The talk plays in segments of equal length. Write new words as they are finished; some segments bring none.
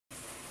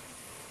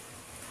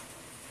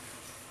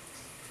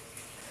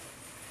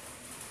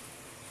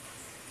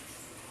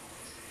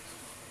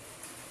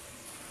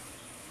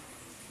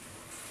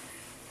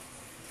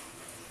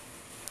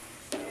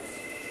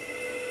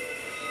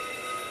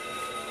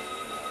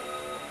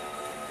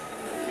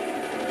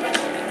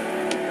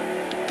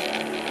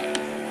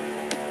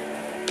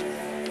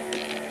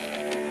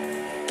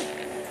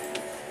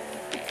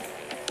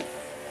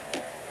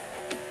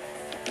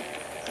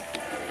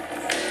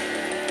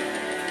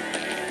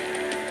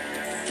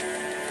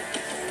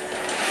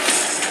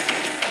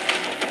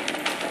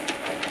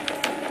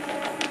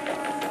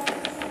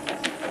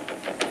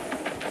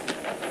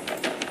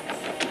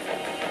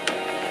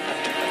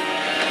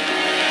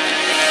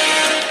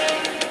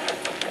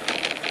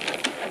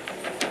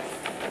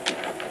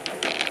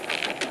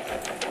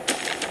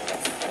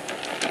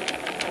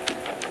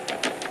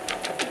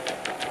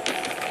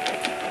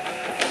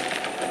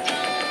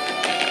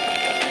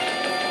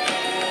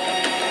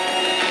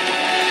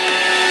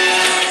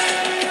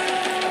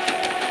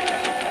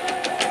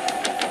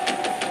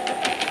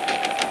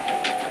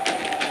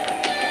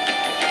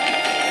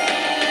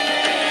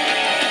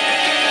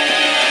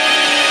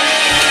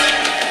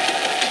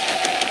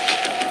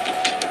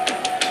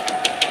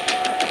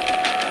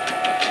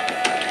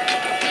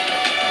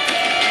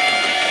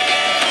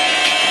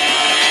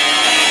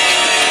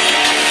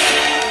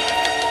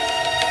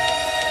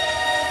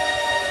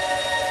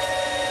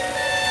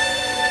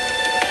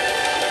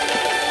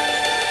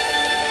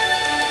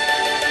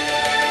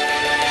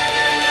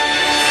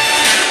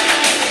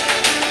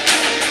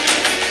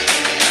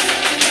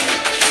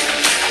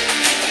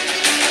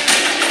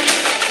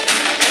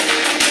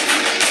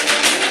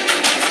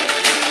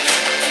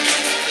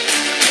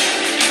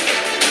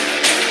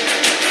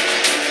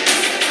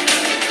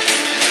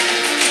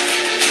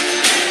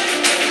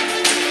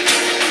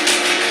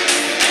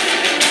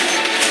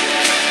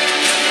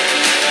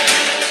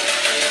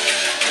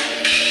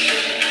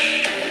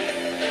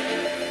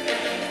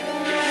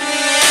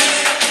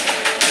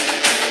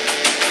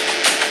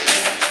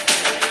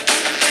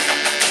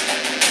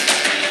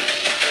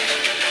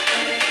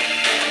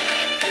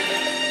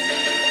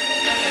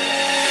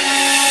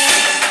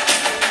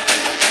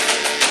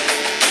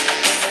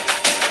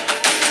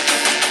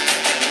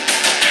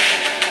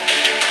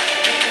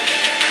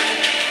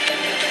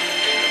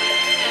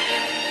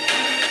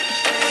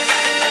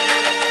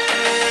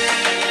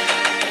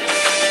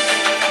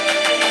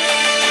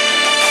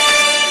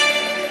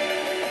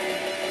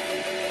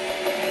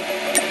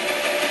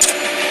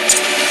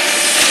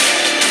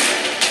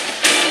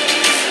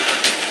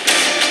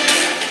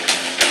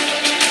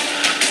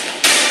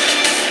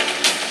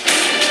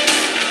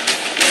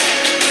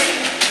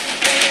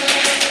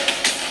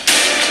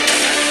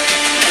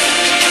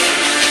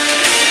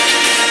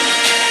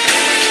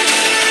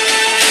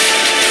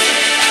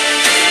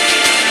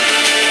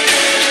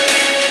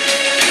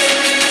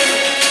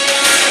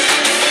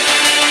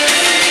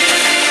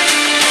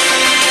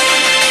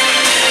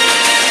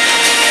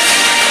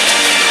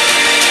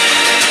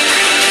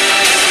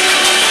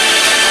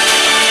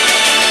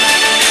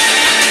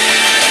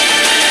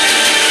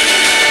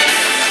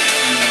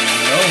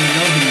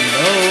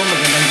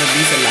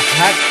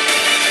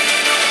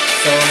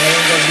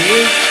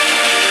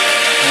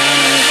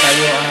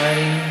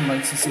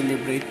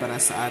mag-celebrate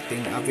para sa ating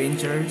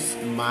Avengers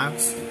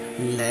max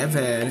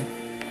level.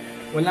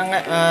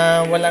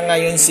 Wala nga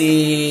yun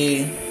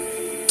si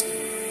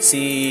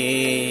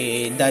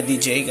Daddy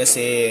J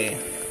kasi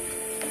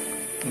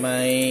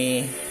may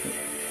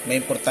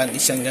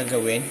importante siyang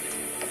gagawin.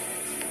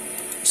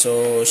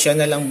 So siya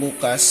na lang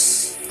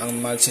bukas ang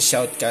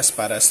magsa-shoutcast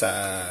para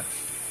sa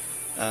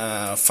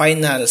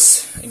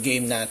finals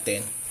game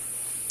natin.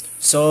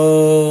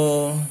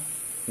 So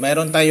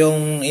mayroon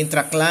tayong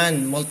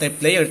Intra-clan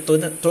multiplayer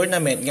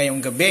tournament ngayong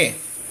gabi.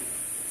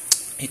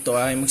 Ito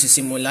ay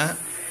magsisimula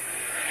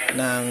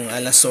ng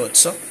alas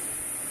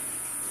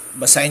 8.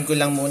 Basahin ko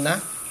lang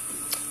muna.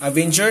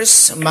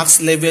 Avengers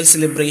Max Level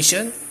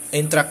Celebration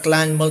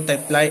Intra-clan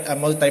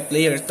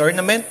multiplayer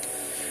tournament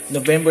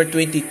November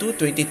 22,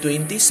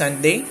 2020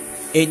 Sunday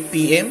 8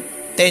 p.m.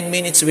 10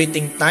 minutes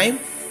waiting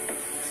time.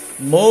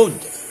 Mode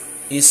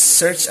is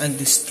Search and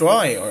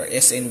Destroy or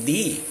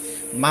SND.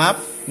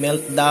 Map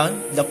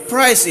Meltdown. The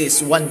prize is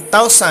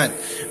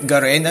 1,000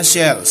 Garena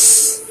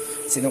shells.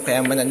 Sino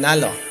kaya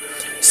mananalo?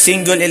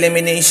 Single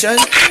elimination.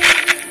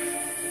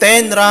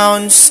 10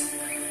 round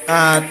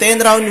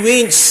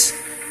wins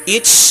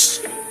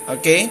each.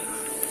 Okay?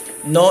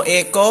 No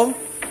echo,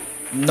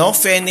 no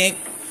Fennec,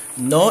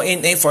 no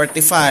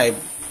NA45.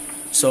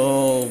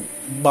 So,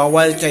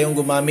 bawal kayong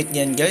gumamit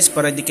niyan guys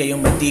para di kayong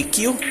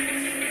ma-DQ.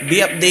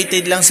 Be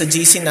updated lang sa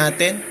GC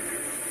natin.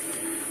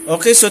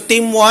 Okay, so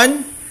team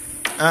 1.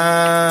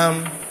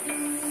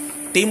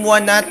 Team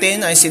 1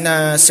 natin ay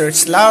sina Sir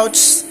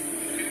Slouch,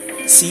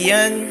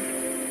 Sian,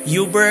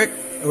 Hubert,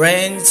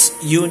 Renzey,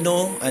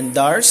 Yuno, and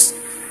Dars.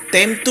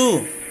 Team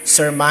 2,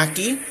 Sir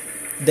Maki,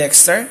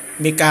 Dexter,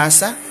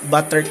 Mikasa,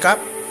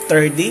 Buttercup,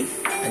 Thirdy,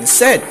 and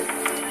Sed.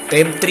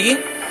 Team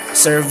 3,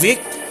 Sir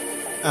Vic,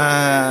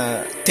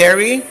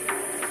 Terry,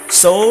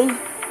 Soul,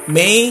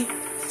 Mhae,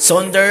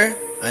 SOnder,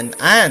 and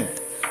Ant.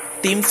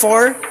 Team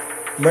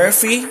 4,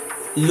 Murphy,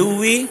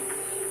 Louie,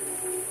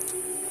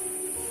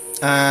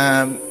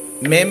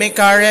 Meme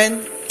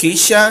Carin,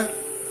 Keisha,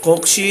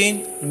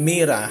 Coke-shin,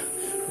 Mira.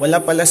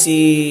 Wala pala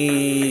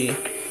si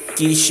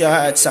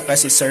Keisha at saka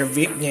si Sir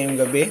Vic ngayong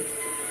gabi.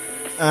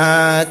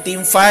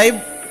 Team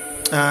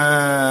 5,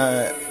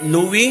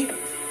 Louie,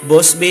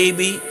 Bossbay,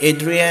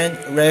 Adrian,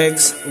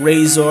 Rex,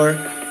 Razor,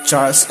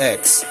 Charles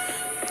X.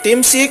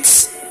 Team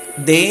 6,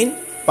 Dane,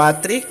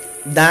 Patrick,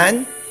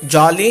 Dan,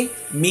 Jolly,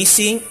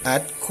 Missing,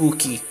 at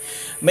Cookie.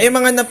 May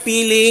mga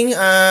napiling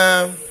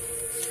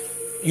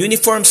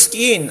uniform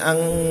skin ang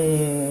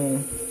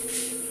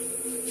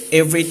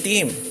every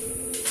team.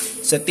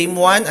 Sa Team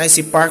 1 ay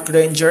si Park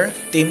Ranger,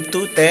 Team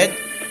 2 Ted,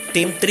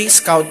 Team 3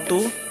 Scout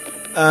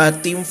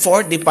 2, Team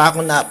 4 di pa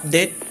ako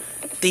na-update,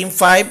 Team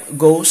 5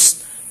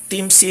 Ghost,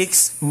 Team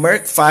 6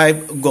 Merc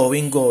 5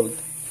 Going Gold.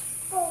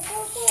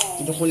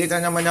 Kinukulitan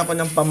naman ako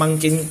ng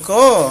pamangkin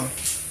ko.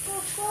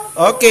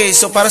 Okay,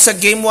 so para sa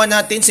game 1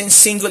 natin, since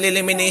single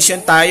elimination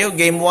tayo,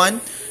 game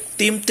 1,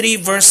 Team 3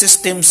 versus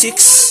Team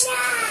 6.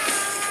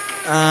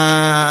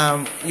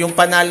 Yung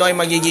panalo ay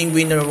magiging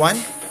winner 1.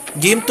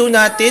 Game 2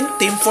 natin,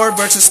 Team 4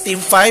 versus Team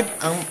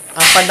 5. Ang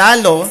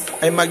panalo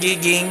ay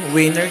magiging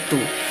winner 2.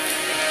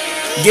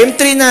 Game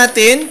 3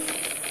 natin,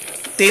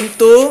 Team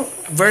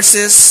 2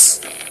 versus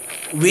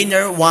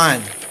winner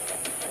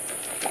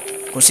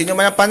 1. Kung sino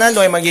man ang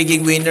panalo ay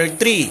magiging winner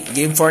 3.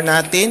 Game 4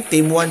 natin,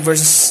 Team 1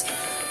 versus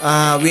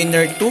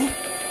winner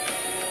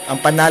 2. Ang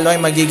panalo ay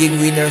magiging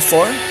winner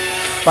 4.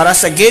 Para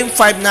sa Game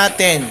 5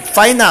 natin,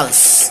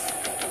 finals.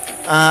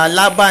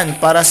 Laban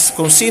para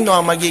kung sino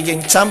ang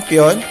magiging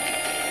champion.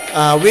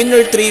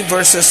 Winner 3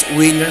 versus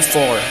winner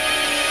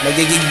 4.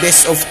 Magiging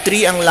best of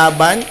 3 ang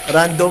laban.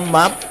 Random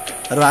map,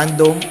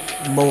 random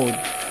mode.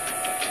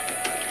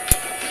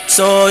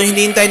 So,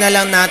 hinihintay na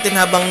lang natin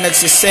habang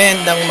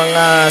nagsisend ang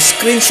mga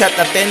screenshot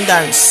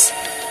attendance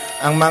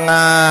ang mga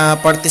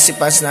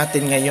participants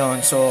natin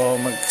ngayon. So,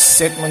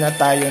 mag-set muna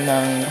tayo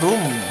ng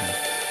room.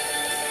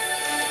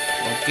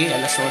 Okay,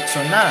 alas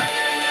 8 na.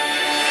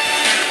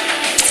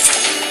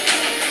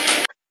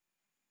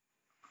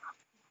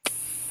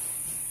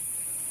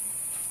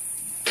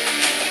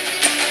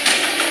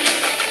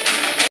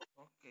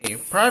 Okay,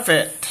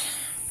 private.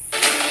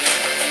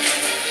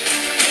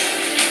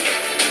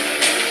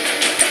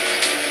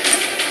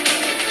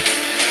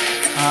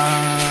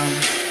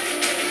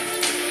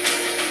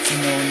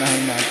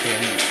 Sinuunahin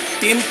natin.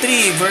 Team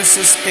 3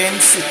 versus Team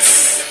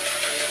 6.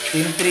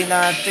 Team 3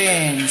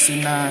 natin.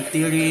 Sina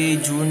Thirdy,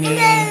 Junny.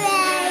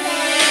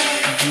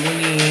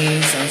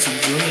 Saan si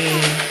Junny?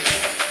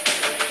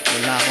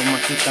 Wala akong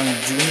makitang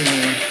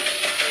Junny.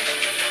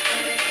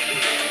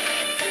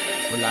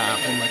 Wala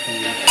akong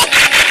makita.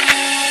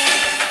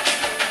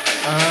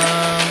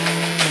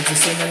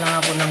 Nagsisend na lang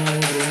ako ng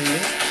room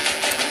list.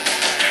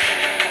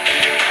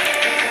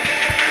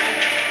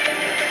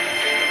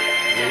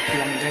 Wait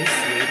lang guys,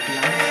 wait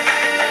lang.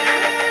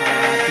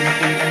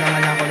 Pinakulitan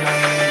naman ako ng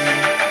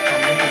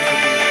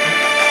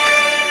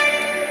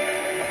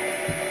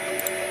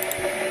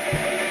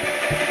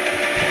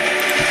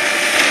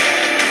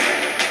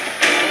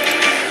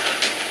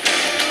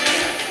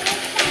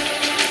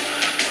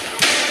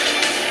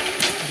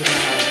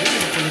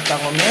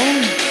Nakalimutan ko,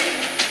 men.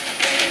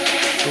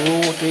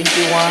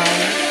 221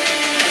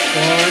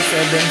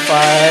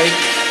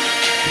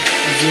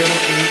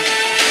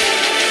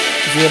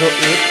 475 08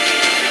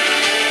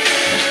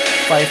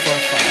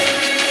 545.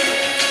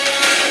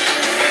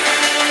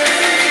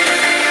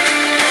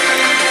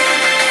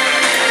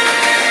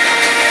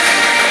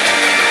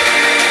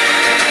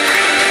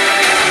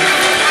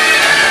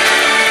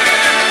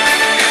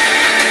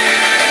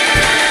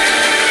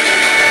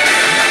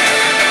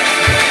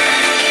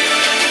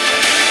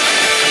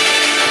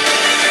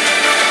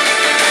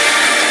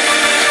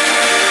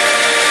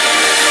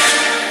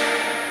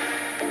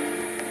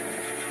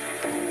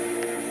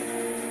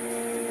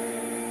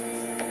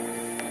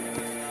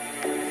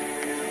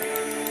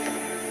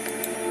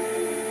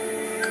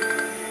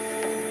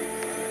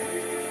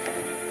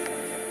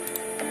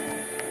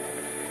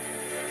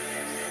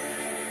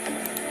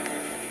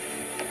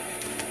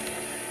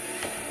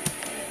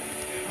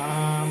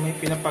 May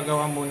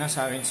pinapagawa muna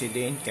sa akin si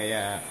Dane,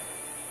 kaya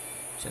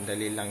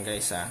sandali lang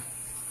guys ha.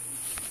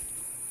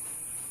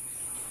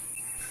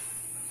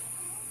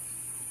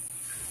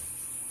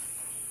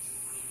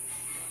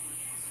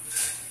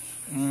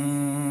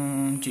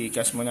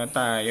 Chikas muna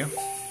tayo.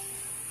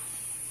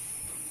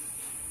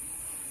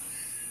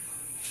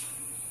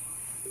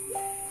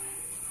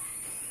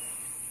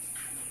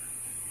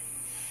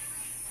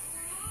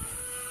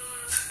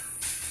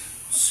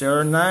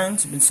 Sir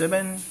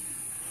 977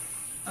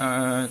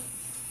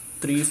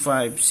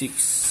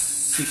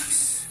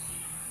 3566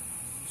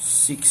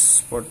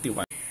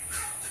 641.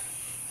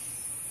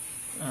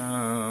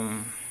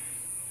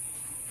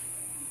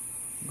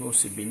 Go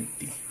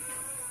 70.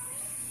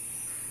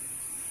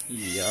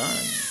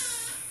 Yan.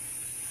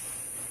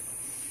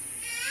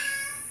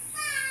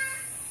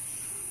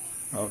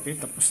 Okay,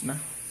 tapos na.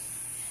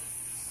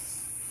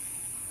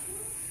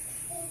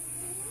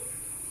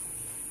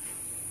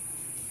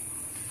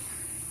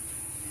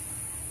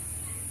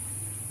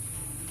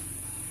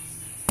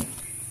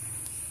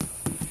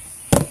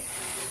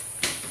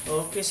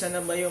 Okay,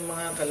 sana ba yung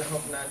mga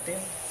kalahok natin?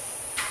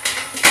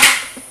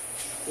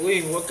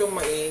 Uy, huwag kang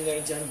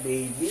maingay dyan,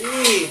 baby.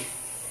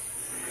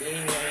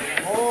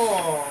 Ingay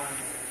mo.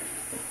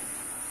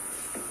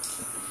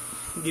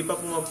 Hindi pa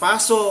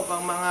pumapasok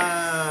ang mga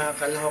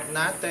kalahok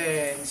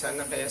natin.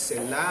 Sana kaya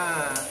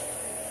sila.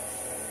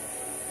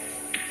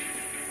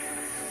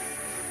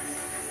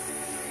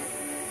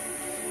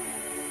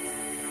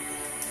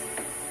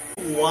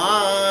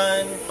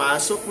 One,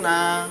 pasok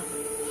na.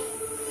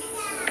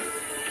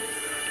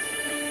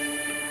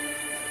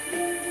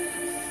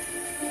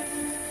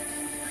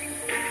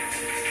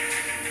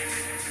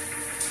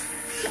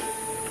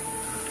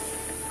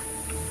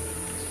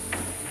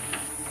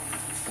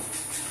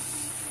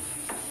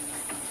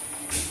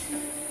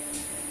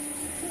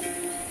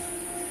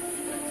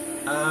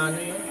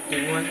 Ano yun?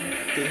 Team 1,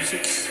 Team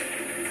 6.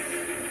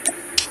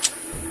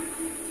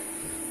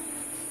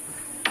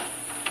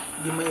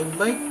 Di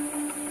ma-invite.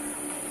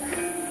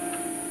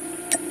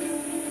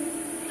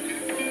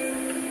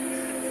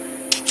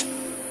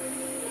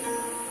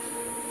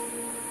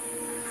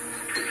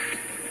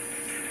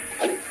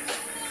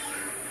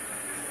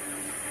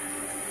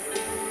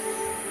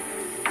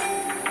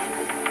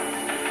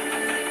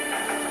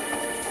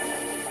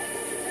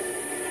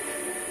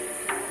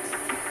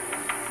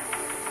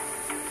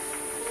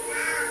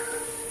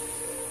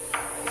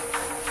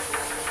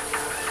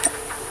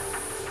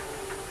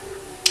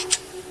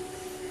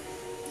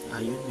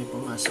 Ayun, may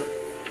pumasok.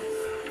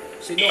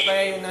 Sino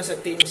kaya yung nasa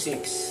Team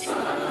 6?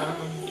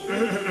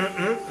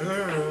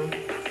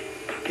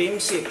 Team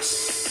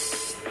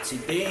 6. Si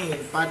Dane,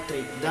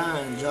 Patrick,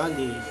 Dan,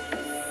 Jolly.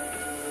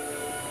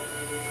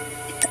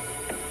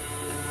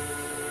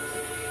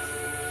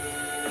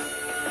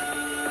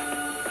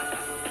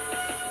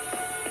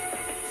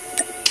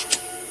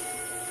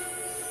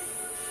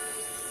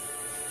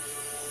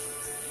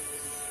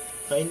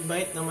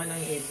 Pa-invite naman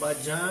ang iba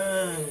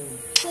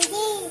dyan.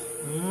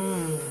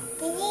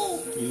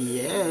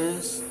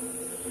 Yes.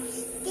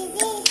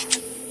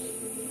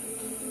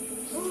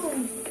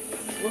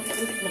 Wag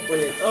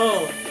makulit.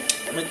 Oh,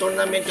 may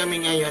tournament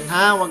kami ngayon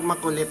ha. Wag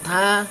makulit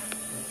ha.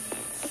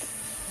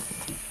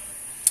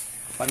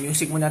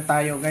 Pa-music muna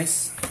tayo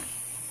guys.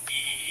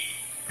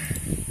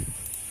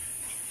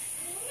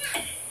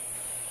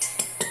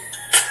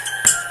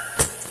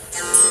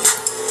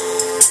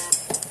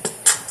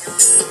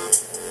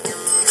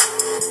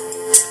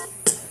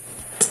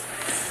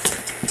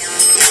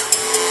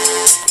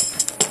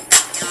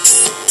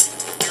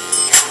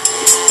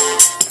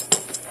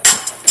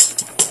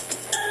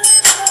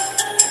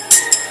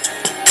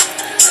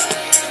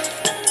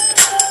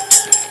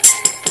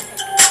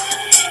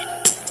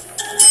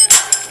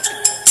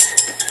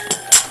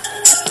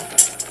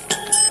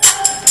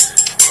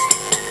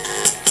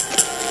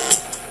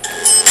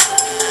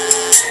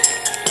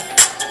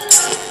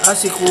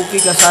 Si Cookie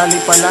kasali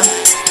pala.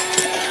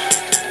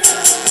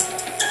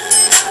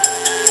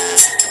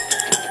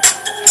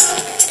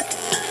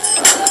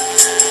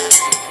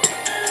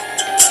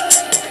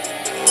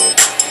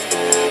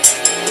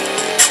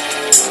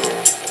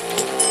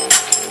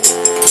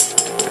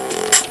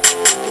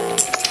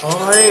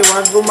 Oy,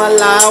 wag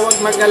gumalaw, wag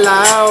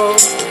magalaw.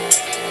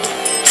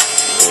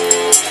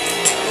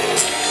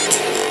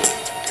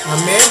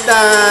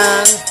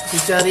 Hamedan, si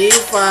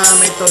Sharifa,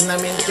 may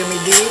tournament kami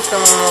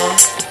dito.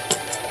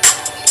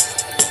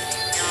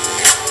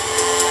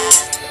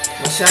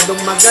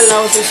 Masyadong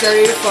magalaw si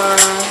Sharifa.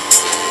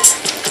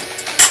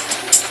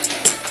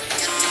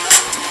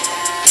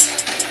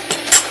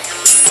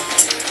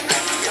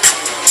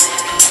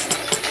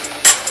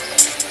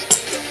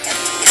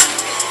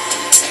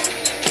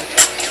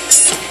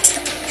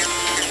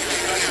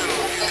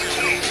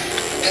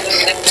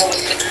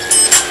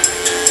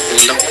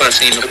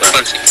 Sino pa?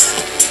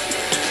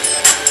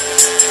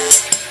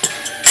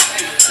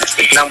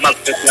 Split lang pag.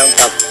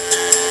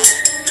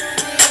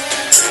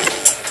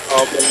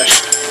 Open na.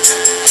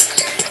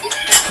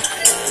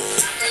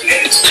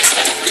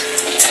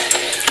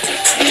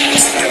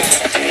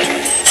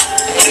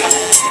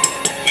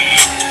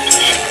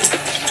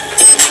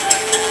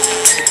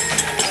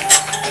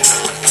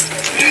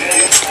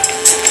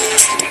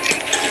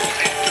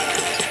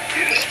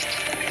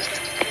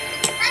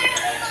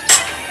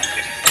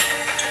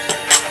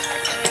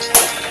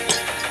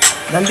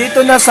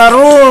 Nandito na sa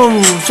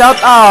room. Shout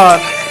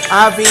out.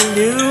 Avi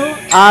New,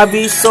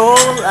 Avi Soul,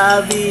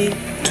 Avi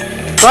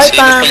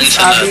Twitams,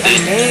 Avi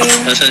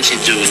Unnamed. Nasaan si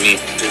Junny?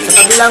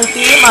 Sa kabilang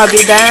team,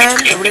 Avi Dan,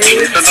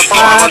 Ray,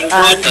 Pat,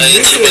 at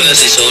Ito pala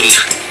si Soul.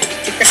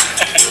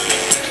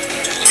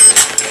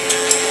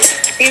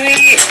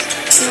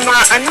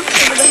 Ano? Ano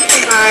ba si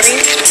Mari?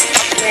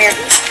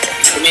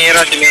 Si Mira,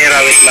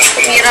 wait lang.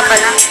 Mira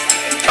pala.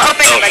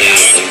 Pa-open ba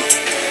yun?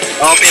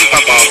 Open pa.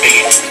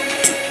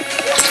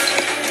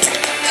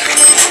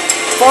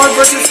 4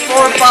 versus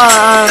 4 pa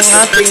ang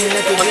ating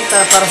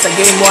nakikita para sa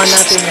game 1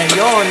 natin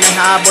ngayon.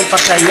 Nahabol pa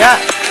kaya.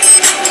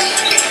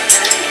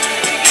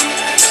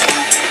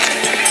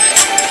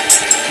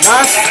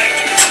 Last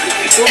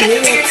 2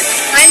 minutes.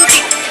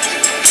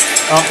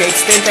 Okay,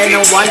 extend tayo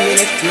ng 1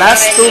 minute.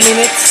 Last 2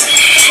 minutes.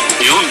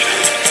 Yun.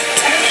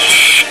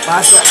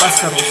 Pasok pa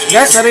sa rush.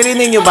 Guys,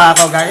 naririnig nyo ba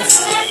ako,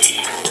 guys?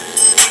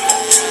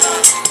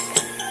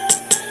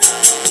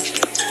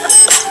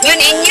 Yun,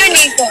 inyo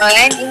ni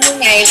Kuan.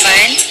 Inyo ni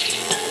Ivan.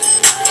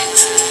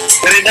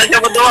 Narinig siya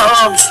ko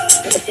doon.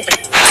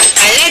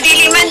 Ala,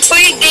 dili man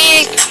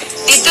pwede.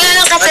 Dito na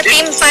lang ka sa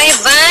Team 5,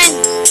 Van.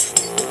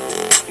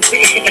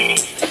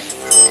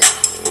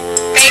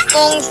 Kay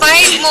kung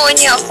 5 mo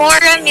niya,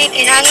 4 may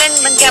kailangan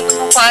man kaya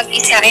mo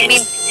isa. I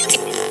mean,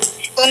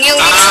 kung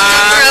yung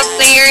number of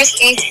players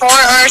is 4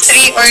 or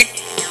 3 or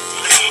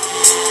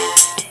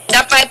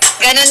dapat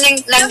ganun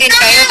lang din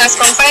kayo. Tapos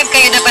kung 5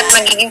 kayo, dapat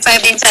magiging 5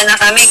 din sana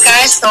kami.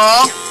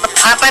 Kaso,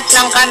 4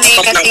 lang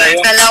kami kasi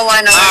yung dalawa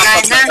na wala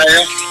na.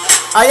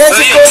 Ayan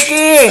si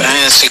Cookie!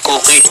 Ayan si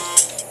Cookie.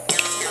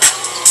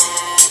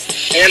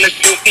 Ayan si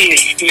Cookie.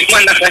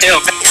 Liman na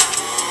kayo.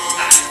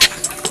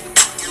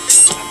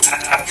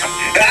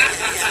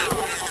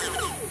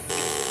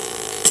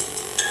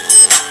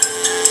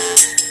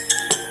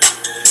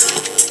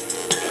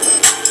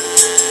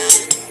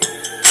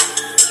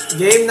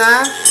 Game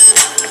na?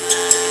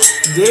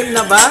 Game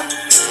na ba?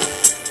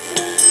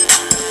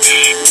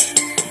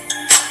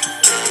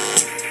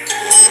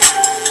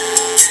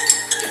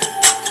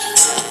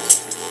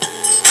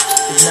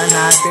 Tignan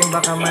natin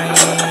baka may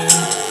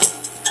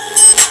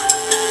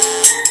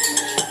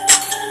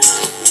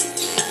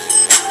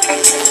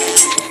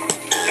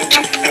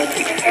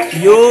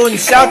yun,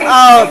 shout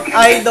out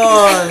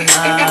idol.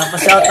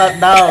 Pa-shout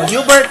out daw.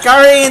 Hubert,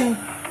 Carin.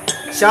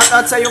 Shout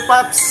out sa iyo,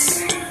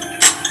 Paps.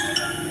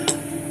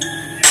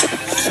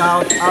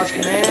 Shout out,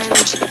 man.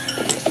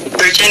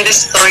 Search and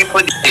destroy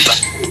po, diba?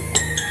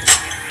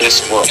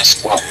 Yes po.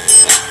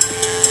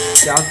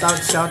 Shout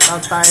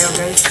out tayo,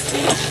 guys.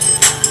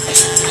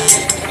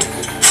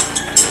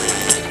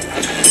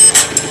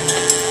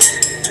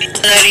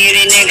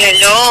 Naririnig,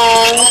 hello.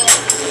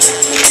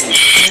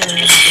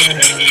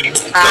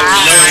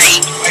 Hi.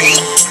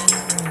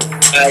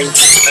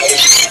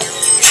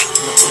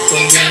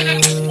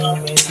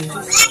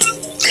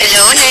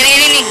 Hello,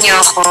 naririnig niyo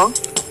ako?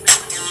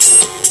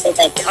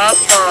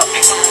 Opo.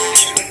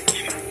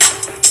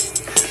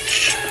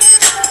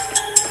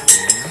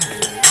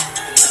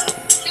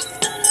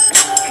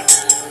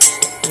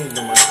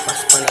 Lumagpas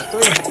pala to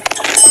eh.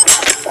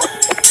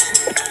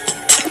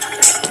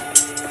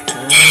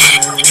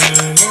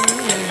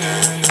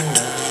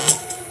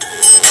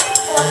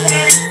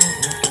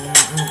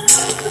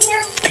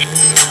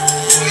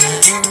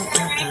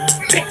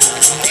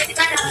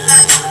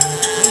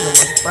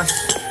 Lumagpas.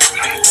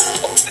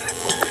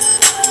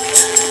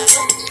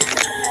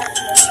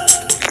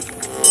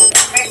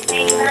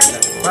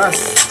 Pas.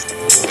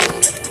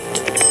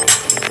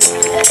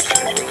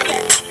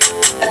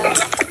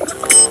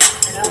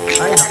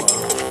 Ay, nako.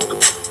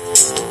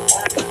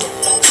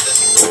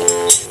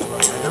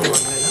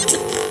 Wag na lang.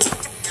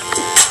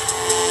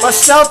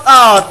 Pa-shout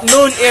out,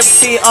 Noon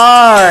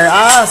FCR.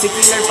 Si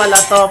Killer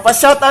pala to.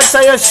 Pa-shout out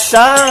sa'yo,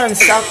 Sean.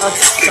 Shout out.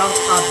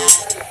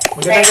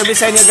 Magandang gabi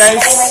sa inyo,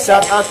 guys.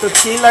 Shout out to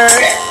Killer.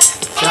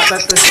 Shout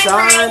out to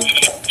Sean.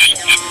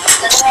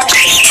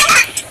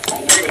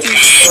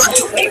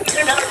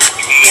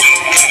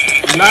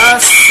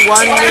 Last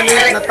 1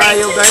 minute na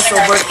tayo guys.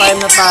 Overtime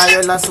na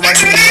tayo. Last 1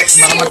 minute.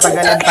 Baka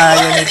matagalan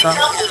tayo nito.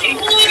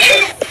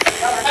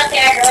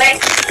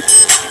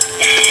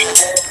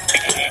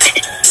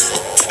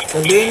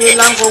 Sabihin nyo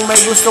lang kung may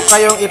gusto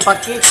kayong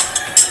ipakit.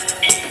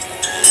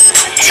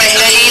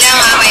 Sandali lang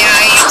ha. May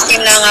ayusin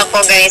lang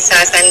ako guys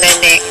ha.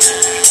 Sandali.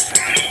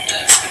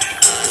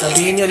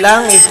 Sabihin nyo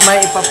lang if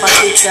may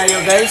ipapakit kayo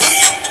guys.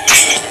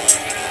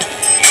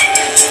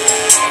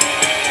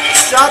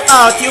 Shout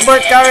out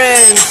Hubert,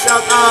 Carin.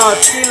 Shout out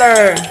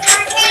Killer.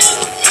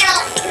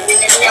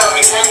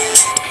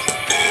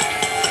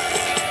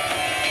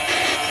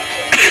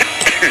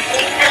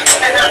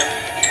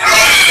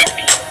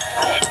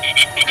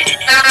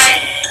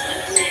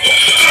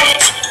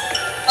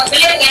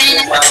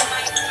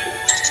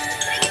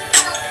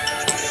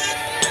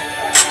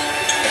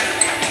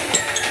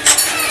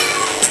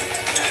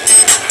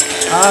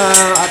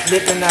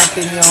 Update na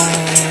natin yung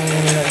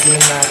game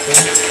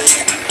natin.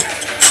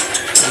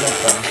 Ano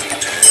to?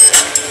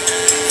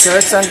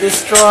 Search and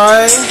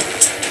destroy.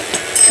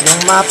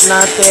 Yung map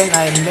natin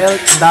ay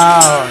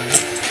Meltdown.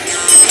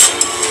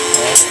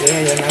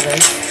 Okay, ayan na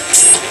guys.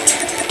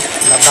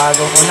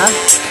 Nabago ko na.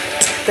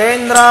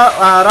 10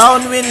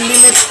 round win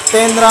limit.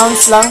 10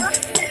 rounds lang.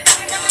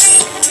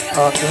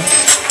 Okay.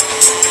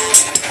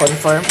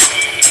 Confirm.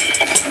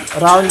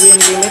 Round win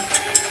limit.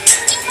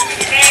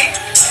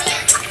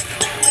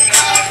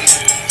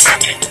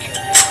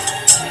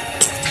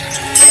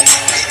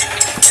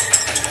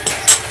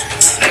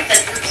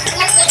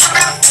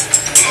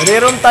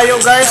 Reroom tayo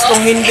guys,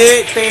 kung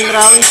hindi 10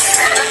 rounds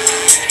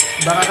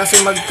baka kasi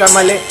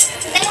magkamali.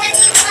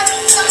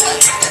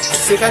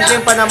 Second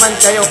game pa naman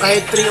kayo,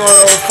 kahit 3 or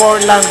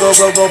 4 lang, go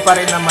pa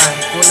rin naman.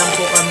 Kulang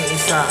po kami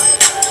isa.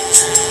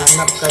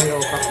 Hanap kayo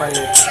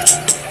kapalit.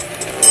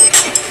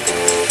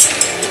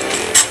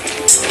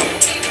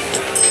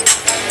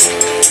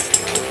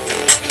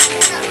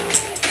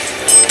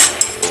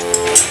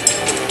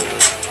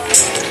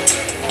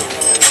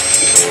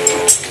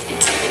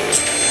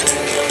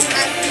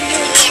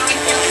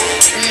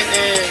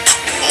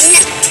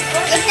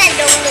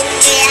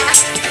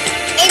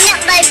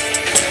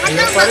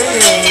 Ano pa rin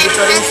eh, hindi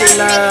pa rin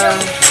sila,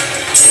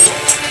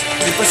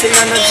 hindi pa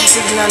sila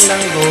nagsisignal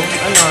lang go.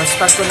 Ano,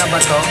 start ko na ba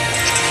to?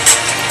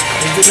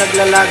 Medyo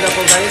naglalag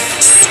ako guys.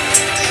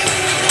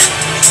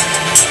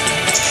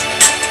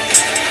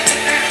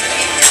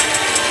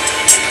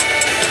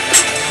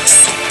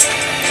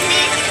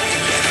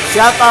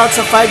 Shout out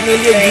sa 5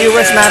 million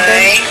viewers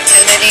natin.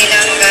 Sandali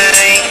lang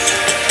guys.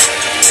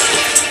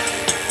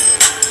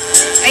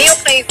 Ayaw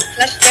kay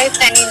flash drive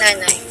na ni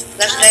nanay.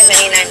 Flash drive na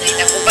ni nanay.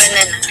 Nakuba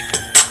na na.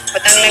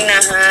 Patang lang na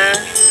ha.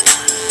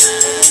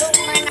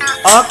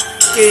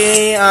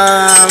 Okay,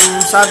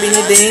 sabi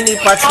ni Dane,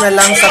 i-patch na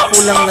lang sa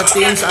kulang na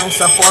teams ang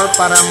sa 4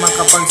 para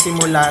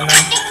makapagsimula na.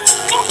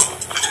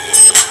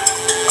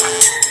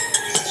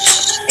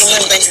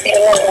 Tingnan ba?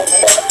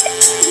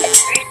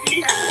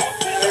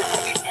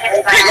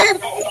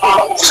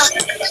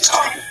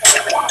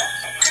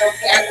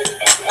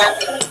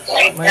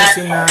 May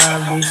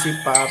sinabi si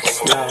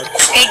Pops Slouch.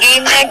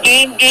 Game na,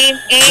 game.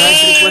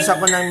 Guys, request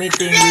ako ng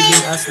meeting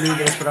within us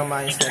leaders para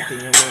maayos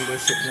natin yung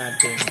membership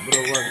natin. Bro,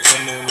 wag ka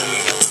muna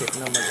mag-accept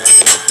na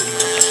mag-upload yung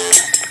mga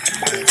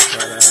guys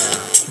para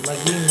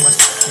maging mas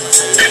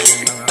masaya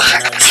yung mga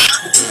karami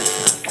natin.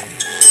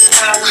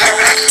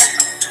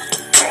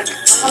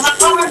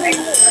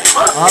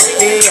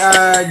 Okay,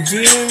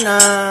 Jean na,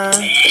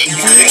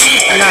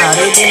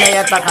 ready na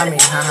yata kami.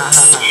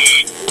 Hahaha.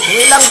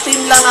 Yung ilang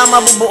team lang ang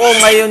mabubuo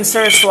ngayon,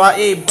 Sir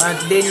Suaib at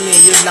Denny.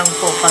 Yun lang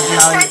po pag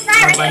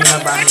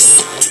laban-laban.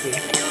 Okay.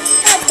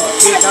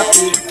 Okay,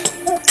 copy.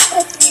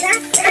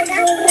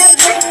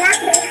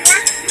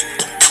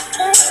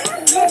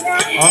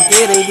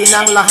 Okay, ready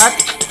na ang lahat.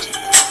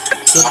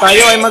 So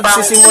tayo ay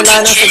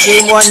magsisimula na sa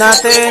game 1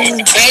 natin.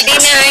 Ready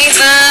na,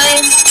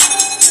 Ivan.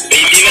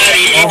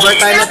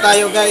 Overtime na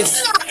tayo,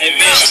 guys.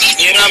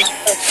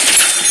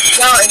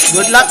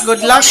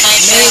 Good luck.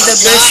 May the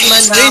best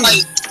man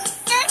win.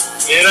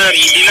 Mira,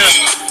 ready na.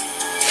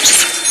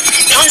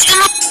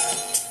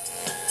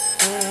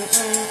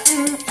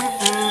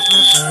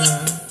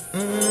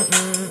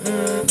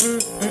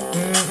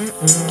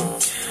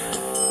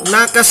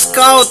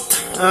 Naka-scout.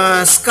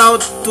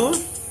 Scout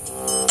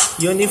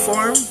 2.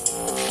 Uniform.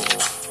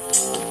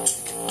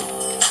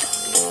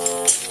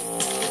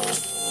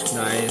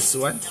 Nice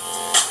one.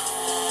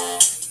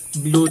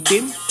 Blue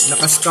team.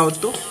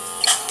 Naka-scout 2.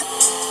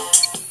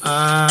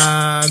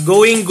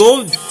 Going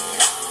gold.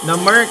 Na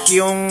mark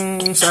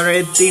yung sa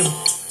red team.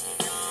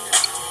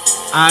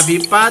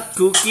 Avipat,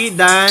 Cookie,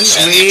 Dan,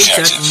 Rage,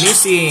 at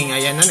Missing.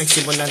 Ayan na,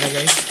 nagsimula na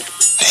guys.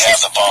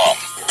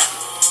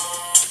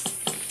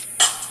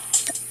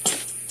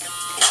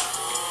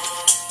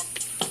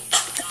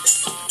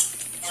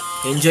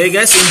 Enjoy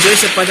guys, enjoy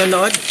sa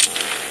panonood.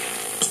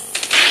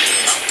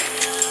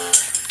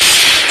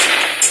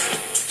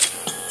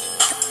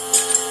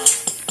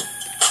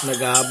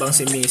 Nag-aabang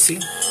si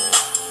Missing.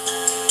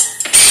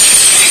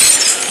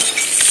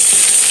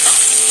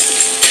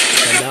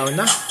 Down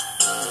na.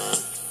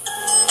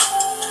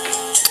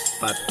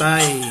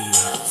 Patay.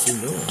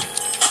 Sino?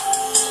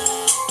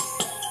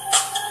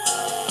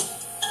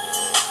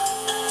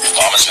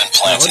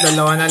 Ako,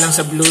 dalawa na lang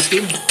sa blue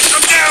team.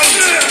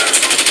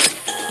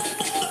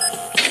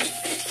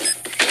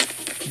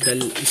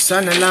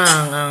 Isa na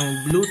lang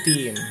ang blue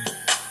team.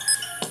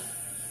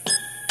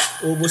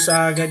 Ubus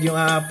agad yung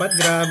 4.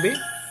 Grabe.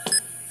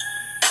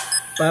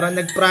 Parang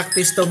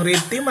nag-practice tong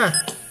red team ah.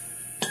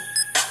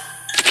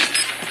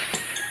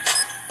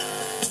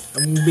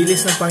 Ang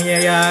bilis ng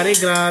pangyayari.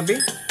 Grabe.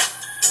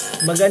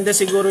 Maganda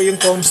siguro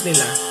yung comms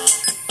nila.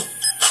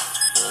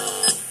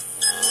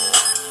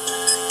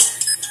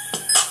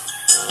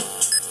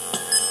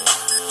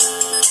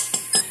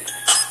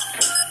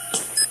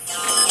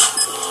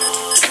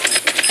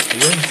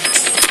 Ayun.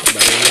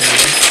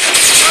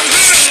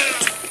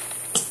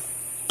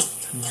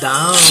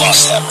 Down.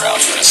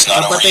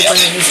 Kapatay pa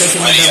ng isa si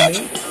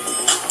Madame.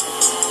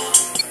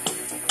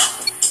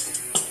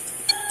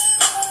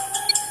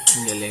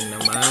 Ang galing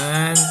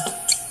naman.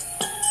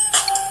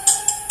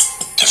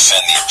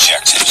 Defend the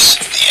objectives.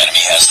 The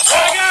enemy has the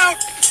bomb.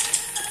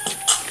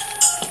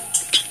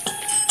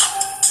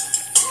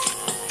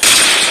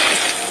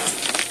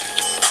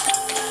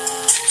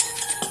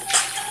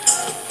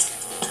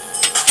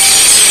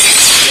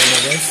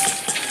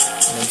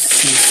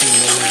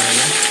 Nagsisimula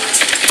na.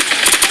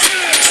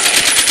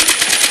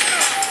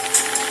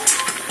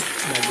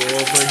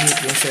 Nag-overheat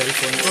yung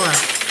cellphone ko ah.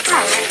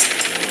 Ay.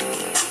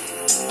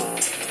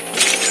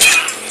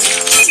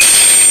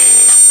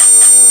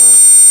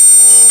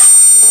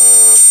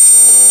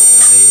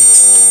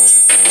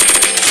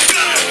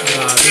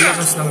 Grabe,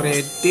 lakas ng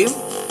red team.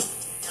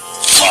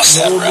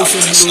 Naubos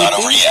yung blue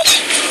team.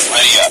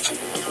 Ready up.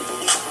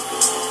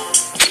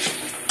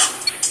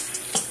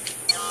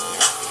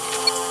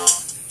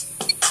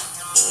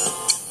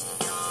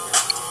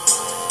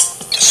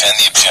 Defend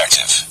the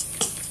objective.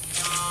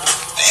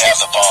 They have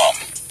the bomb.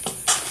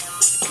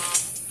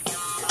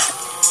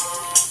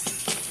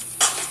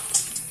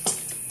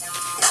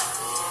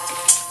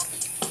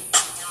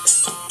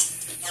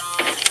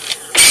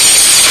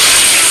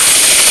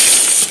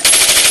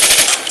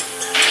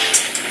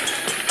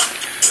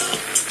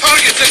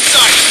 Target's in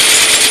sight.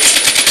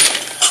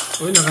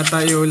 Uy,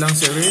 nakatayo lang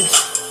si Rich.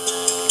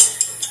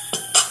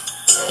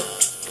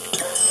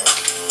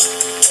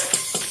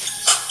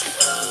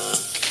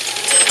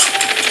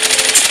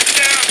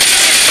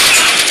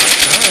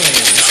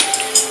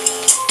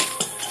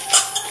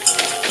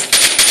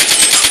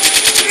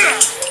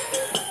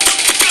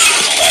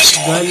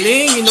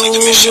 Galing,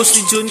 inuubos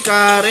si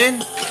Carin.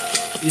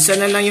 Isa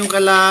na lang yung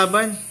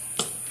kalaban.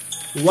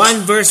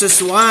 1 versus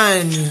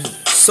 1.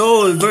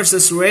 Soul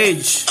versus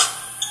Rage.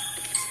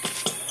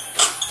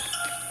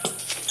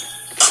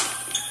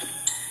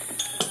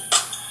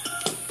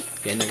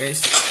 Yan na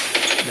guys.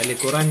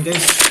 Dalikuran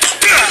guys.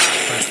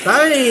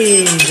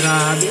 Patay.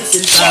 Grabe.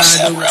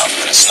 Sintado.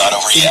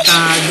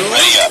 Sintado.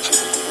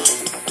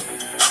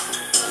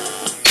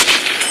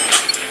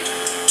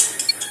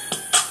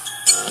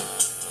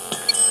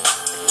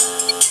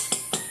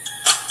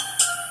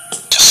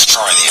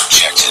 Destroy the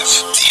objective.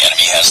 The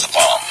enemy has the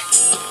bomb.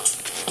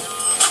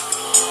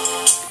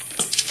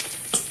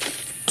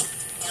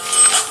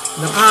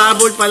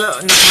 Nakahabol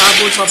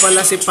pa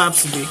pala si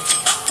Pops B.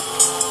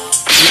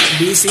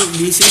 Busy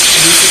kasi siya.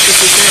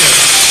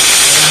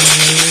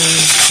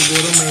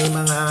 Siguro may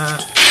mga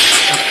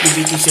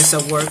activity siya sa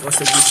work o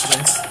sa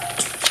business.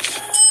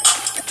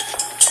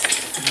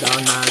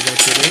 Down na agad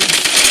si Ray.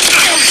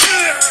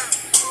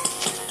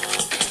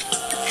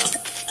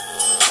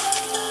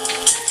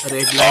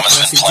 Red light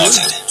na si June.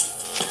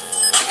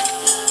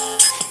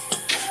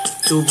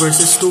 2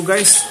 versus 2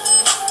 guys.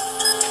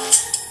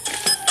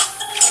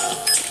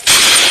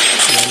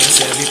 Yan na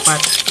si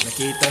Abipat.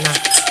 Nakita na.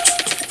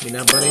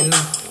 Binabaril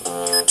na.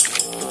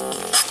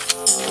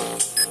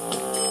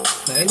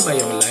 Na-end ba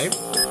yung live?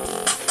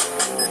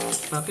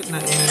 Bakit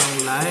na-end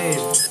yung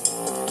live?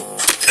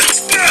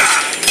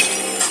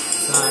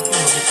 Sa akin,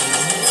 makita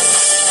naman.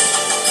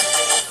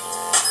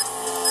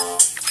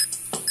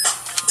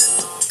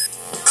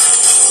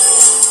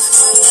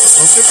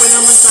 Okay pa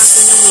naman sa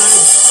akin yung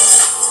live.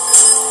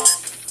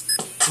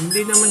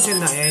 Hindi naman siya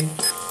na-end.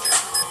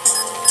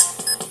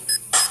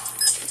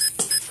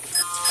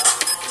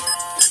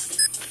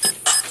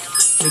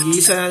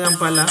 Nag-iisa na lang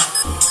pala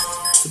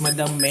si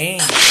Madam Mhae.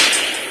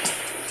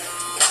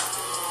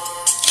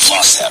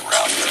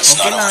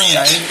 Okay na ang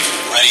live.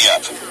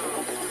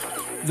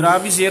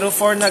 Grabe,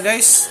 0-4 na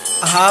guys.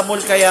 Ahabol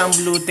kaya ang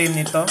blue team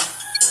nito?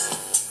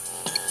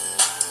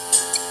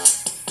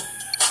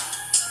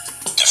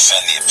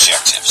 Defend the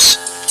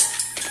objectives.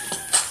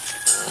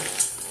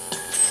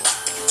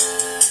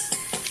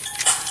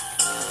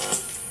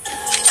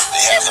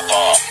 They have the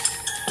bomb.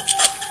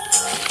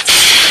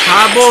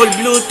 Habol,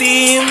 blue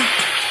team.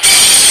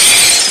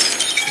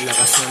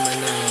 Lakas naman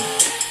ng...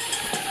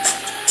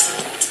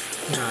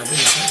 Grabe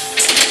lakas.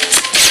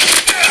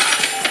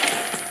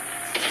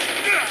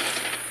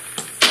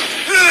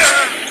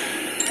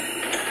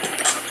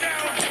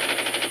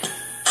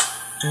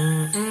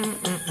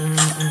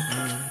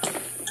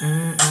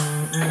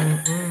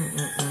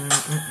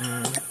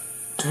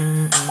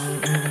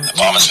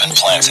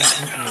 planted.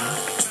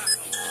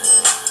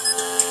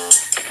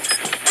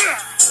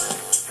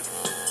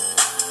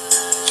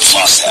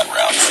 Lost that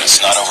round, but it's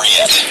not over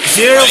yet.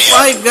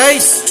 0-5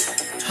 guys.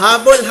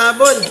 Habol,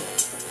 habol.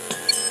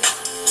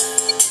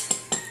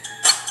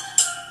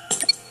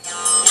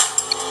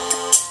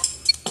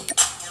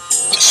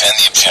 Defend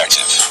the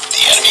objective.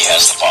 The enemy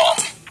has the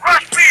bomb.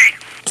 Rush B!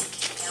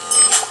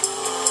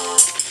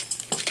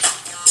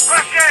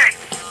 Rush A!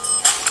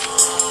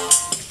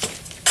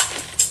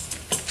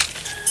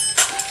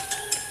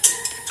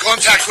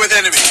 Contact with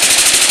enemy.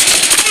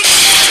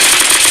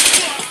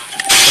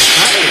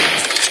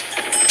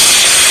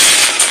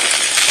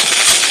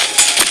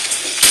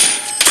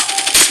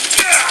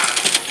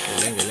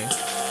 Galing, galing.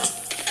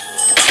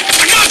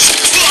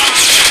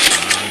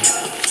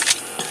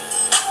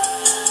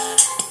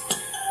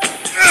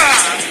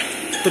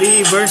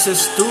 3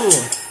 versus 2.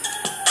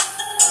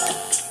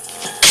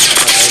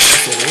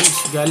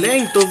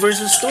 Galing, 2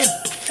 versus 2.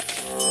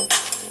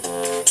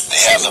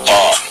 They have the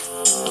bomb.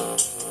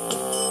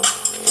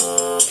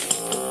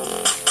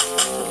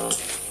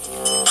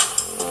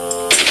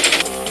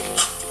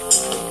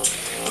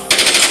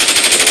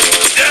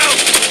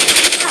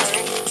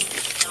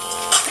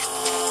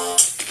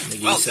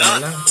 Nag-iisa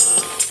na lang.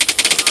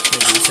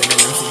 Nag-iisa na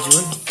lang si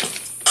Jun.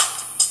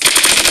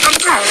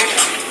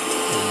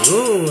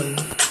 Ayun.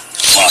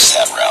 Lost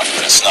that round,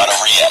 but it's not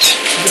over yet.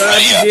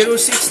 Grabe,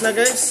 0-6 na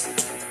guys.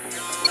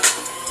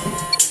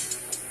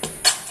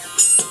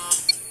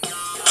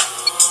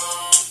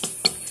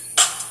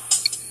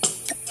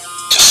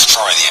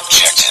 Destroy the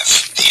objective.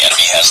 The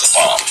enemy has the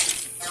bomb.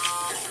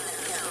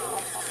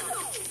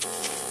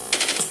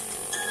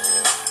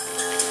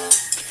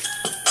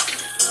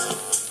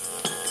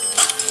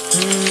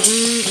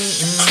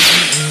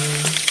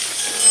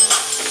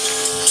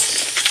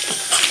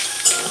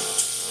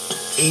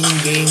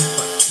 In-game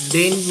pa.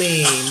 Then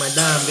may,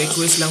 madam,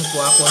 request lang po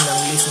ako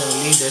ng list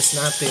ng leaders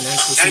natin ang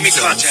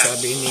position,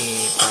 sabi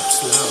ni Pops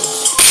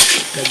Slouch.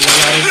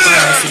 Naglalaro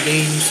pa si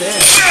Dane, sir.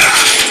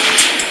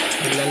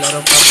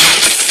 Naglalaro pa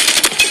Pops.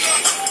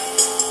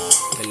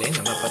 Galing,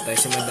 nakapatay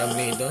si Madam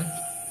May doon.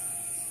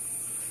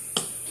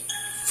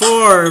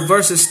 4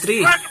 versus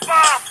 3.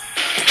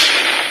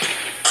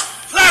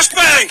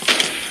 Flashbang!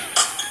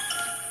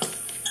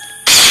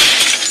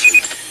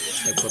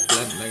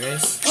 Nagpa-plant na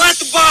guys. Plant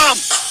the bomb!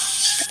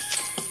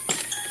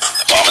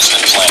 The bomb has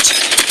been planted.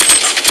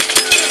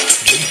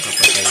 Ayun,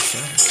 nakapatay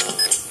siya.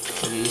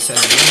 Nag-iisa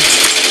na yun.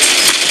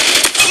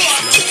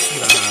 Slouch,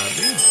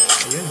 grabe.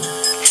 Ayun.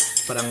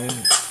 Parang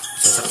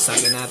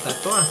sasaksakin nata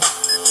to ah.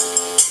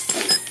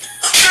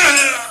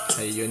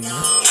 Ayun na.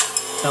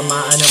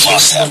 Tamaan ng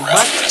Lost that baseball round,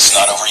 bat. but it's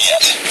not over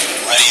yet.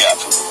 Ready up.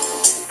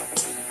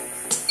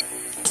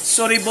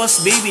 Sorry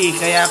boss baby,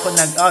 kaya ako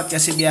nag-out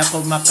kasi di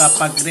ako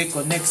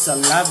makapag-reconnect sa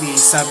lobby,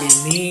 sabi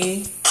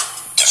ni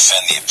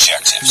Defend the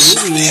objectives.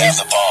 Louie. They have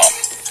the bomb.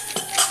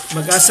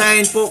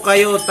 Mag-assign po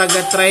kayo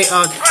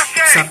taga-tryout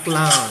sa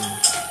clown,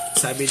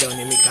 sabi daw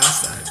ni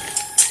Mikasa.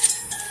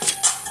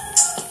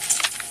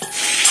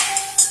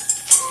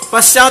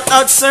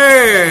 Pa-shoutout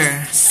sir!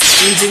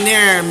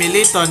 Engineer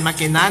Militon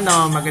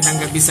Makinano, magandang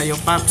gabi sa iyo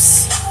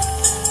Paps.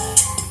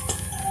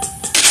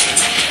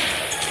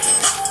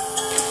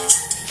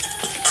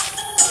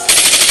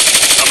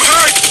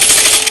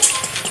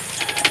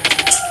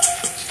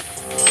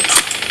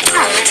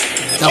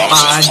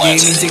 Tapaan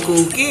gaming si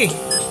Cookie.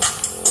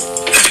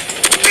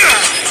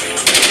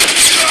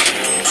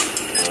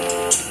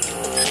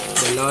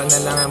 Dalawa na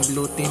lang ang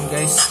blue team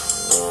guys.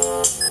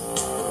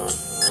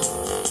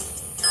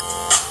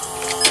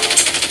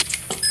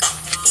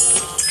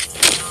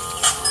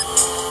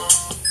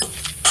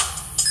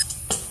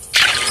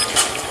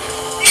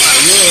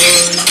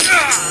 Ayun.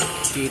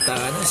 Kita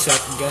ka na,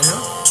 shotgun no?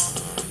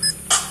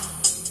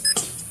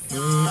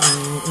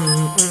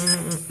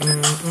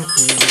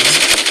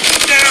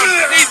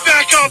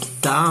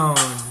 Down.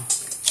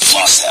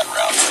 Lost that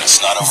round, but it's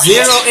not over 0-8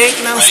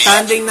 yet. ng Ready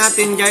standing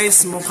natin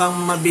guys. Mukhang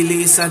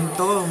mabilisan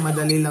to.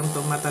 Madali lang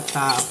to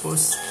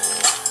matatapos.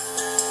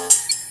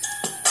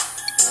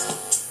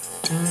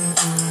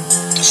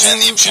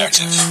 Defend the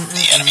objective.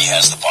 The enemy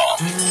has the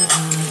bomb.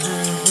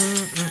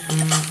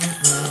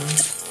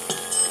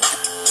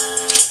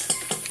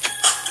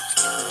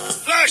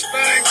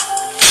 Flashbang!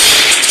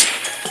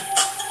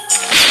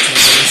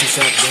 Magaling si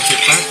shotgun si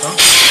Pat, oh.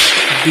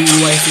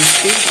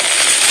 BY-50.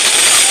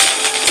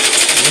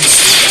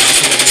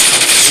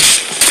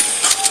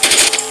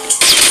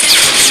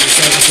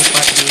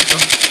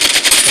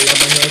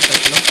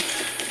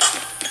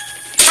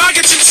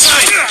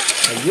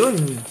 Ayun,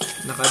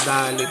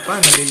 nakadali pa,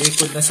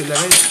 nalilikod na sila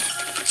guys.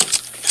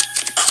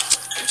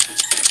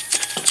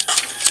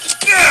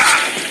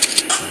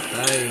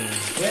 Patay.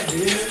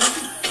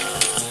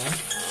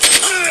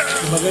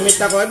 Magamit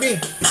ako,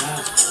 Abi.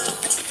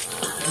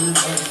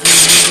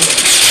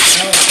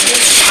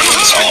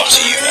 It's all up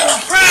to you now.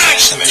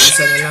 Finish the mission.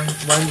 Isa na lang,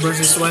 1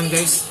 versus 1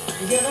 guys.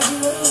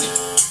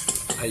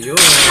 Ayun,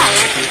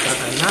 nakita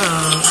ka na.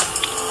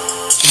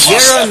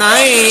 Zero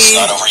nine. It's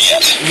not over yet.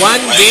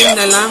 One game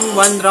na lang,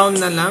 one round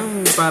na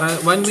lang, para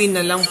one win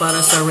na lang para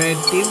sa red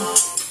team.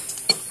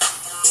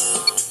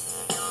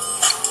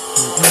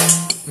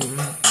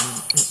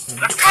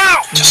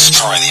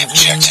 Destroy the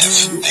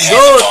objective. They have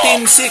Go the bomb.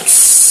 Team 6,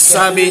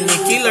 sabi ni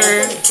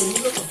Killer.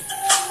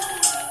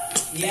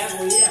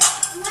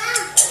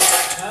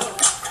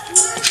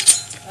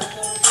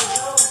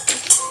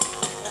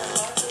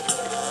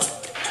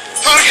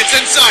 Target's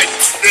inside.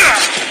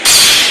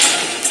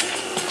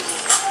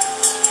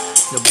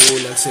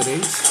 Nabulag si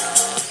Reyes.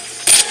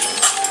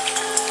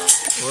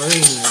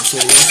 Uy,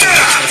 seryoso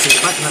na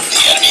kasipat na.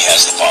 The enemy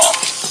has the bomb.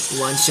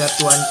 One shot,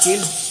 one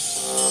kill.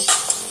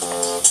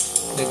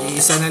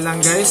 Nag-iisa na lang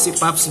guys, si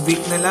Pops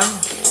Vic na lang.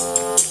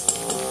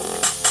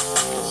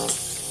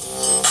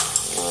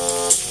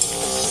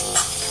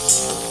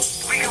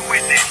 We can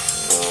win this.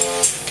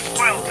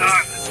 Well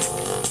done.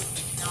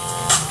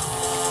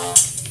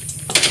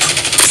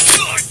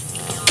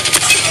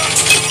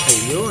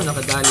 Ayun,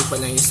 nakadali pa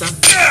lang isa.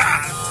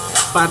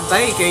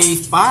 Patay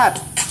kay Pat.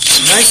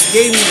 Nice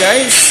game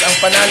guys. Ang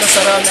panalo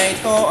sa round na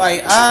ito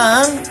ay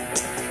ang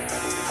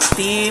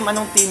team,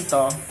 anong team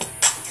to?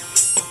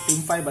 Team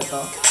 5 ba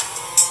to?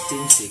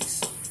 Team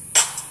 6.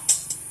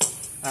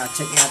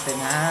 Check natin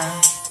ha.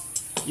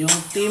 Yung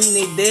team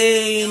ni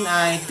Dane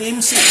ay Team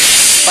 6.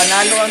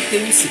 Panalo ang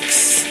Team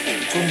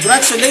 6.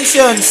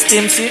 Congratulations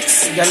Team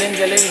 6. Galing,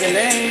 galing,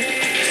 galing.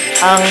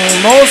 Ang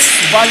most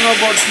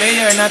vulnerable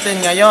player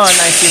natin ngayon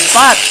ay si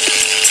Pat.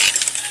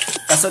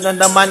 Kasunod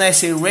naman ay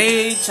si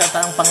Rage. At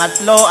ang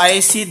pangatlo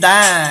ay si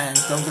Dan.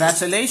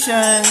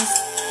 Congratulations.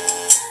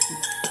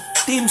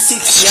 Team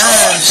 6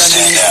 yan. Sabi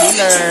ni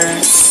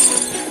Killer.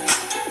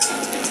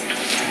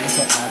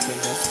 Ilusot natin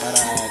guys para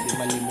di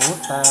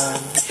malimutan.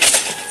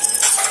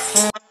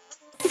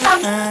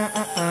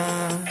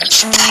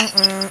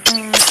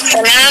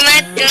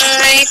 Salamat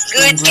guys.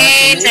 Good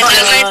game.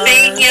 Salamat sa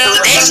inyo.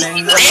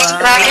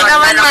 Grabe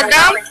naman,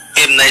 madam.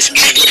 Game, nice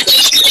game.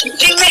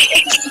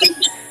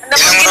 Ano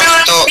bang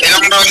ginawa?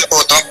 Ilang round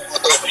po to?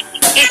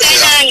 Isa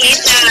lang,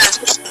 isa.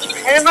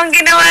 Ano bang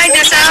ginawa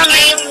niyo sa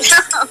amin?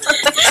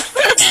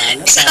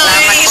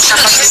 Salamat po sa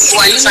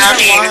pagkukuhan sa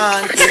akin.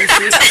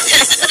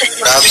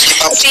 Grabe si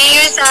Pop. See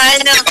you sa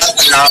ano.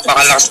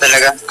 Napakalakas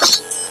talaga.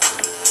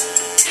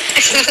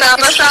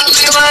 Sama-sama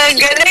yung mga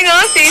galing,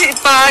 oh. Si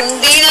Pat.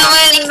 Hindi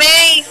naman,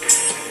 May.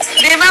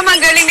 Di ba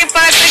magaling ni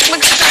Patrick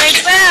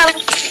mag-start well?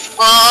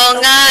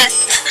 Oo nga.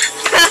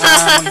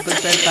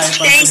 Mag-prepare tayo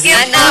pa. Thank you,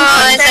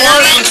 Salamat,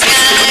 guys.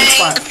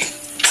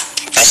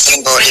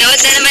 Testing ball. Manood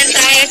na naman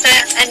tayo sa,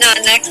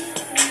 next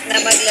na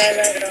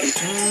maglalaro.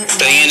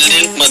 Tingin na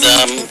rin,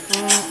 madam.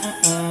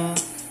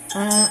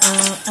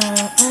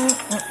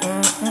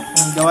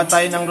 Gawa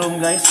tayo ng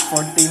room guys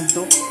for team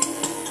 2. Nice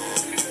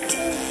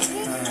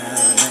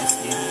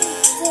game.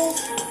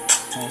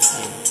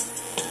 Nice game.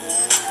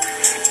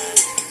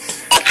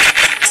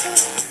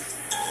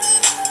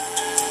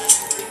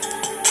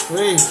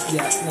 Uy,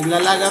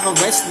 naglalaga ako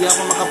guys, di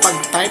ako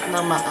makapag-type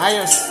na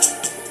maayos.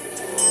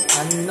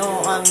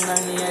 Ano ang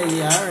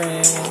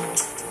nangyayari?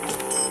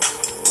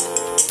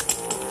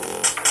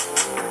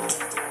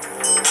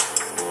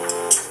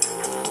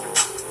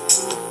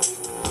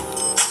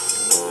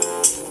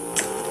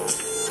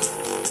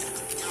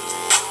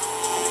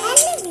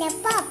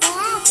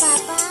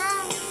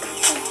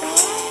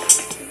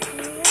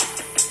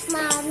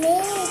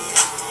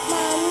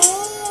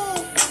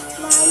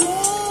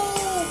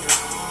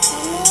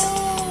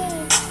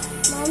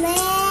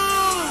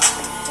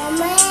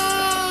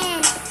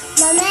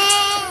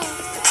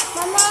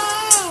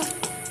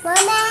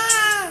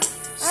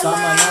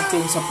 Sama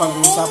natin sa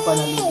pag-usapan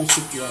ng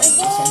leadership yan.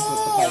 Siyempre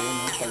pa tayo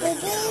ng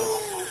taga-tayo.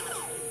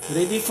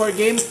 Ready for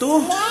game 2?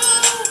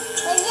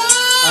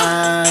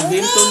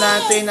 Game 2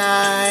 natin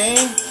ay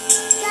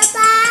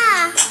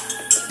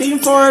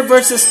Team 4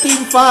 versus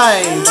Team 5.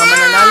 Ang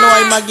mananalo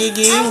ay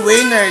magiging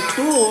winner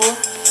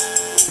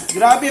 2.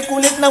 Grabe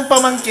kulit ng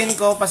pamangkin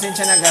ko.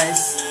 Pasensya na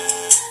guys.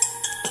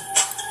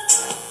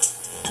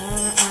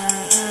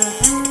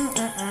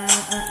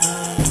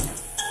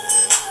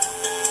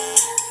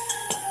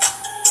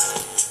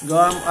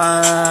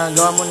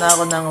 Gawa muna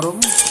ako ng room.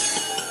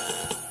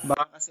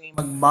 Baka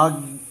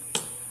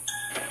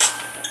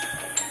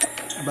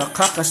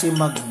kasi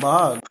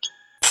mag-bug.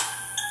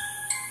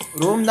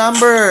 Room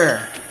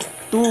number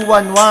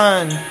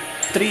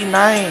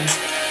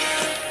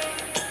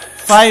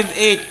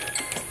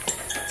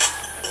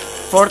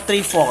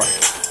 211-39-58-434.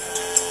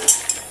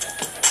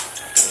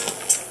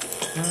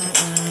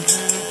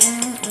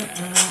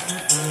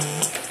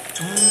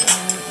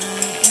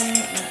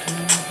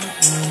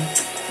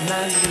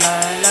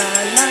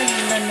 Naglalag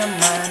na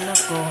naman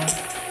ako.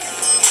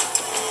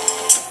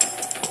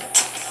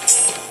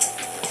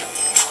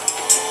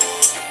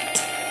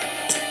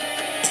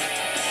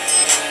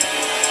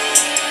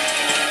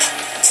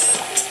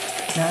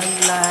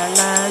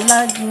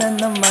 Naglalag na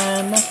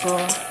naman ako.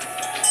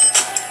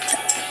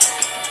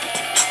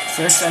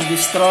 Search and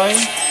destroy.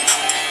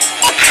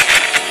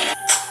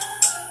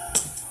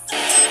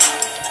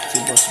 Si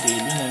Boss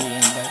Baby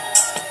nag-invite.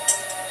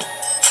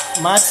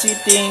 Match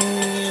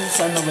settings,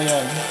 ano ba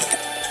yan?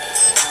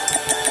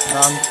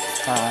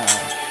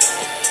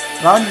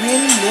 Round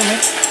win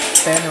limit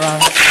 10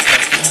 rounds.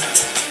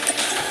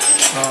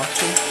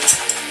 Okay.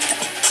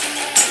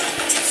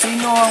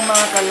 Sino ang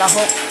mga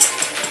kalahok?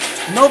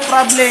 No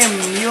problem,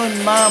 yun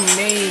ma'am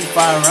May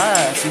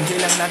para. Hindi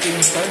lang natin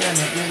yung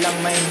tournament, yun lang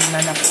may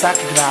nanaksak,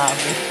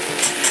 grabe.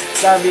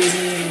 Sabi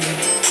ni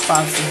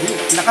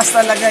Pangsibu, lakas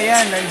talaga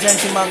yan, nandyan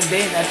si Ma'am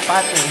Dane at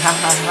Pate,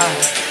 hahaha.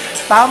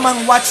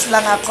 Tamang watch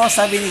lang ako,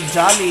 sabi ni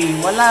Jolly.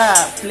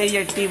 Wala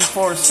player team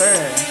 4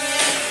 sir.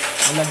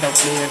 Wala daw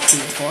player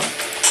team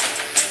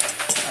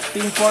 4.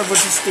 Team 4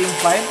 versus team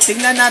 5.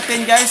 Tingnan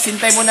natin guys,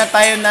 hintay muna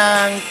tayo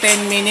ng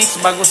 10 minutes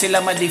bago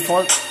sila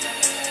ma-default.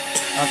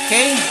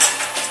 Okay.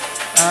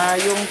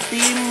 Yung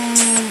team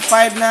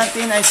 5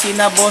 natin ay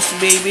sina Boss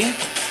Baby.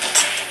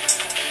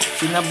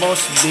 Sina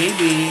Boss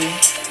Baby.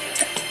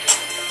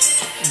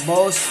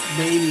 Boss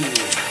Baby.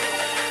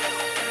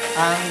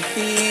 Ang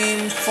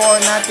team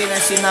 4 natin ay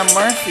sina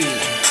Murphy.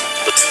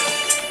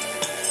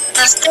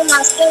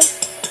 Master.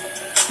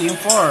 Team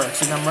 4,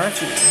 sina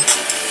Murphy.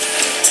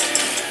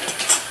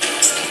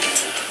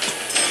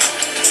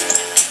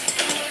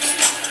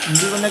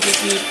 Hindi ko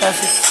nakikita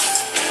si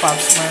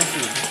Pops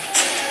Murphy.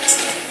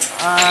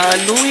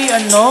 Louie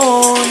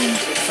unknown.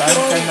 Saan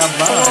ka na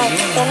ba?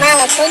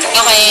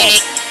 Okay.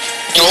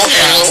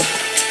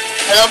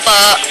 Hello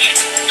po.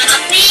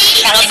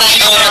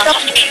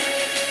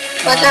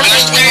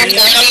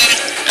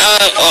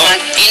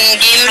 In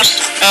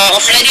games,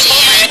 offline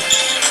siya.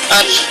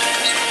 At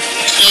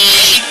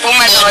si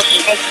Pumalot,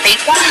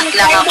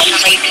 lang ako na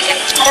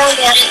kaibigan.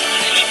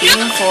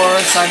 Team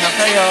 4, sana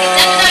kayo.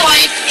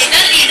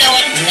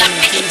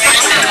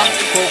 Keisha,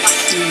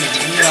 Coke-shin,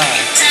 Mira.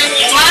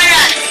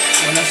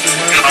 Wala si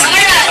Murphy.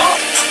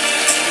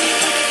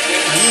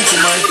 Ayun, si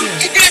Murphy.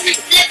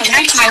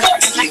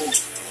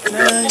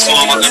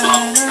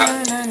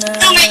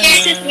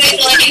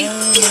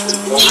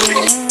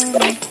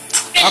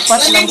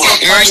 Apat lang po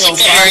tayo.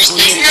 Pass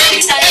ulit.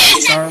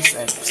 Charles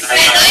X.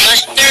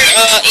 Master,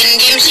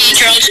 in-game si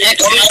Charles X.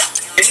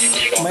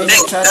 May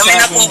nag-chat sa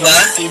akin ba?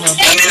 Sino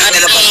pa?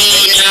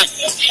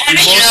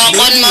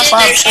 Boss Baby,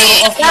 Pops, puro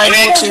offline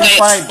mo, team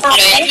 5.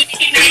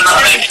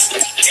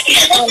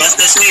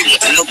 Master Suaib,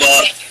 ano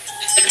ba?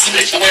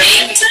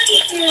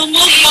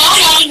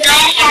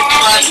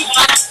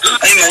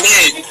 Ay,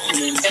 mali.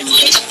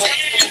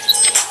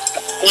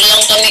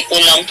 Kulang kami,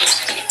 kulang.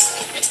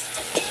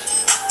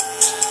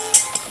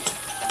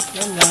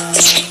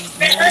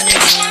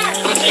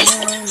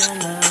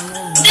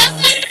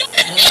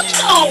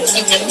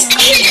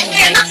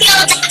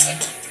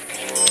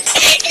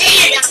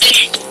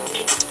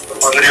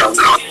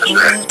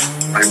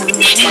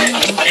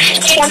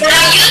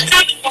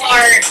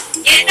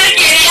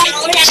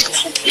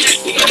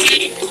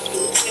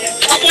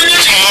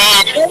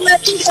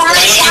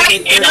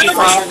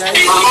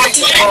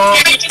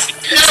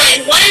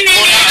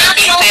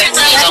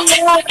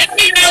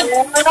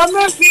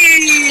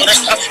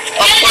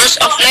 Of course,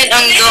 offline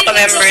ang duo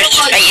ka-members.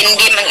 Ay,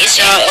 in-game ang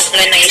isa,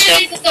 offline ang isa.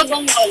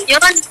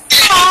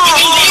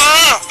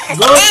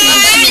 Go Team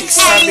 6,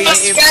 sabi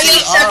ni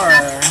FCR.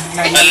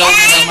 Nag-along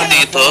naman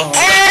dito.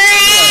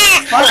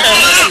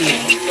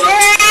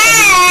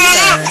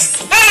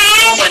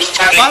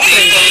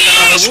 Patrick,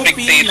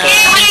 Whoopi na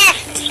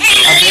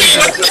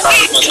Avengers.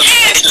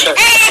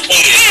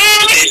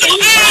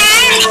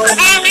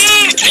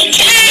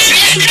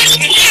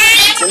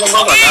 Ano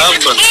ba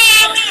malaban?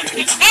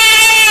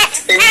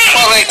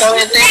 Okay,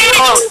 kami tingin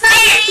mo.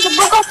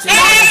 Sino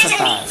na sa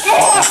taas?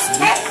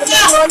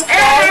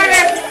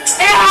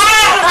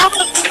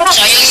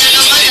 Sayang na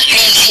naman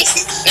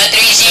na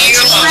 3-0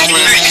 ang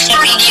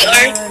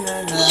PDR.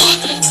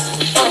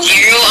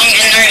 0 ang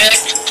NRX.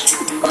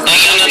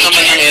 Ayun na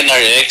naman ang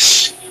NRX.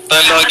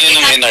 Talawag yun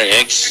ang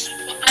NRX.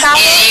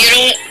 G0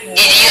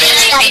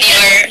 si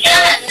PDR.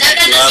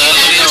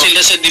 Narating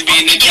sila sa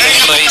Divinity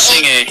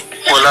Rising eh.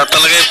 Wala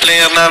talaga yung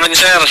player namin,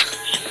 sir.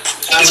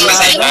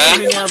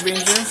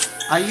 Avengers?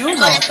 Ayun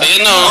o.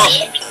 Ayun o.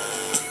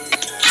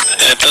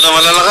 Ito na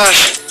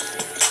malalakas.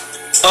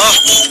 Oh!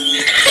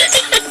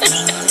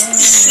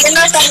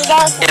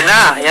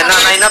 Yan na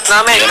line-up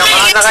namin.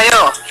 Kamahan na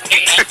kayo.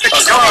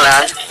 Joke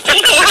lang.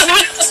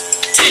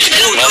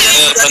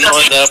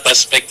 Panood na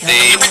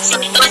perspective.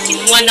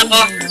 Iwan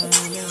ako.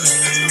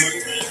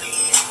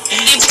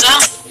 Hindi ba?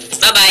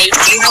 Bye-bye.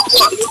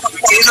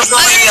 Sino ba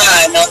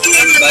kaya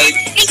invite?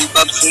 Si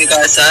Pops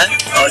Mikasa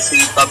o si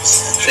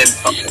Pops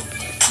Sempak?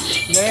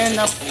 Ngayon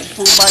na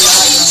po ba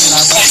lahat ng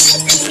laban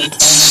ng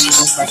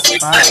bukas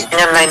pa?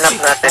 Yan line-up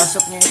natin.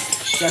 Pasok niyo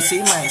sa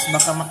Simais,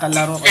 baka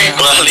makalaro ka na.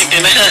 Quality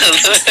na yan.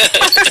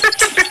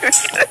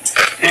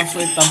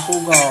 Password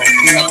Tampugaw,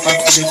 kila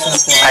Pops Dexter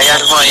po.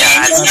 Ayan mo,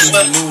 yan. Sabi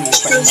ni Louie,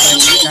 pa-invite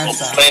ni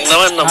Mikasa. Fine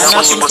naman,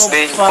 Mas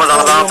din ko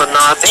lang laban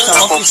natin.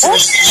 Sa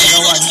offices,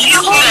 nagawa niyo.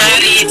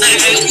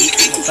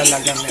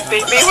 Talaga meron.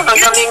 Baby, walang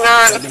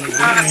galingan.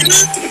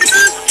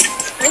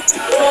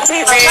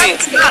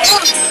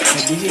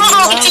 Sabihin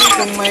nyo lang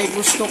kung may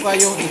gusto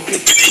kayong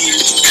i-click.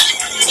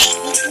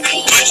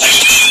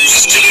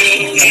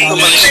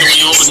 Tumalis yung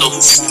Yuno.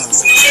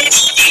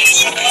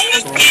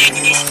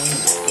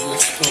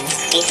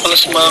 Ang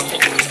palas Maki.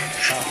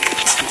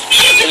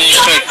 Ano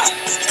yung shirt?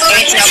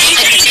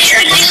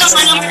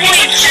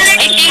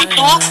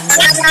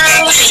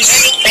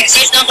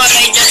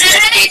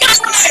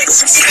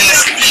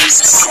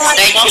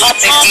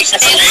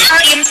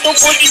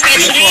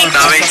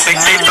 Dami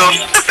spectator.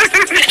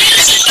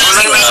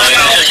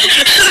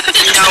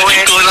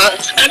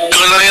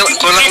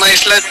 Kulang na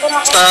slot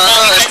sa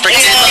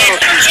spectator.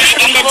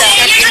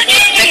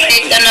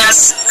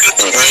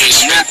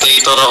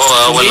 Spectator ako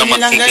ha, wala Hindi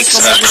lang guys,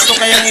 kung may gusto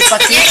kayong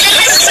ipatip.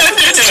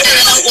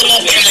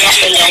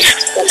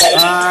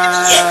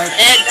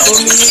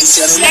 2 minutes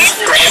left.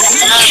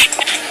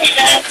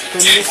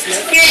 2 minutes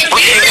left.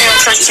 Huwag yun yung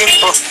searching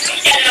po.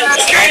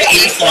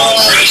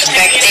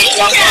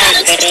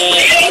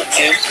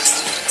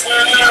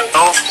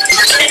 No.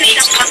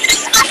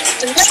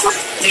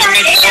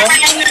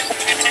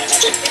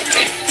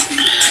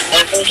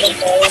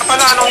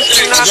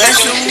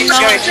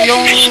 Guys,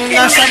 yung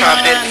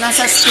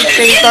nasa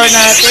spectator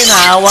natin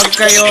ha, huwag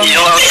kayong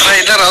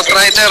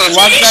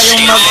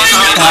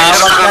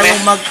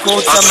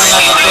mag-quote sa mga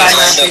kaklan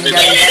natin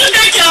guys.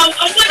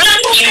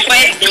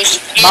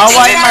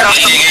 Bawal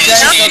mag-quote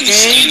guys,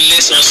 okay?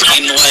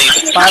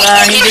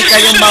 Para hindi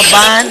kayong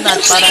maban at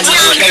para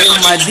hindi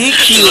kayong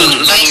ma-DQ.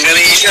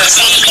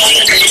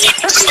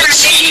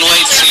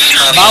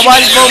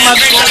 Bawal po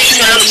mag-quote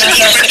sa nasa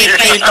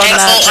spectator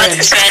natin.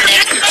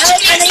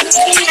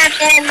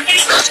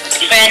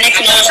 Fennec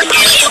na.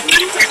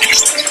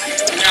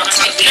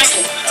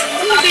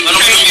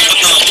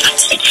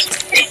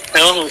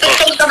 Ewan ko.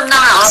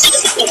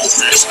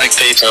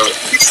 Spectator.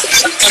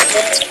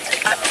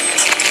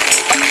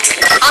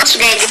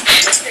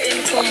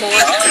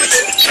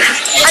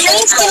 Ano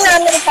yung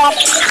sinabi pa?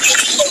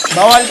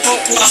 Bawal po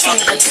kasi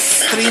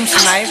extreme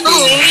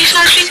sniping.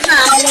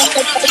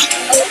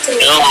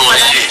 Ewan ko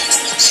eh.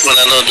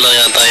 Mananood lang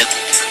yata yun.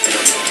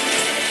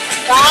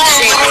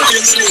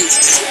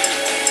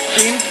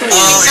 Team 2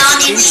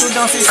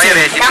 daw si Ay, Sir.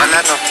 ready pala,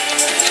 no?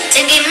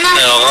 Sige na.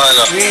 Ewan ko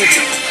ano. Wait,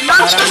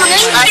 Box para ko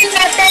naman. ngayon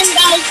natin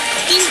guys.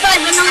 Team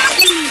 5 ng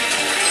team.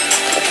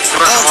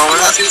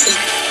 Mawala.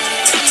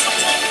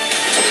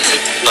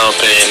 No,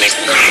 Fennec.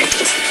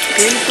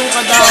 Team 2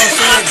 ka daw,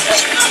 Sir.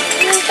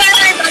 Team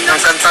 5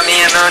 Ang kanta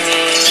niya, no, ni...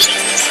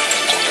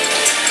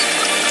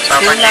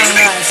 Papa Team lang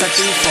Jay. na sa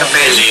Team 4.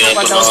 Pwede Team 2 nga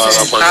ka ito daw, Sir.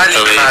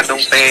 nakakapagkawin.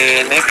 Kalikadong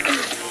Fennec.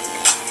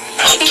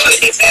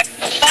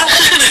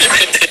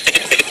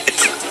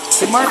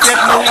 Si Market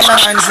mo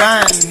lang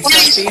andyan sa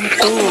Team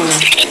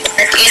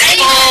 2.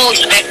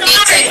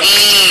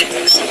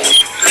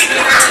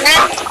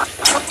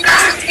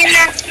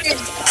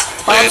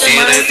 Para si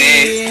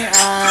Marky,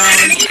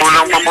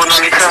 Kulang pa po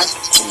ng isa.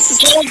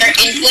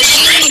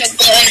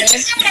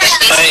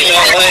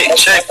 Ay,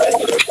 check.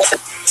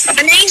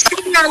 Ano yung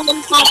sinabi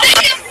po?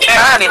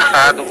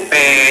 Kalikadong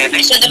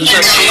Fennec.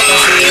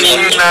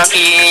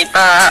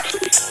 Nakita.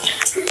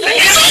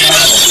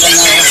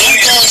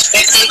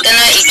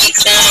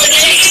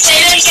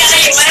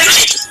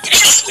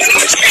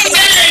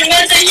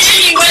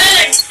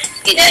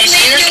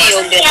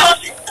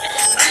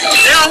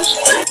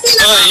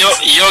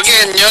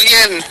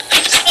 Yogen.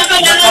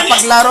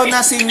 nakapaglaro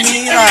na si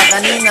Mira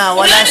kanina.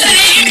 Wala si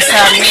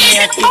Keisha, Mini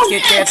at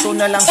Ticket. Kaya 2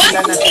 na lang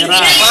sila natira.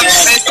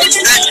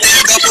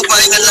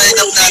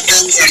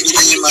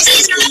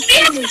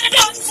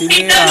 Si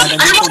Mira,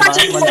 nandito ba?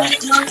 Wala.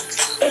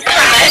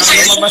 Parang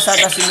lumabasa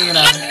ka si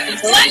Mira.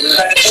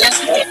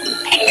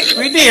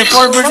 Pwede,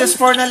 4 versus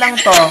 4 na lang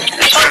to.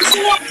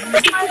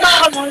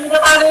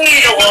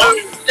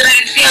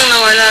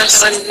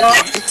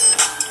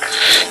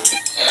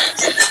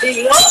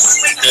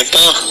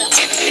 Ito.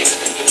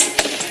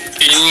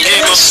 Hindi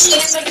ko.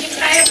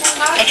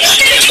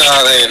 Sa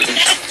akin.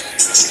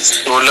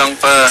 Kulang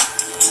pa.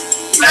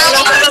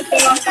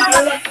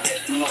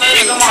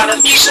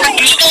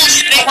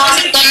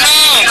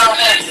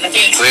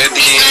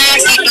 Ready.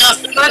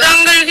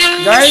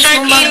 Guys,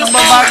 kung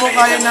magbabago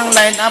kayo ng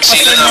line-up,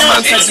 pasin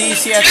naman sa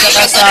GC at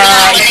saka sa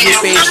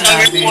FB page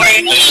natin.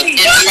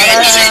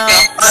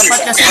 Para dapat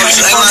kasi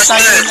ma-inform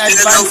tayo in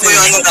advance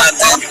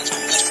eh.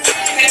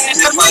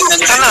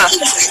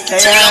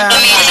 Kaya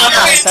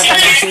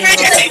tatapusin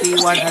nyo sa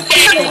T1 at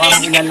T2 ang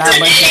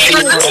ilalaban sa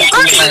T4 at T5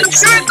 na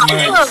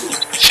nag-merge.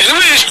 Sino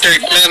ba yung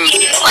start man?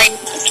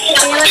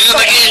 Sino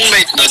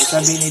nag-invite doon?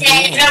 Sabi ni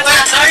Junny.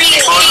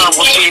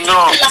 Sino?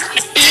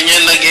 Yun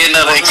yung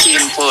nag-NRX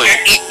info eh.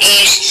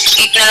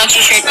 Ikit na lang si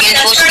shirt yun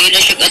po. Hindi na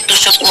siya gato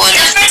sa kuwan.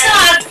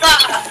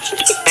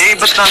 Eh,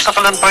 ba't nasa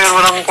kalan pa yun?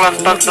 Walang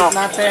klantan, no?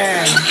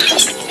 Natin.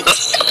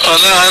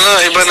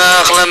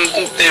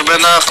 Iba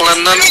na clan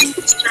nun.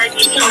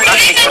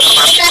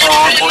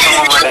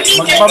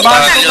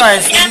 Magbabago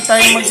guys, hindi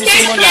tayo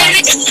magsisimula.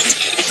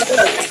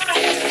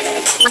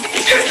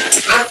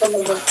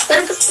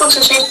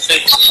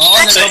 Oo,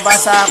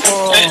 nagbabasa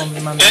ako.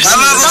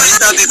 Tama ba kayo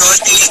sabi ko?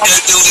 Tingin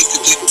yung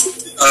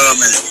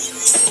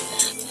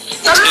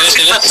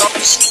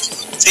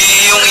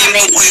yung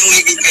imo ko yung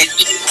ibigay.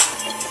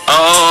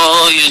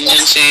 Oo,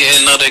 yun si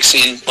NRX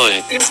info eh.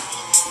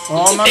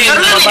 Oo, ma'am,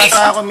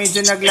 nababasa ako,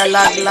 medyo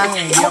naglalag lang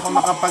eh. Hindi ako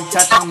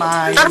makapag-chat ng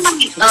maayos.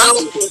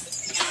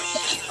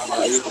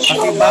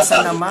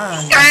 Pakibasa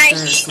naman,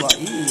 Dr.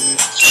 Suaib.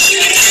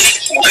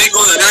 Ay,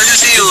 ko, nandiyan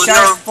si Yuno.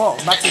 Sharp po,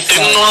 bakit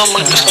Sino sharp? naman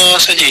mag-gusto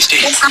sa JC?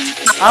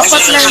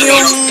 Apat lang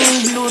yung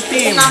blue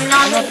team.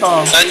 Ano to?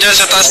 Nandiyan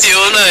sa taas ni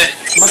Yuno eh.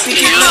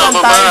 Magkikita lang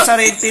tayo sa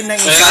red team ng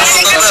isa.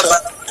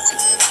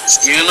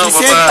 Yuno,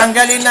 Isip, baba.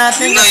 tanggalin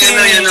natin kasi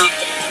Yuno.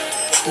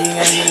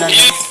 ingay nila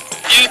guys.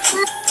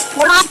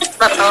 Murapit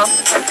ba to?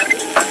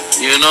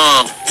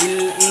 Yuno.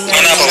 Ingay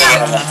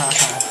nila.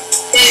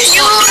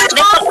 Yuno,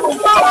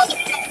 baba.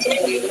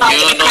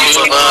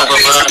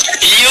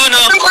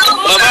 Yuno,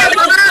 baba.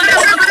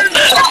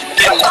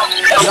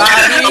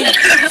 Grabe,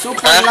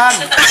 super lag.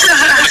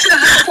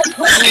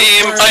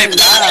 Team 5.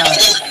 Lag.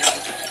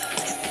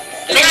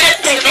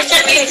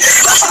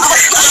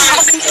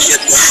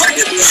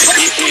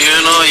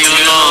 Yuno.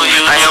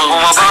 Ayaw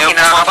bumaba,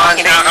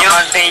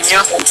 kinakabahan sa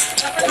inyo.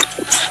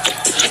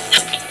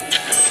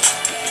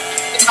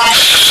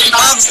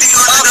 Pops,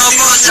 tingnan na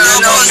mo.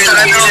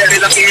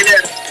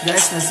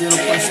 Guys, na 0%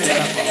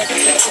 ako.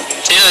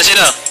 Sino?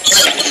 Sino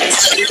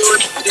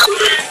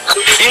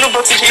ba?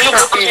 Sino pick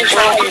natin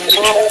sa red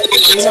team?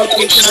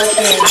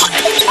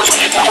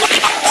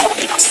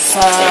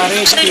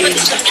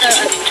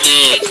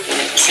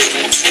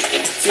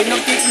 Sino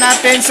pick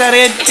natin sa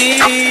red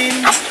team?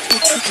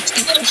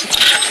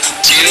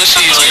 Sino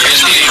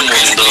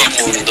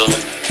Mundo?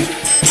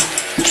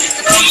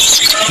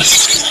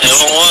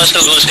 Ewan ko sa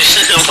ghost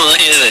ng mga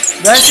yun eh.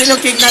 Guys, sino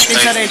kick natin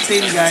sa red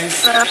team, guys?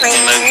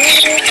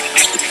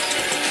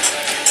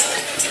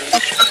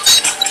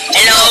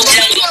 Hello.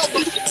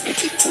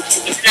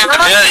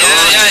 Yan.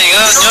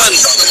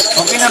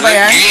 Okay na ba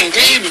yan?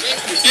 Game.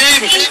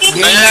 Game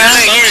na?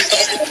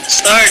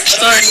 Start.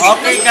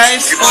 Okay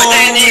guys, kung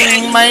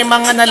may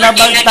mga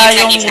nalabag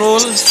tayong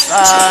rules,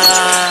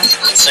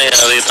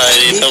 Sayari tayo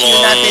dito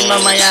i-DQ natin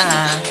mamaya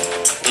ha.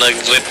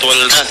 Nag-ritual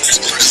na.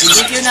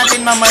 I-DQ natin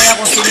mamaya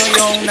kung sino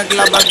yung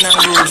naglabag ng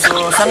rules.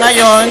 So sa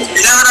ngayon,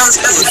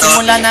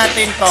 simulan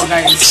natin to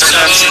guys.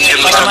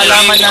 Para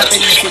malaman natin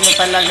kung sino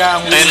talaga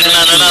ang 10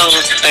 winner. na lang.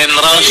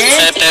 10 rounds.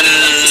 Okay.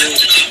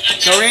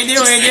 10. So ready?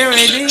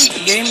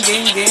 Game.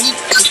 Team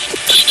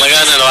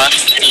Magana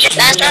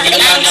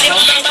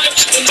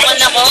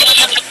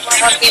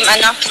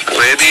ano?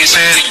 Ready,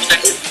 set.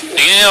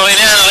 Sige, okay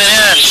na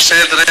yan.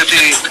 Set,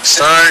 ready.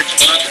 Start.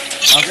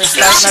 Okay,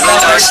 start na daw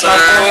guys.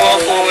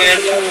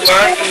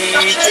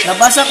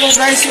 Nabasa ko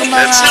guys yung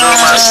mga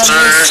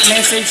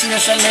message niya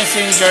sa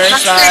messenger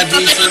sa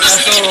GC.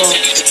 Kaso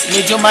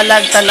medyo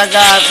malag talaga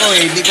ako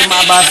eh. Hindi ko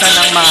mabasa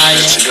ng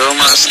maayos. Go,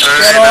 master.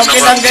 Pero okay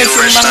lang guys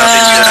yung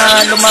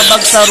mga lumabag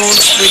sa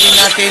rules. Pwede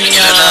natin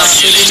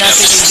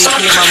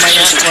i-DQ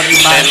mamaya for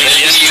iba.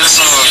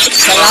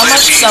 Salamat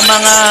sa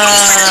mga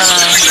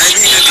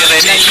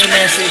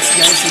nag-message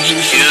guys sa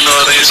GC.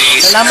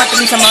 Salamat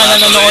din sa mga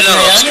nanonood na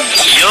yan.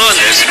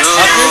 Let's go.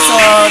 Okay, so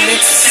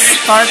let's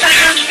start.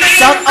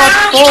 Shout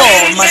out po,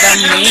 Madam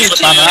May,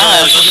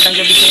 para. Magandang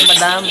gabi sa'yo,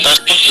 Madam.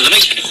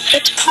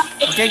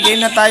 Okay,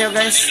 game na tayo,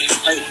 guys.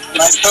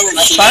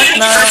 Start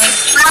na.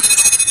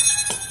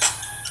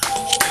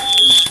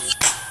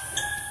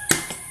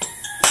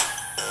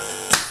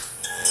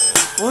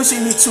 Oh, si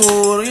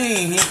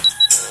Mitsuri.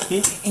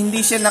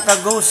 Hindi siya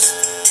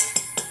naka-ghost.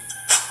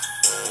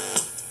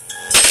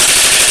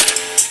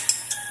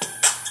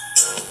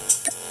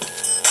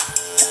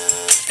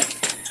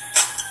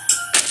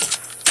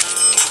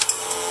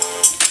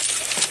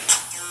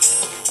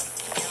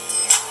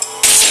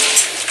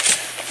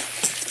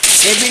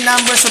 Every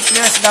numbers of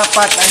players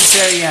dapat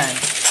unshare yan.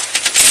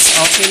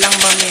 Okay lang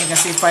mami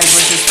kasi 5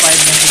 versus 5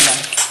 na sila.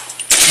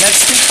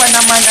 Nag-stick pa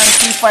naman ang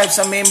T5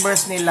 sa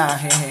members nila.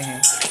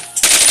 Hehehe.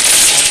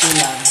 Okay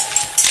lang.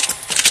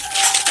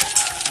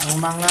 Ang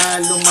mga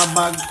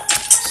lumabag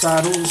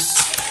sa rules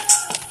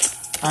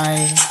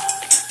ay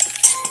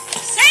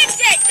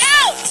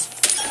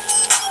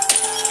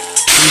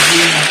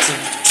review natin.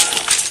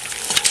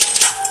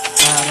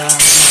 Para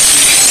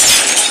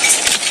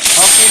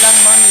okay lang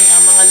mami,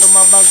 ang mga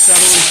lumabag sa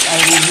rules ay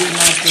review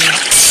natin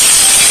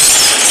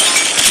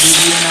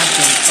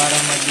para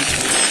mag-dito.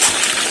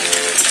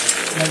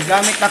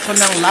 Naggamit ako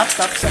ng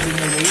laptop sa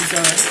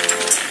Elimination.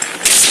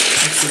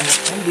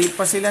 Hindi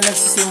pa sila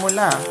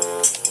nagsisimula.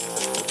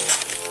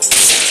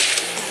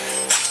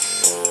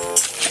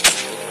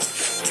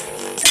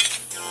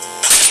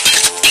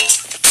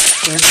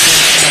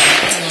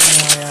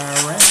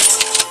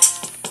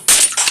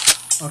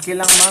 Okay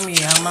lang mami,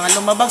 ang mga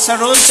lumabag sa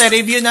rules ay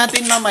review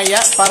natin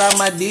mamaya para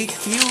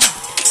ma-DQ.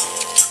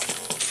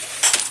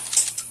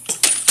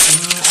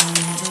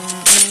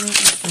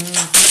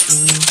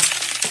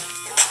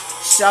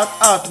 Shout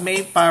out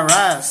May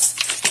Paras.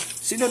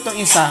 Sino tong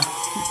isa?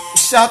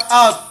 Shout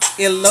out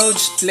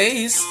Eloge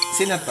Place.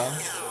 Sino to?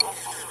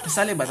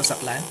 Kasali ba to sa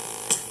clan?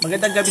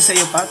 Magandang gabi sa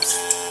iyo, Paps.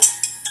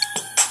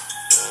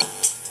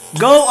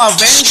 Go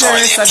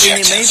Avengers, sabi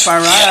ni May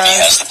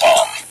Paras.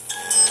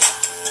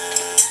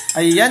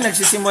 Ayan,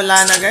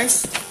 nagsisimula na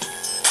guys.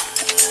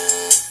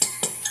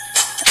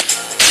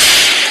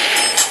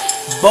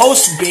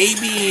 Boss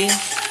baby.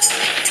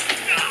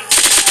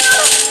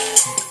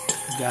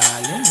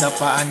 Galing,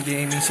 dapaan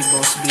gaming si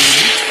Boss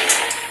baby.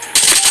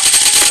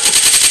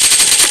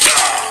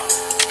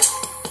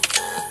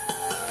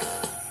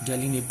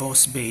 Galing ni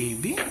Boss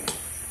baby.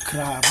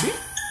 Grabe.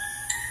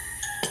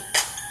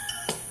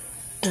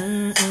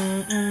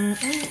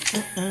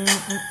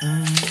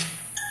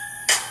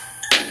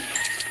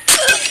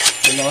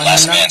 Dalawa na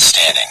lang.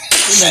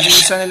 Uy,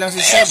 nag-iisa na lang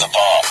si Seb.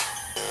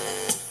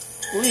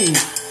 Uy,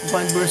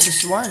 1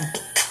 versus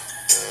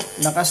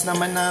 1. Lakas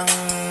naman ng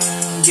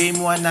game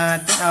 1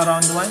 natin,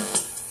 round 1.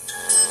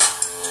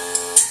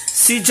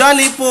 Si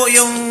Jolly po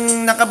yung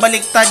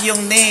nakabaliktad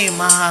yung name.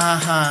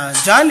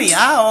 Jolly,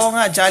 oo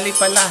nga, Jolly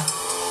pala.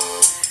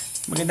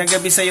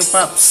 Magandang gabi sa'yo,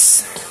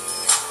 Paps.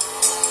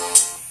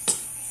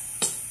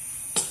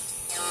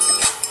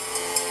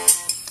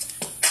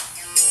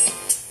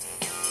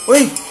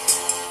 Uy,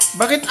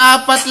 bakit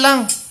 4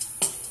 lang?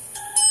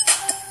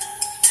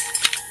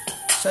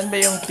 Saan ba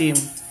yung team?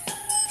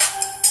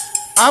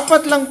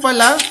 4 lang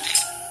pala?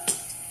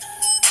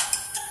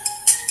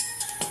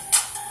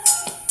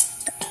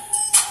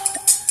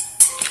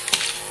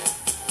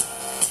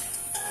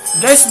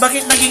 Guys,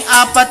 bakit naging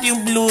 4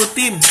 yung blue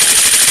team?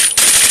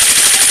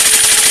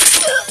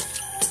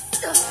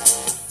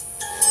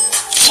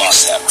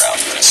 Lost that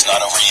round, but it's not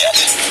over yet.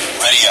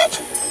 Ready up.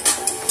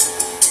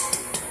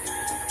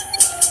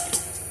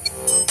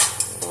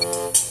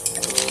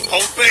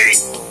 Hoping.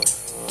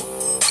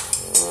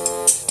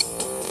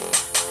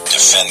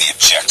 Defend the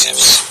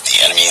objectives.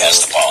 The enemy has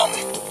the bomb.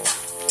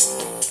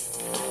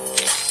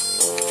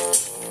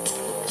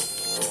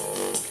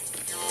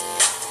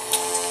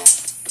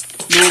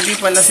 Lugi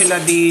pala sila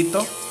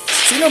dito.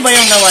 Sino ba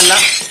yung nawala?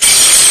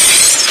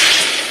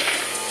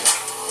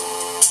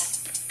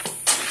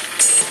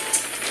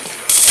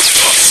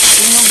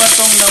 Sino ba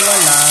tong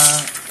nawala?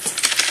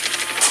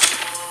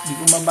 Hindi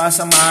ko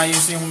mabasa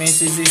maayos yung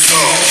messages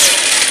ko.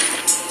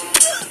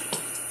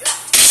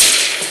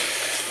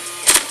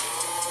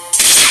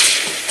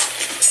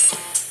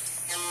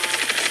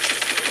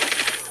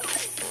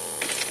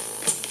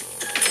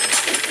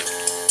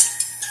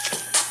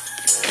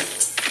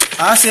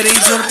 Si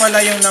Razor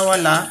pala yung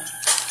nawala.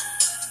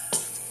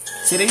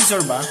 Si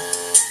Razor ba?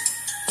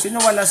 Sino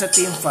wala sa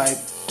Team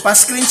 5?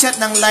 Pa-screenshot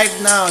ng live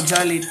now,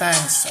 Jolly,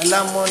 thanks.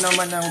 Alam mo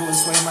naman ang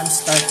rules why man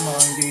start mo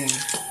ang game.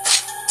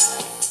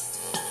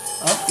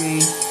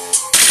 Okay.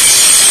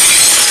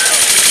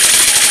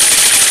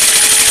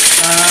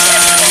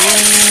 Yung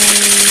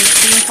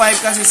Team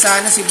 5 kasi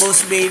sana si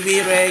Boss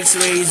Baby, Rex,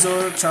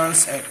 Razor,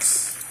 Charles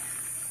X.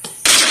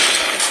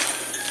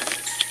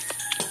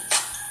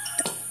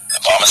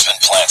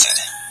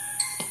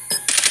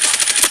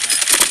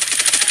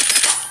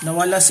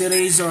 Nawala si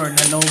Razor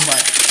na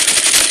lowbat.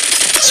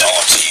 It's all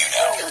up to you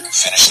now.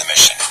 Finish the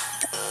mission.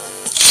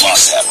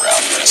 Lost that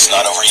round, but it's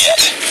not over yet.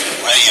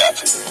 Ready up.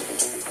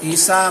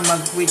 Isa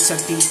mag-quit sa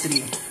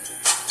T3.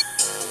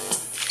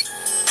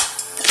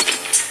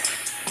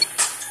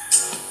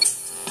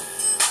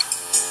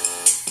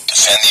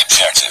 Defend the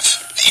objective.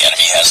 The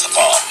enemy has the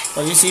bomb.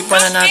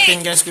 Pag-isipan na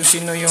natin guys kung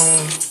sino yung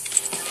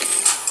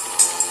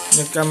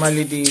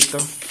nagkamali dito.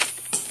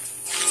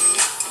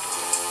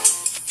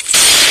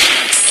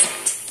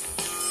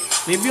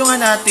 Review nga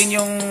natin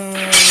yung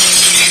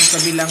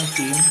kabilang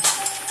team.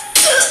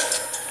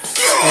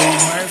 Kay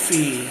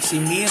Murphy, si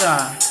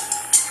Mira,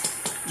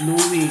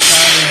 Louie,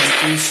 Carin,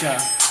 Keisha.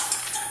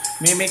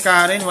 May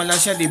Carin, wala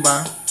siya, di ba?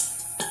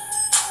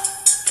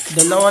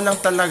 Dalawa lang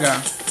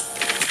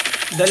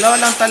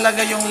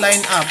talaga yung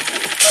line up.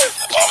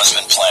 The bomb has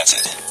been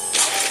planted.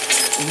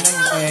 Tingnan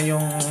niyo kaya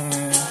yung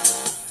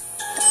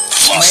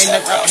may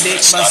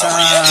nag-update ba sa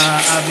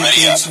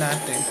page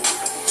natin.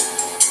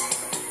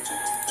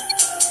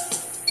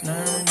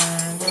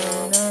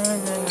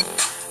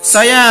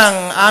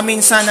 Sayang,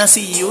 amin sana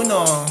si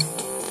Yuno.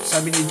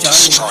 Sabi ni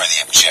Johnny. Destroy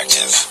the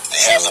objective.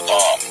 They have the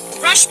bomb.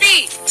 Rush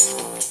me!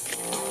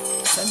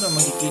 Saan ba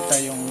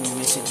makikita yung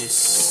messages?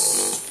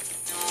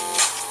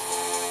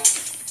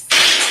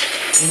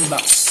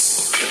 Inbox.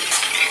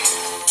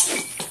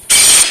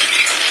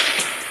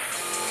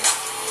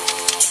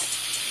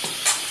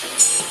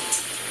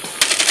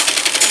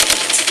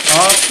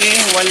 Okay,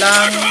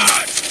 walang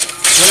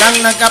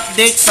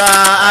nag-update sa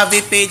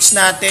AV page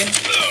natin.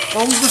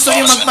 Kung gusto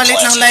niyo magpalit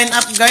ng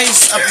lineup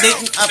guys, update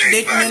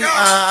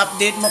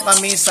mo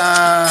kami sa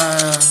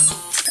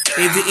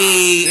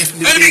AVA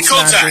FB page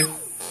natin.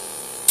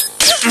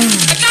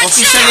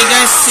 Officially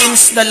guys,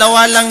 since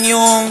dalawa lang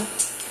yung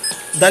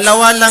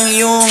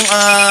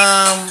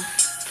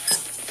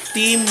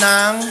team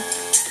ng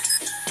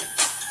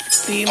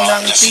Team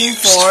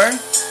 4,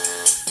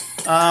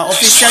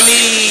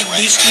 officially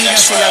DQ na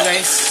sila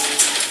guys.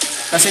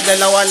 Kasi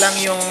dalawa lang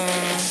yung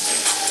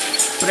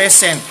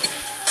present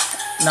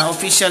na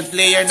official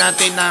player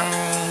natin ng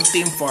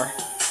Team 4.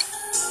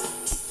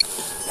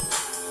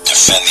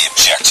 Defend the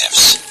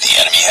objectives. The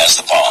enemy has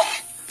the bomb.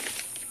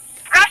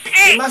 Rush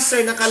Si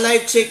Master,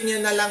 naka-live check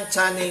nyo na lang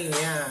channel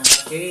niya.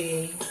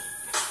 Okay.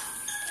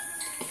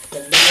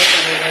 Dagdagan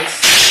tayo guys.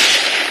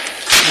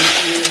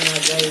 Dito na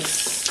guys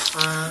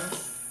ang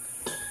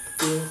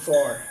Team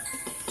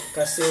 4.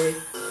 Kasi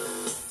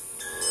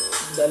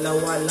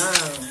dalawa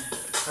lang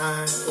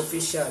ang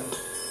official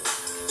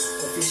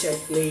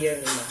player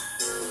nila.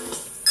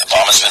 The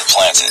bomb has been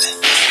planted.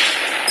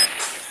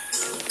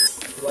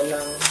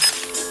 Walang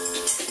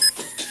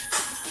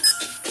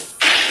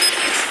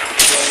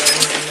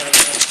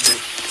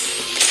update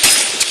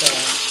sa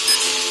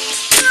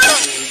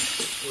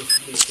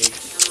FB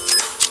page.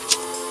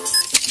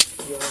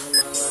 Yung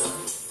mga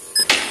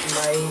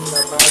may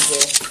nabago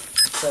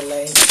sa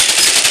line.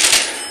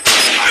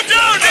 I'm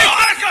down! Need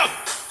backup!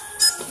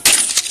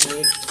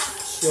 Make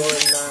sure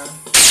na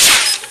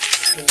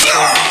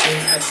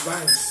in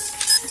advance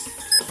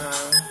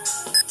ang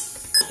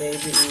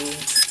ABE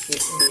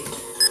FB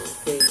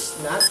page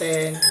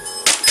natin.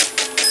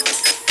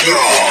 Ito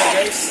na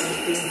guys ang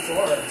Team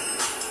 4.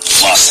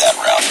 Lost that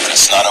round, but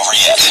it's not over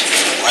yet.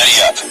 Ready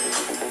up.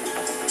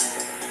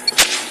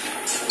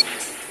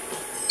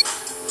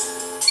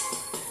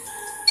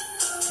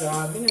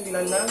 Grabe,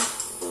 naglalag.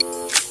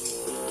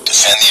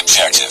 Defend the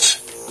objective.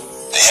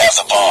 They have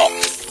the bomb.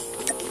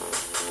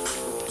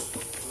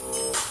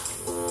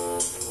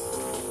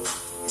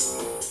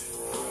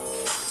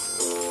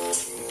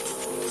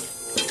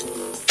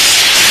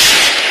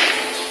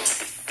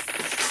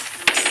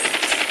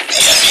 The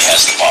enemy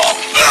has the bomb.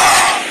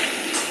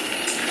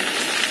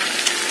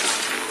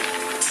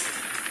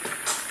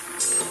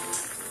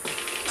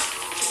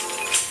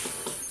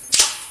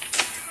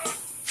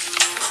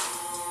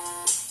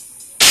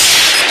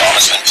 The bomb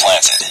has been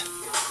planted.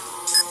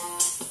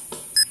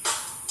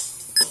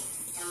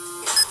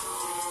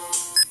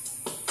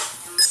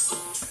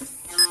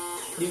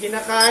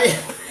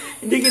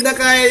 Hindi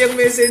kinakaya yung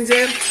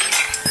messenger.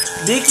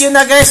 DQ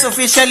na guys,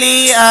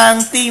 officially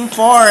ang Team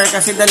 4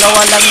 kasi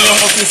dalawa lang yung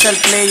official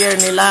player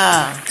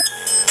nila.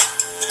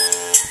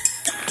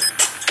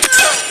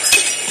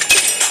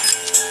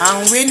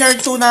 Ang winner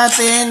 2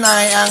 natin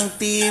ay ang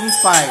Team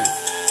 5.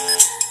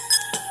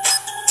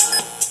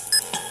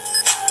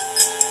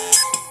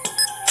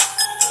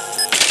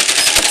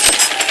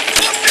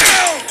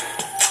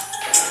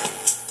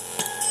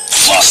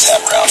 Lost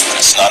that round, but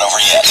it's not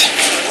over yet.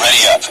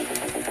 Ready up.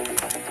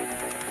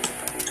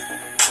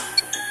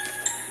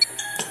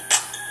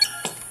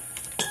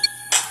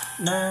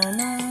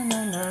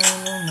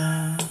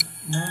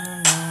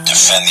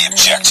 Defend the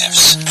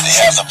objectives. They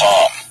have the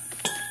bomb.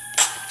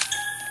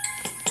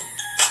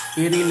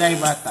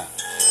 I-relive ata.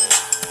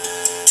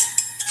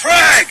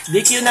 Frag!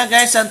 DQ na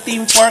guys ang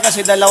Team 4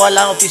 kasi dalawa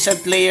lang official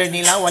player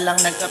nila.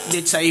 Walang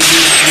nag-update sa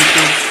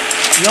ABS.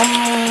 Yung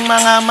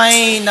mga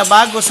may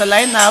nabago sa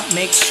lineup,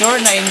 make sure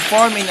na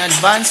inform in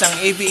advance ang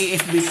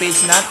ABFB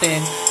page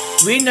natin.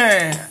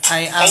 Winner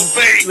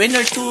 2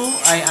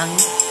 ay ang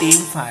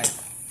Team 5.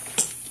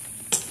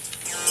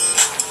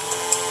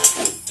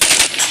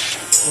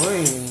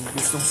 Uy,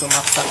 gustong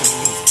sumaksak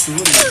ni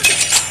Julie.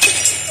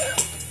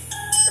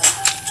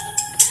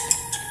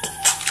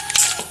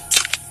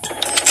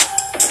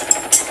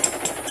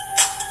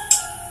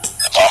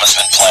 The bomb has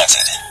been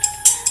planted.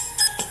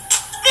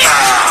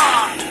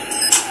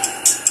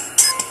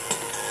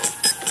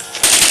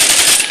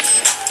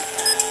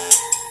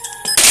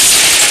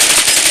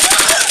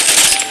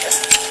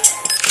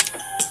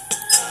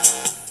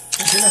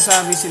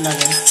 Sinasabi sila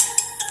guys.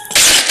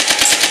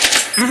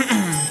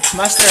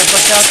 Master,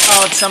 pa-shout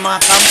out sa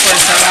mga campers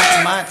sa rank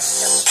match.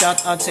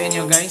 Shout out sa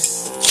inyo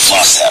guys.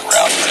 Lost that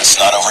round, but it's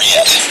not over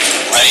yet.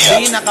 Ready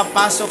up. Di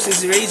nakapasok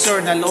si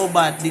Razor na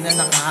lobat, di na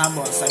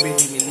nakahabol, sabi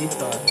ni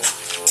Milito.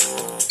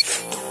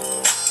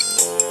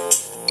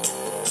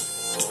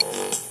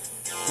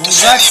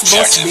 Congrats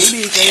boss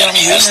baby, kayo ang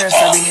winner,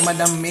 sabi ni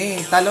Madam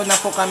Mhae. Talo na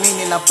po kami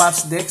nila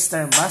Pops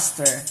Dexter,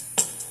 Master.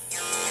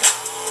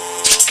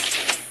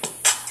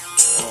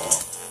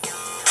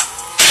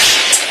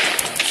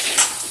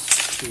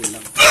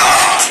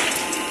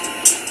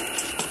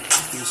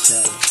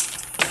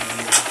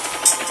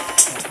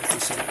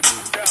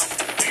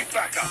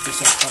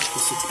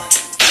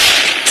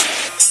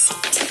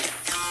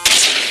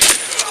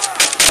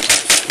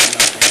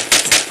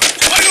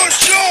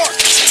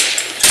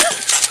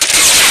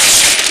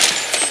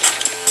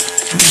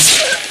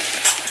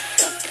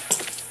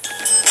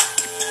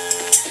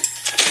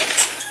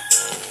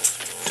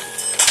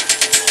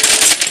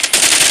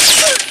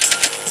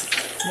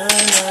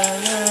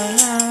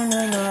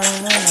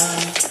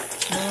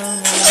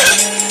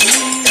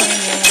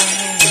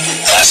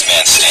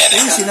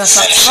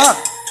 Sinasaksak.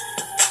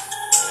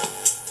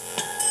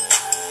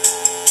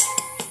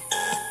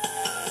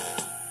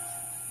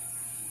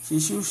 Si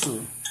Shushu.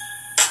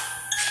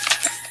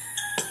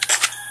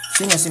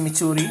 Sino si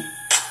Mitsuri?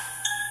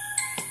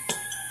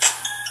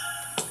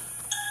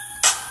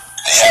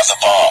 They have the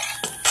bomb.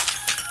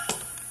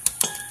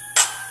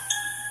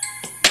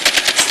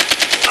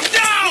 I'm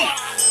down!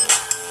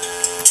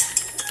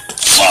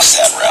 Lost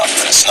that round,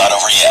 but it's not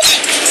over yet.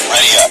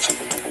 Ready up.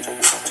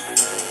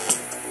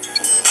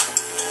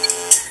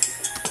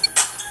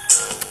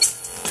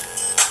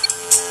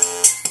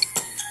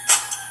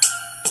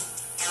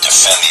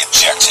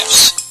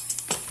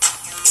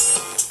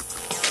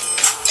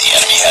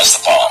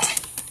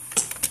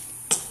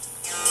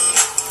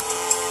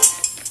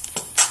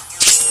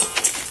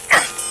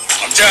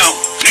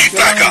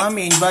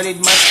 mami, invalid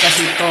match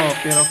kasi to,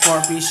 pero for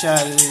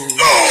official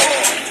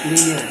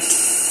players.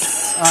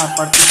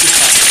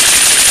 Participants.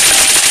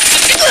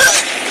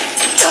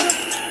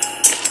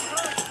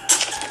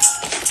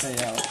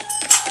 Kaya,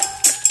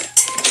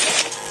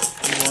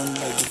 won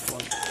by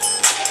default.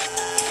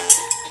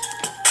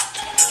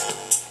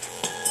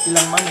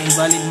 Ilang mami,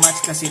 invalid match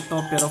kasi to,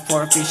 pero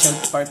for official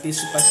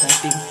participants ng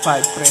Team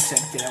 5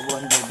 present, kaya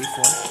won by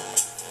default.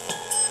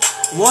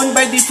 Won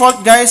by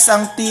default guys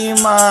ang team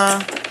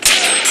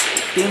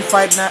Team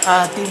 5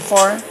 na Team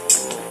 4.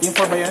 Team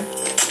 4 ba 'yan?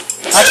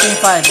 Team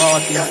 5.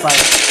 Team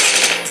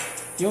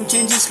 5. Yung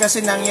changes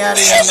kasi nangyari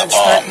nung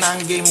nag-start na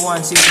ang game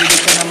 1, simple di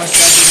ka na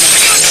masyado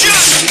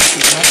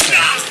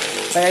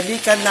kaya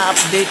di ka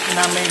na-update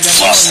na may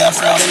gano'n. Mas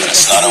madali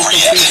kasi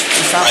dito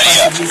usapan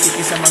sa busy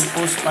kaysa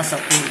mag-post pa sa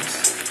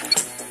page.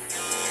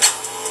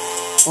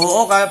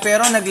 Oo,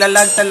 pero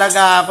naglalag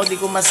talaga ako. Di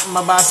ko mas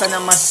mabasa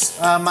na mas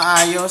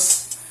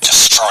maayos.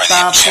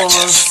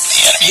 Tapos,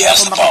 di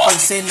ako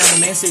makapag-send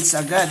ng message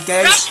agad.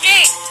 Kaya,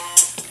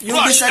 yung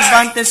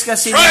disadvantage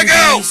kasi ng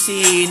DC,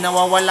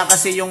 nawawala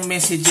kasi yung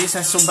messages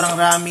sa sobrang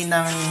rami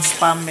ng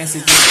spam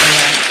messages.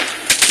 Kaya,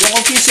 yung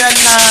official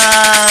na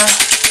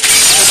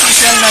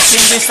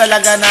changes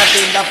talaga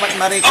natin, dapat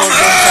ma-record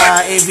dun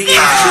sa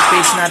AVHD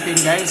page natin,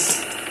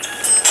 guys.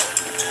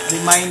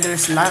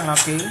 Reminders lang,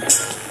 okay?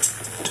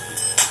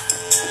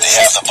 They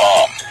have the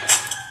bomb.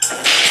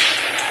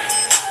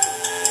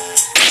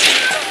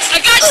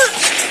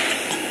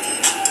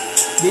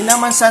 Di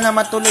naman sana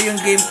matuloy yung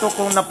game 2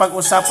 kung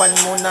napag-usapan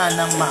muna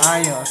ng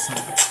maayos.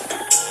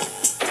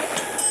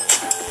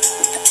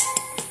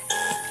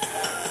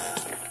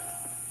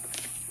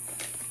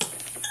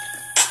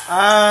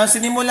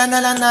 Sinimulan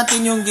na lang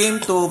natin yung game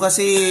 2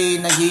 kasi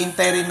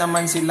naghihintay rin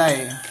naman sila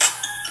eh.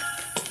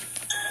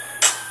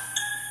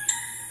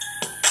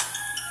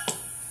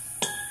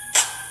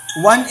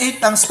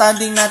 $1-8 ang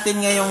standing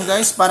natin ngayon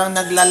guys. Parang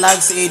naglalag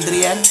si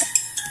Adrian.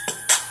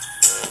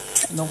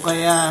 Ano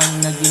kaya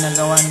ang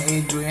ginagawa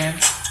ni Adrian?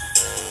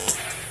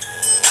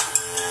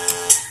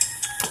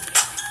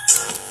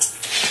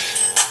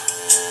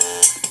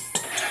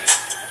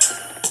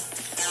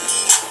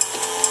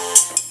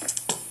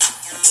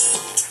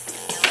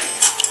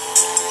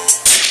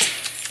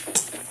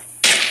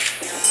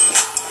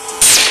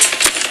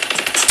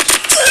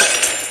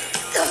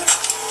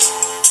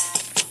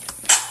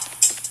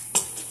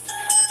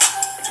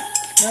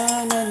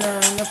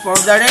 For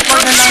the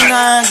record na lang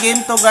na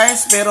game to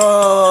guys,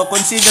 pero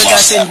consider that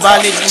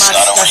invalid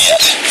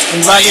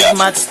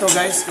match to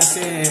guys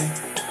kasi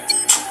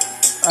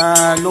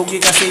lugi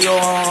kasi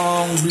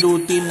yung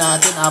blue team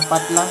natin,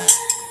 4 lang.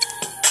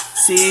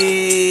 Si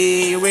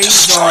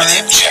Razor,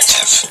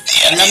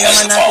 alam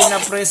naman natin na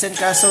present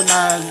kaso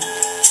na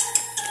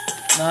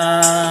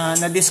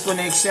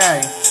disconnect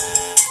siya eh.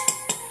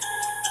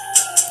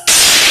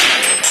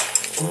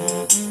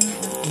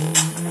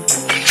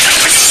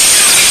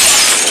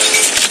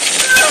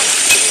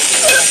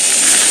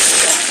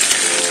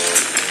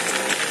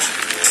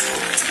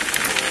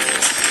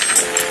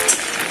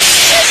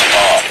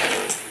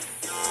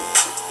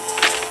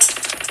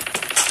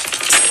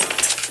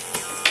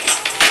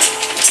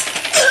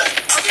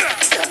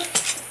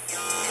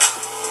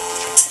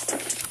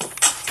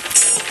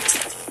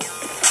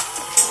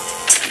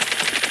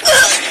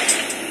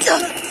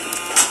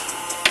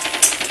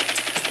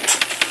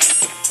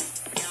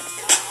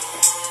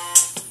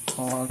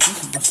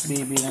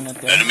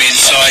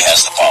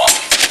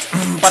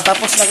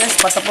 Patapos na guys,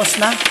 patapos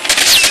na.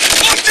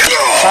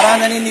 Para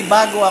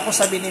naninibago ako,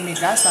 sabi ni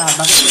Mikasa.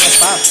 Bakit yung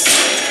Pops?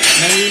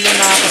 Nahilo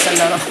na ako sa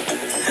laro.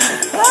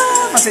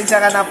 Pasensya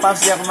ka na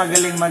Pops, di ako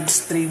magaling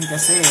mag-stream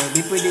kasi.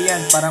 Di pwede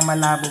yan, parang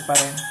malabo pa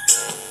rin.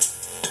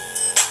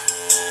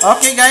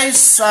 Okay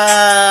guys,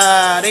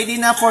 ready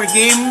na for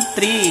game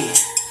 3.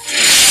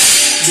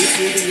 Di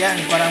pwede yan,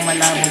 parang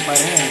malabo pa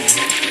rin.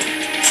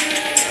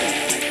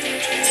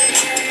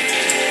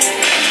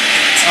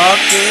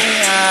 Okay,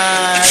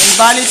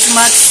 invalid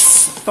match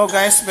to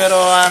guys, pero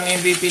ang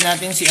MVP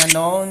natin si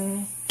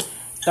Unknown.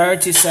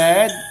 Third si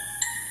Sed.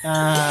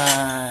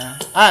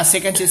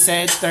 Second si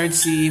Sed, third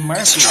si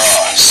Murphy.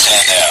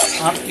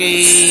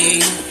 Okay.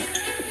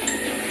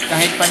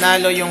 Kahit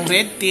panalo yung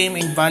red team,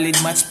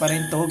 invalid match pa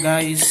rin to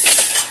guys.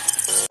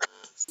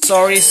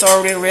 Sorry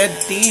red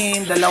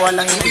team, dalawa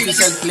lang yung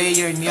official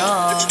player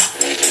niya.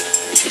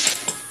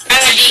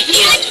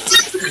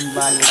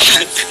 Invalid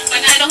match.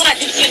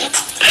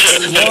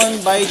 Won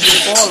by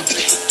default.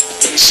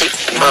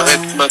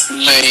 Bakit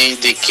may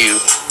DQ?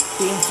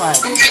 Team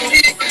 5.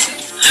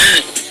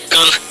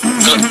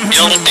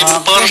 Yung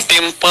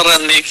team 4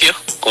 ang DQ.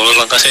 Kulo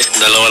lang kasi,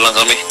 dalawa lang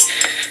kami.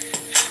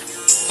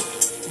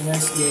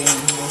 Nice game.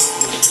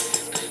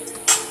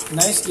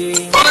 Nice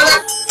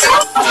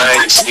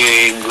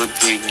game, good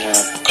game.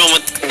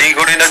 Hindi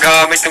ko rin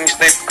nagamit yung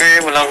snipe ko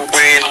eh, walang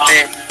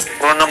kwente.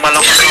 Puro na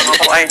malakot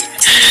ako ay.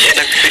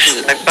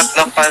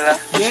 Nagpatlang pala.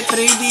 Get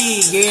ready,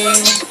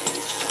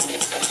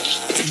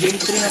 game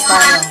 3 na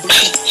tayo.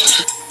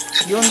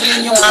 Yun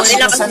rin yung point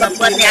ko sa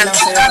napili lang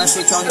sa'yo kasi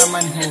ikaw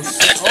naman host.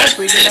 Oh,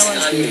 pwede naman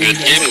pili.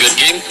 Good game, good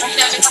game.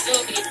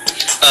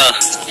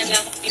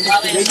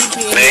 Pwede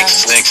pili lang.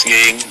 Next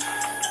game.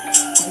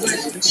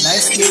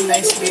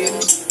 Nice game.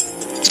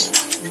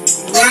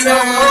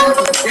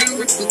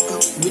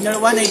 Winner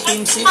 1 ay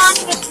Team 6.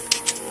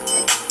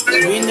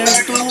 Winner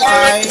 2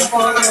 ay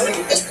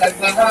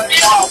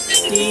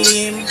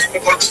Team 5.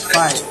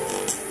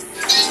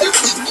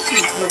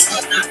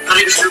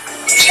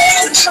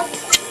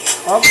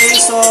 Okay,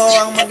 so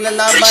ang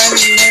maglalaban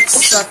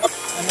next sa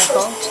ano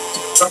to?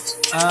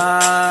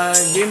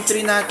 Game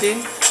 3 natin.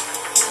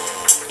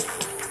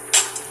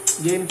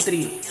 Game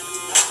 3.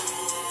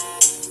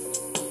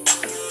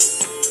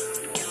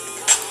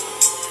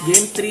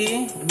 Game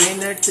 3,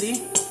 winner 3.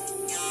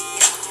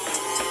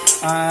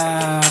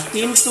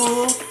 Team 2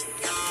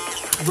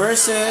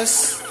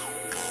 versus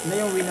ano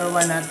yung winner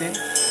 1 natin?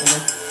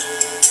 Ulit.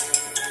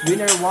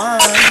 Winner 1.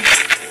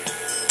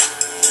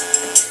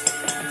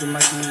 Hindi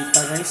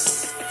makikita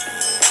guys.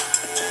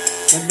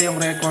 Ganda yung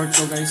record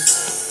ko guys.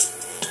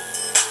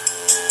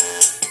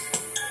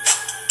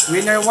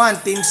 Winner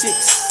 1, Team 6.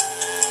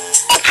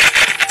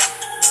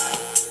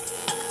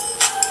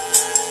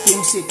 Team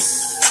 6.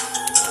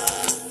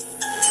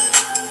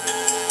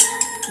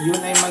 Yun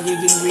ay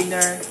magiging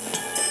winner.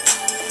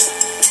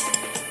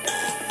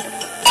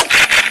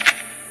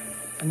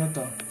 Ano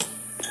to?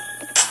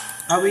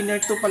 Winner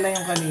 2 pala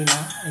yung kanina.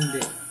 Hindi.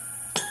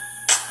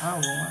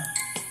 Oo nga.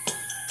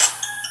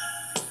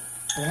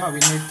 Oo nga,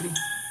 winner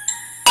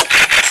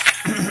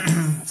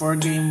 3. For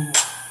game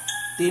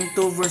Team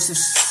 2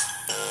 versus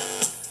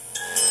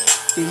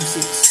Team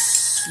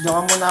 6.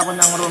 Gawa muna ako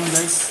ng room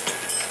guys.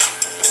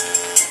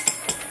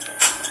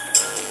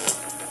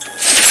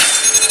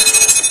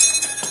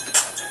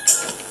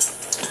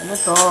 Ano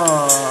to?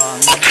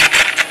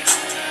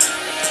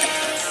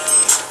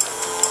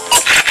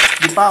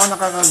 Di pa ako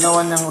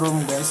nakakagawa ng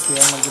room guys,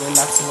 kaya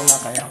mag-relax muna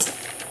kayo.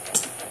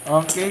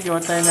 Okay, gawa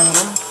tayo ng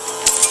room.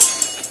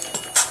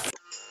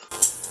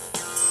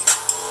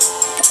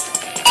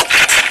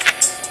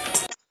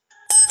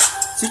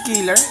 Si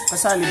Killer?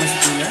 Kasali ba si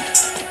Killer?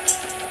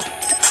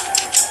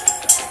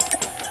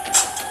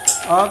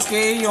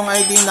 Okay, yung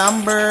ID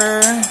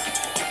number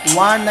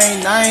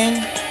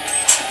 199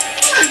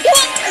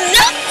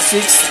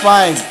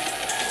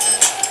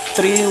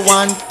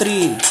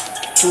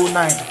 65-313-29.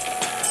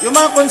 Yung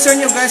mga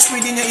concern nyo guys,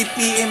 pwede nyo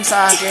i-PM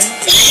sa akin.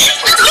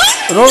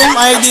 Room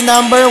ID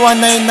number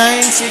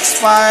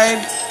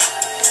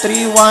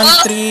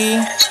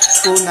 199-65-313-29.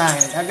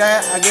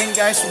 Again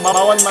guys,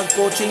 bawal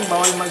mag-coaching,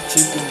 bawal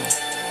mag-cheating.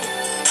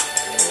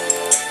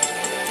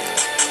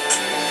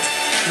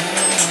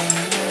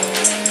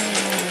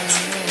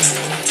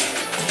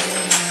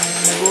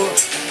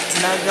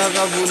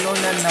 Nagagagulo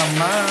na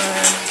naman.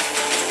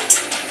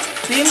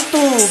 Team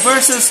 2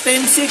 versus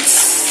Team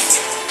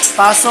 6.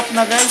 Pasok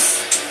na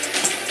guys.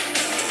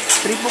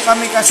 3 po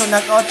kami kaso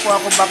nag-out po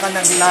ako, baka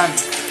nag-lag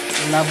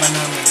yung laban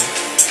namin.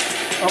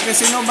 Okay,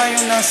 sino ba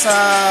yung nasa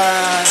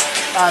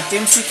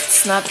Team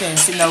 6 natin?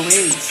 Sila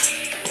Rage.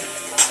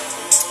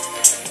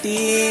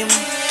 Team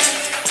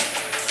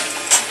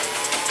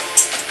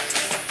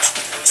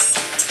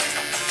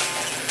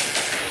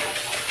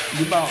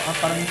di ba?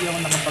 Parang hindi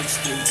ako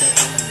nakapag-screenshot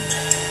yun.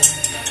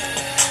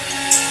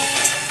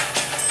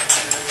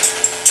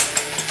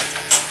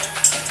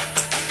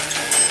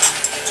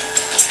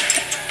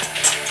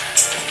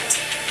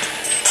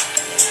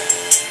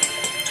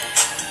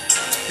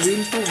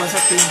 Win 2, basta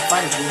Team 5,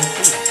 Win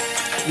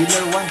 2.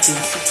 Winner 1,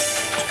 Team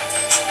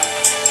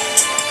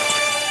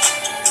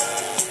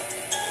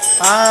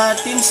 6.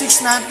 Team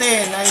 6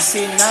 natin ay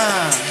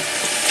sina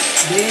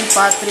Dane,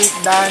 Patrick,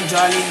 Dan,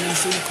 Jolly,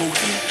 Missing,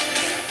 Coke-shin.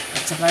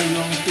 At saka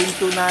yung Team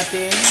 2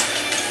 natin,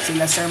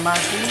 sila Sir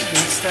Maki,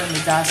 Dexter,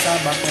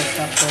 Mikasa,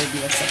 Buttercup,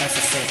 Thirdy, at saka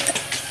si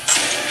Seth.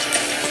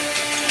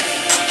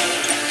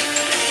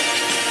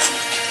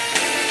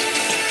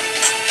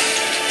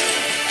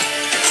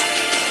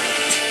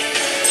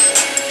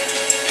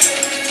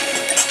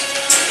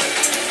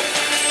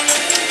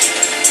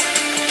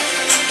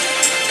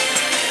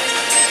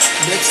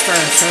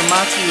 Dexter, Sir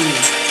Maki.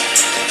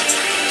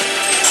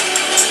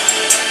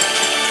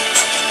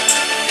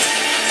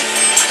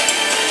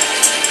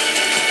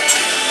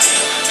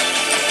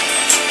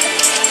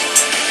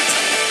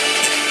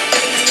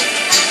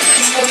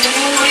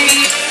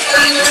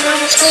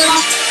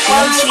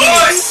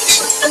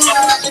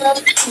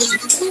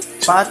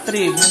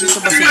 Patrick, nandito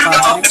ba si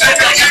Patrick?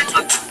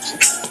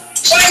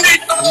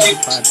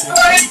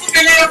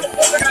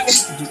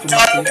 Hindi ko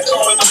makita.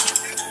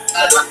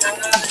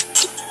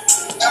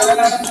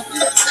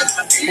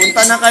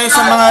 Punta na kayo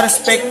sa mga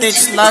respected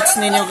slots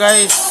ninyo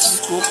guys.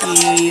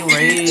 Cookie,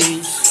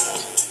 Rage.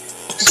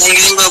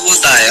 Naging ba po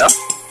tayo?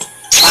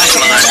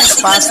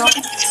 Pasok.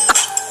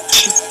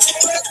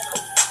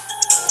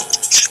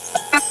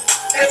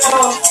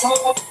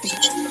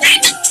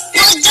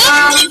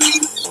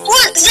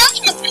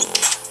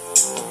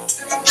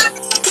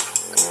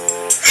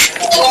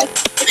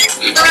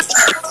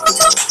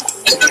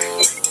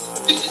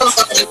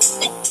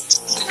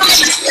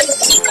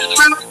 Okay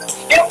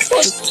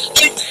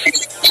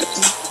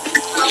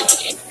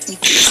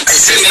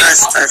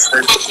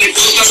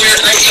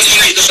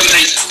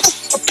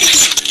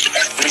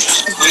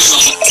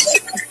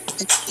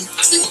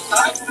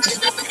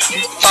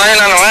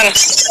na naman.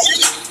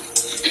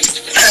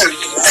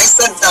 Ay,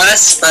 sa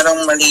taas, parang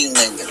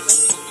malinag.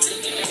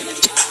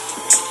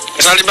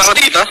 Kasali ba ako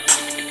dito?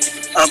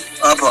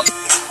 Apo.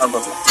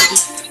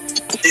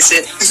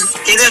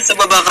 Kailan sa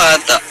baba ka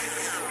ata?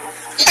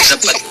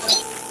 Dapat.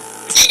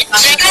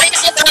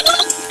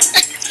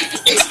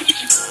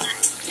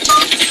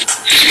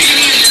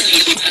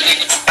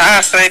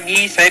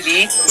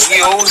 Ready.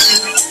 Yo.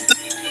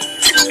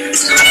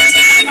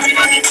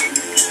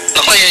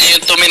 Ako, yan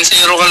yung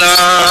 2-0 ka na,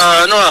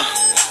 ano ah.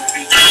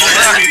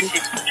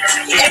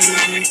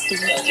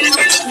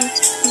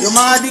 Yung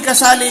mga di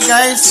kasali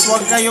guys,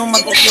 huwag kayong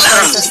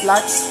mag-occupy sa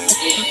slots.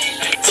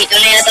 Dito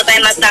na yun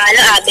tayo magtalo,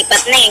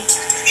 abipat na eh.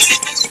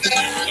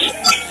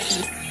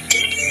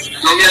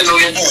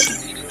 Logan.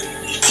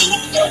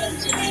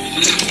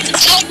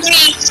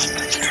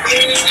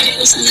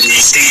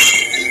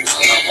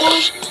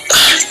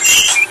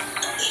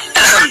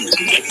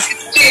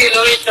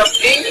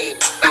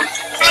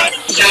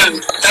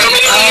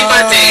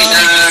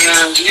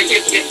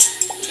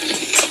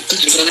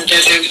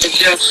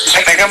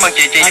 Teka,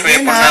 mag-change Again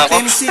weapon na ha, ako.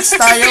 Team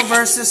 6 tayo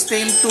versus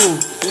Team 2.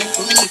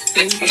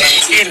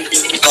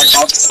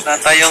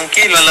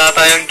 Kill. Wala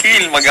tayong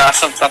kill.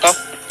 Mag-assault na to.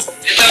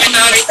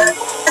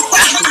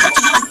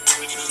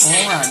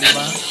 Oo nga, di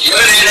ba?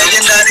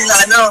 Legendary na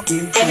ano?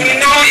 Team 2.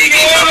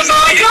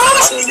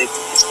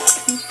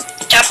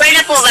 Chopper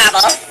na po ba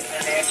ako?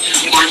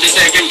 40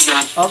 seconds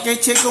na. Okay,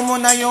 check ko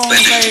muna yung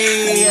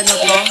kay ano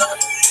to.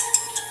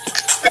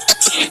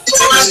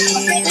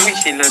 Uy,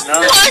 sila na.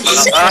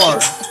 Malakas.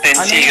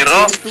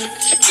 10-0.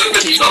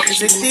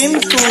 Si Team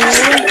 2,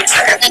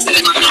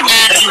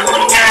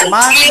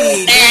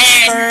 Maki,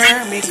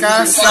 Dexter,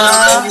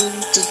 Mikasa,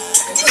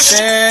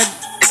 Ted.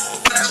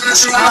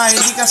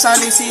 Hindi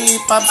kasali si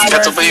Pops.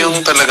 Ito ba yung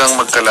talagang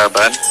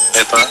magkalaban?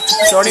 Ito?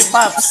 Sorry,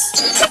 Pops.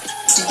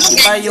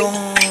 Iba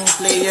yung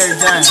player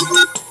dyan.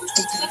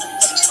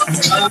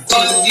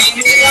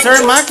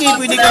 Sir Maki,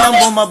 pwede ka lang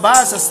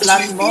bumaba sa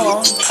slot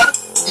mo.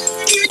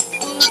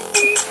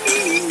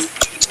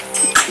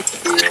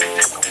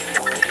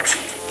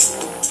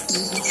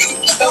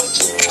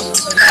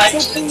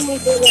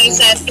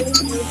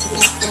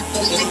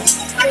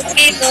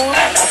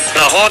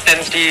 Nako,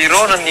 10-0.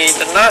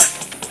 Nandito na.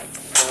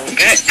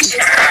 Okay.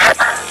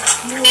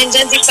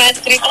 Nandyan si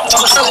Patrick.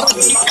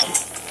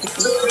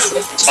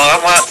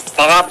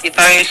 Baka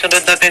tayo yung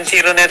sunod na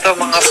 10-0 nito,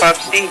 mga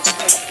Papsi.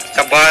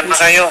 Kabahan na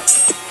kayo.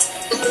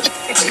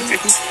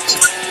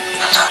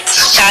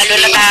 Talo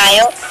na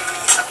tayo.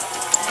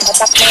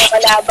 Atak na yung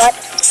kalabat.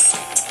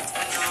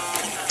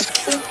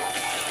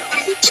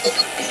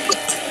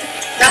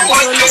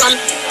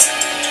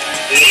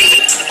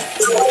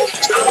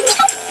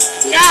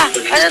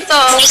 Ano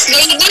to? Miss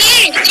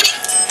Lady!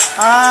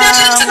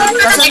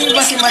 Kasali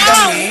ba si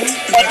Madam Mhae?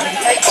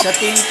 Sa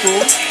Team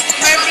 2?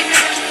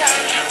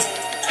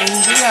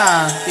 Hindi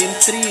Team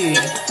 3.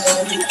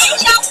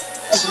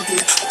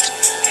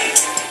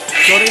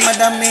 Sorry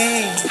Madam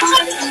Mhae.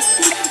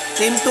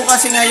 Team 2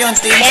 kasi ngayon.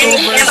 Team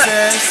 2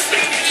 versus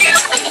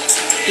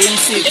Team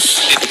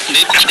 6.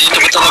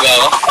 Dito ba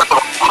talaga ako?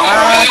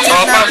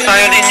 Check natin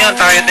tayo din yun.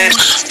 Tayo din.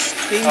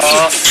 Team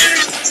 6.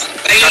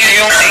 Kasi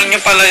yung inyo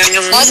pala yun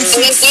yung... Boss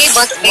baby.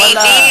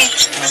 Wala.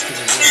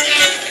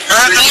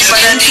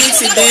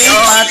 Si Dave,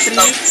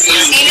 Patrick,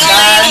 Sino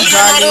Dan, yung Johnny,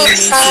 naglaro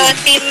sa Macy.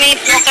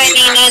 teammate mo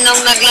kanina nung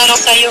naglaro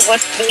kayo,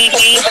 boss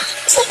baby?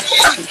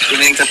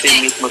 Sino yung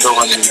ka-teammate mo daw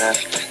kanina?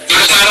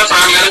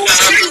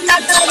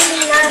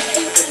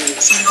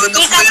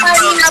 Hindi ka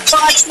kanina po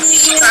at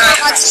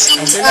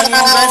Okay lang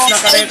yun guys,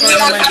 naka-record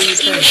naman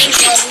dito.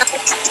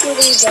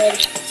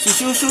 Si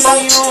Susu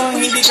lang yung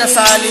hindi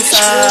kasali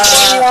sa...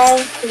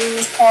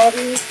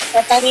 Sorry.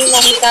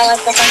 Kanina ikaw at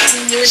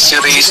kasi Si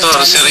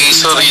Razor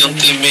yung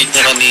teammate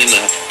niya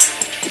kanina.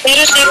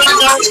 Pero si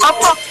Razor,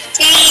 opo,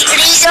 si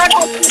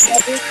Razor.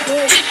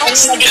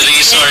 Si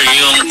Razor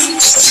yung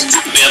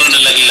meron na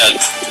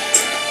laglag.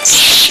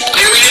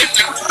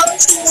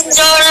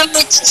 Razor,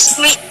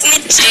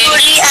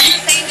 Mitsuri, at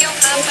sa inyong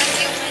apat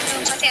yung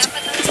kasi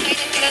apat ang kayo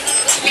na sila ng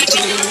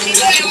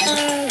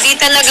di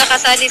talaga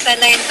kasali sa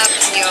line-up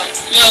niyo.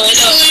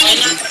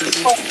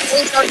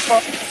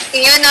 Si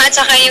Yuno at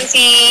saka yung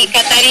si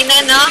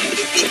Katarina, no?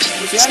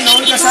 Si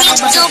ano, kasali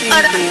ba sa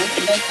Team 2?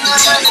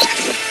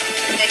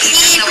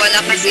 Nawala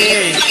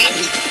kasi.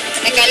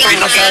 Teka lang,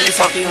 Kasali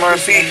sa Team 2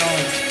 si ano.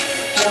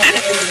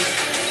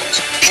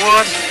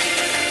 What?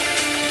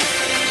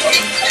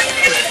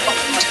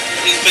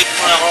 Invite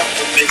mo ako.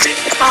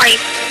 okay.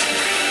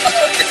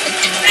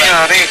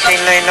 Nangyari,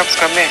 same lineup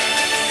kami.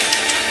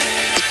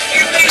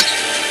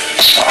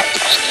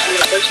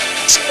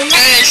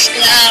 Yes,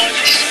 love.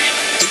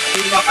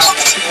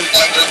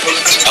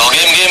 Oh,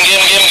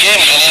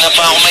 game. Kanina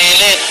pa ako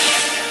mainit.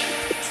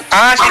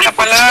 Sila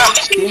pala.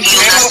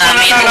 Meron ko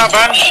na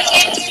lalaban.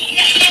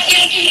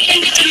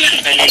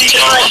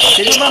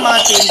 Sino ba mga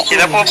team 2?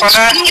 Sila po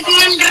pala.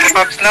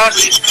 Pops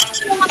Slouch.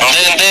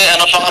 Hindi.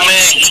 Ano pa kami?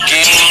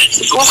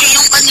 Okay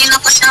yung kanina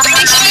pa sa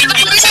amin.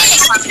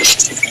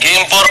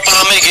 Game 4 pa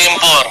kami. Game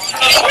 4.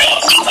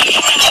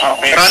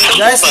 Okay. Random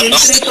Guys, po ba, team no?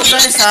 3 to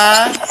guys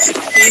ha.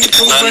 Team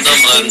 2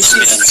 versus team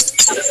 6.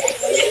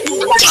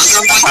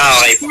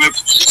 Okay.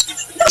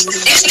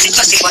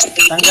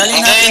 Tanggalin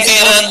Hindi, natin hindi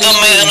si random.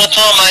 May ano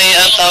to. May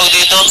ang tawag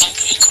dito.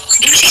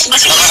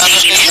 Naka ano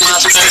si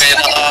Master eh.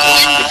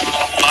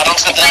 Parang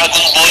sa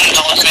Dragon Ball na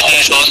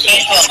combination. Hindi.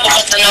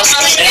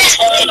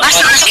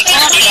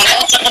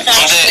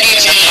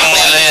 Sa team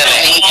nila yan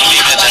eh. Hindi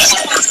ka dyan.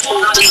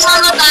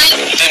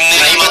 Team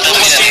nila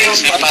madami yan eh.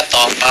 Si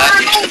Patopat,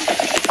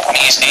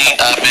 Missing,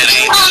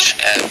 Average,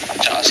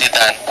 tsaka si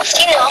Dan.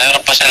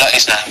 Meron pa sila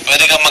isa.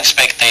 Pwede kang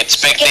mag-spectate.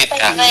 Spectate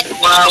ka.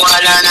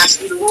 Wala na.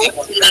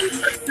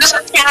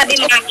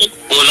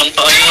 Kulang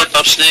pa kayo,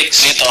 Pops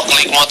Next. Dito,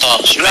 click mo to.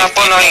 Wala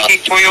po,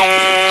 nakikik po yung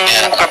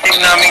katim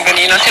namin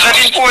kanina. Sila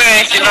din po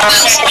eh. Sila ang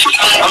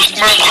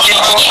Smurf din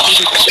po.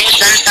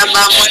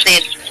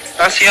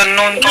 Tapos yan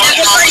nun po.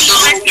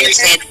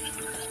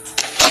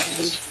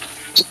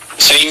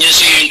 Sa inyo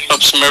si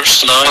Pops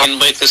Smurfs, no?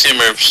 Invite ko si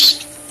Smurfs.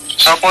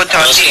 Apo,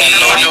 tsaka si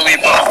Louie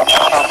po.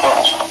 Apo.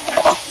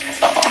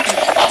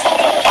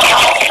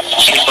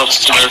 Si Pops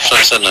Smurfs,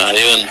 saan na?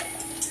 Ayun.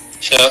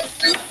 Siya.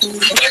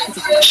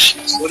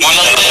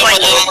 Walang kayo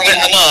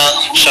madaming ano ah.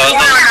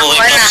 Shoutout po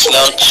kay Pops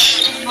Slouch.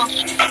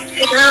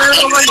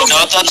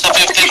 Shoutout sa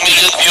 15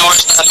 million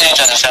viewers natin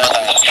dyan.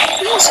 Shoutout.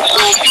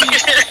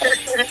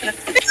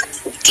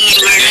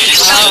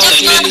 Ladies and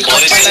gentlemen,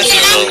 boys and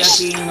girls,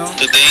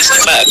 today's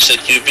match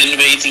that you've been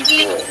waiting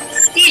for.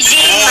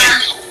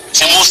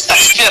 Si Mustang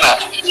yan ah.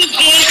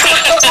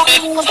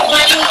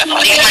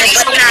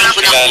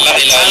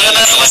 Kilala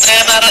na naman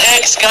tayo na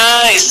RX,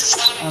 guys.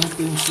 ang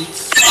team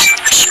 6.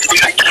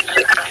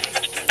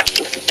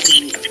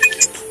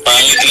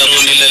 Pangit laro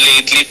nila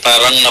lately,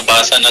 parang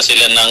nabasa na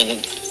sila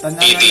ng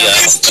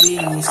PDR.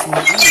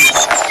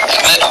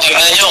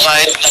 Tingnan nyo,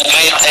 kahit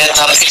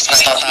NRX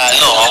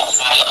natatalo,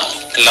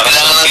 lakas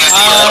ng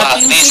PDR at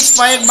Team least.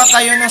 6 ba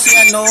kayo na si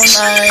Unknown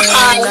ay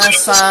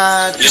nasa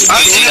Yung team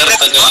 2? PDR,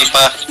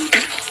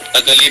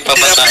 Tagalipa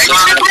matalo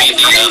sa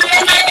PDR.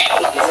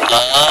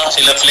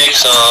 Sila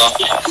Flex, so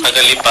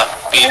Tagalipa,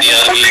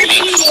 PDR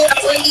Gaming.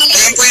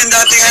 Ayun po yung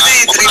dating ano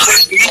eh,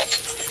 Triple B.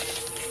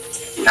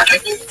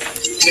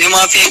 Yung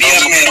mga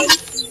PBR ngayon.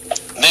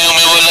 Hindi,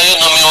 umiwalay yun,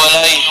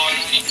 umiwalay.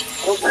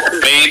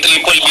 May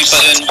Triple B pa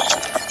rin.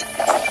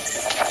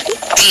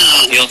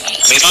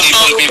 May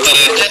Triple B pa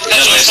rin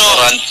yung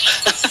restaurant.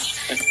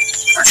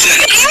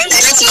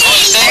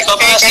 Stay,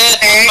 papasit,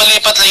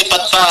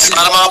 malipat-lipat pa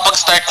para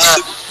makapag-start na.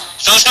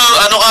 Susu,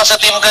 ano ka sa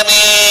team ka ni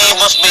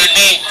Boss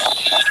Baby?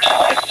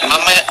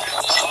 Mamaya,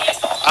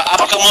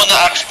 up ka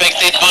muna,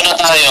 spectate muna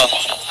tayo.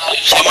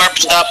 Si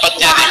Marps dapat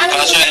yan eh,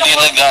 kaso hindi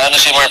nag-ano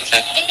si Marps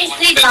eh.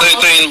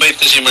 Ito invite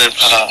ko si Marps.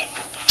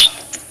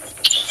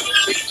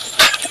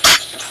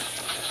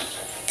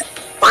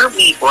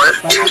 Pati po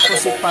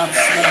si Pops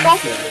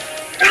Ranger.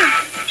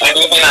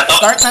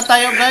 Start na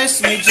tayo guys,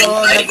 medyo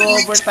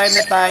nag-overtime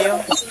na tayo.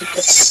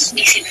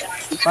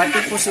 Pati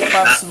po si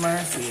Pops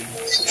Murphy.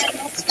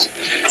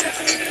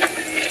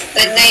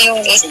 Ito na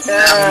yung isa.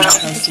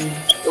 Kasi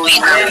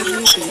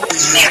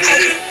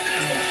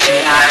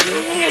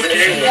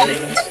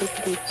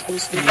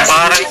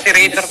Parang si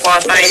Raider po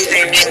ata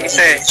yung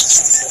isa eh.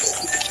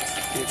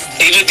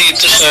 Sino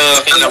dito sa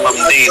kila Ma'am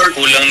Day?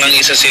 Kulang ng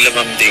isa sila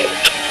Ma'am Day.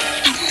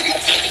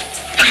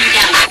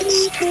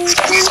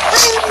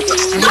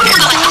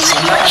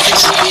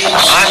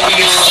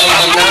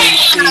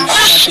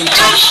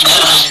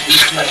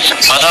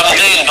 Madam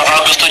Day, baka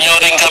gusto nyo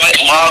rin kami,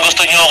 baka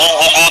gusto nyo akong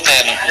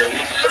hugutin.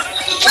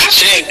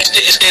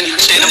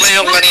 Sino ba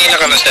yung kanina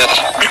ka na, sir?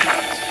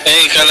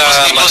 Eh, kala,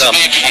 madam.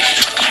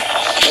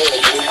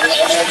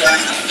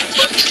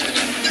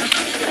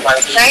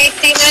 Kahit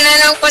sino na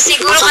lang po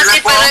siguro kasi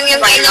parang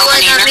yung ginawa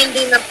namin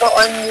din na po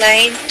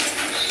online.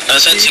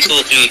 Nasaan si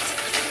Cookie?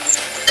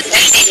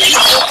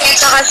 Okay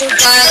ka kasi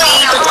Johnny.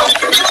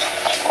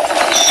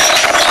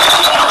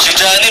 Si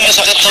Junny,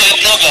 masakit sa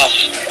itlog ah.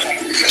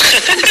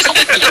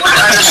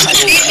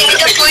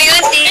 Sino po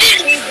yun? Si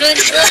Jun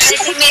po.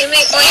 Si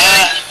Meme po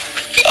yun.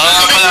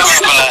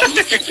 Pala.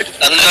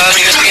 Ang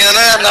daming kasi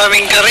ang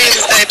daming Carin.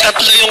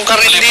 Tatlo yung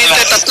Carin dito,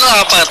 tatlo,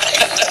 apat.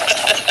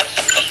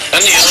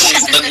 Ano yun?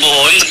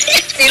 Nagbuhol?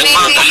 Si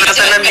Meme.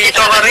 Nasa nandito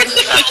ka rin.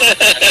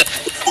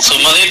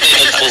 Sumakit eh,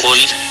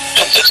 nagbuhol.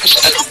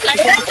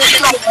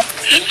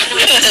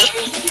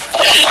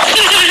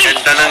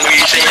 Ganda ng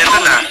wisa niya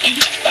dun ah.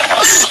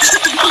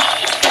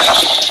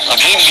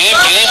 Game.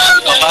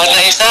 Baba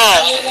na isa.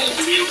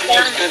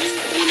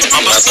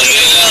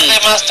 Mapatuloy lang kay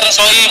Master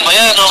Suaib.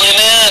 Ayan, okay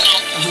na yan.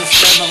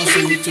 subscribe ako sa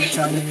YouTube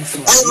channel ni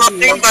Ay,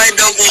 Maki, by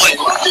the way.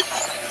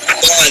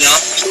 Ano?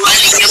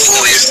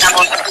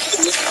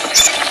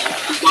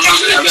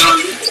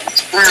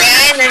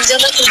 Ayan, nandiyan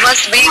na si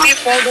Boss Baby.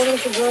 Pwede na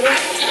siguro.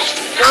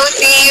 Go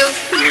team.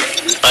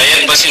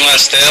 Ayan ba si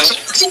Master?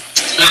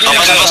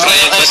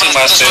 Ayan ba si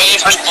Master?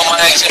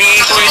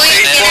 Si Kuya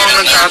po ang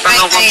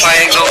nagtatanong kung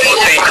payag daw po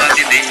sa inyo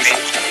si David.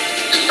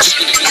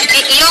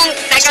 Yung,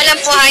 teka lang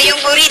po ha, yung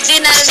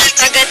original na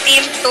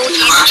taga-team 2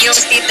 is yung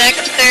si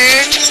Dexter,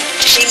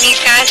 si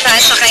Mikasa,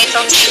 at saka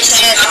itong si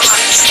Seth.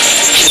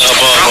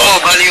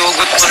 Ako,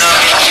 baliugot ko na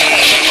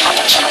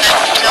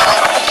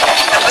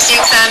Tapos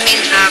yung sa amin,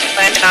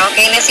 apat.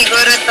 Okay na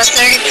siguro to,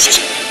 sir.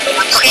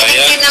 Okay na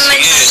din naman.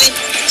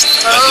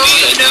 Oh,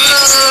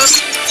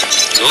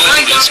 no.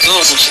 Let's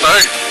go.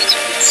 Start.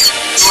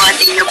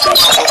 Buhatin niyo po.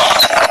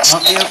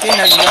 Okay,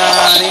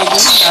 nag-ready.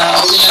 Okay na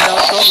daw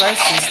to, guys.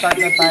 Start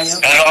na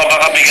tayo. Ano ka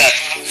ba kabigat?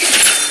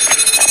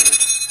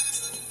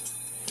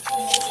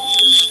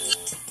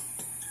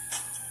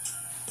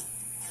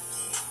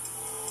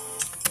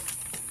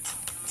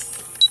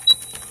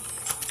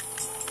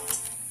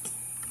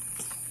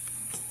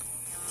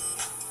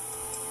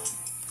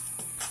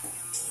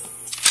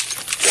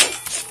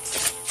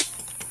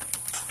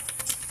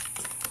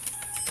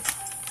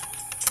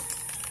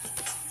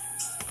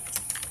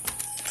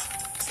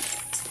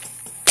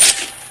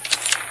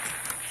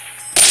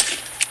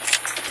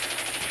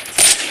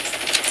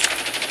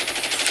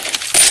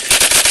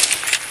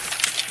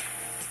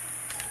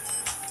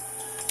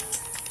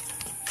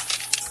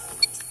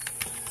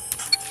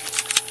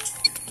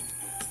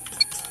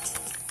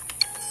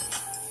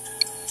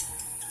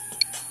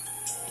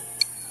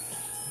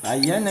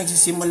 Ayan,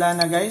 nagsisimula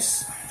na,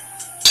 guys.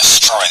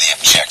 Destroy the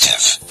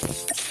objective.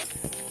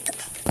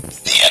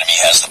 The enemy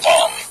has the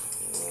bomb.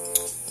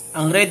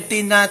 Ang red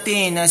team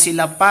natin na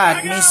sila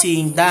Pat,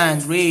 Missing,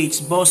 Dan,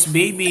 Rage, Boss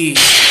Baby.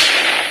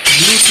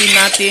 Blue team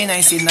natin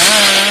ay sina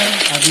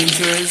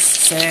Avengers,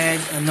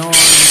 Sed,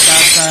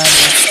 Mikasa,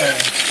 Dexter.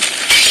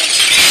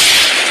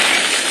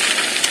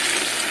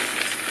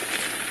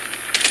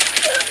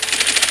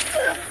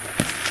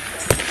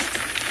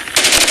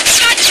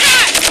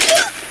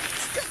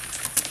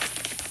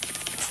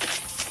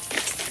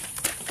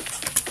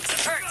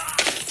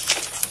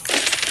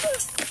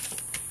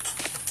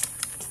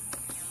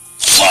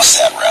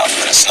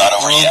 It's not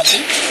over yet.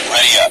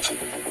 Ready up.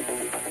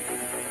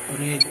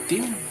 Red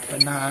team,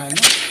 panalo.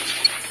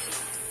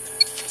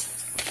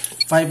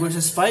 5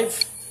 versus 5.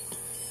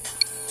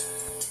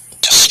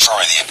 Destroy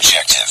the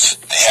objective.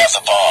 They have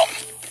the bomb.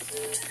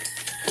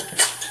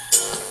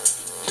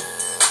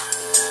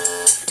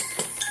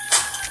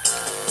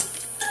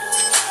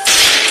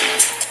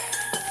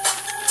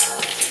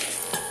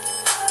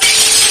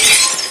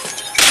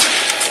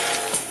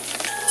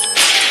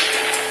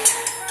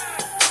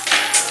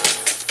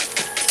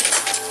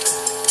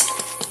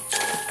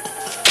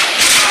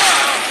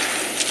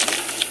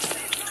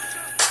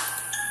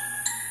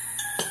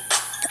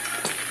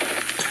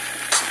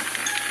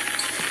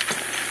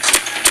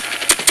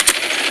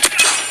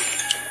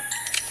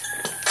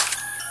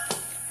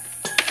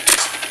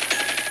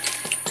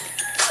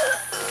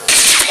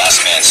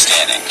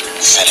 Standing.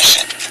 Finish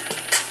it.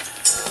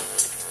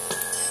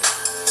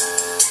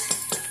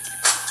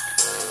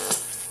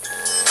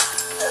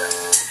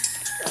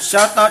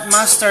 Shout out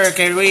master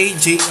kay Ray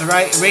G.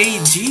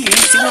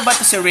 Sino ba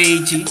to si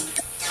Ray G?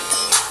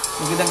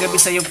 Magandang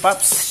gabi sa iyo,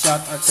 Paps.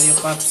 Shout out sa iyo,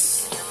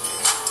 Paps.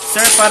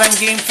 Sir, parang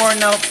game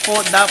 4 na po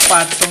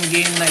dapat tong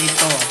game na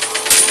ito.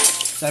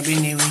 Sabi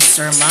ni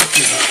Sir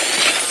Maki.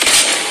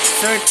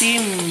 Sir, Team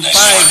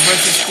 5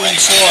 versus Team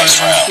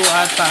 4. Ang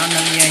 2 ata ang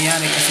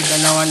nangyayari kasi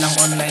dalawa lang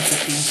online sa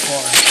Team 4.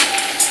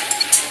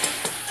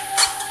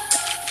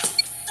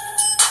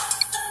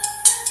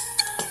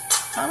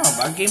 Tama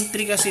ba? Game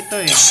 3 kasi ito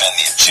eh.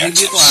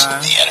 Review ko ha.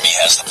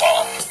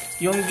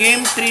 Yung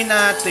game 3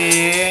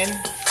 natin,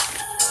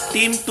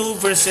 Team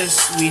 2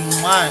 versus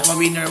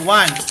Winner 1.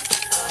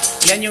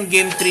 Yan yung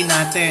game 3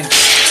 natin.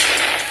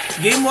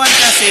 Game 1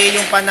 kasi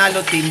yung panalo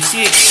Team 6,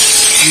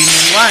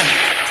 Winner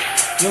 1.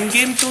 Yung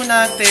game 2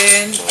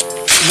 natin,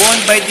 won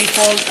by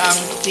default ang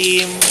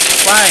Team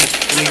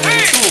 5, Winner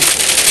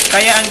 2.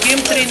 Kaya ang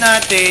game 3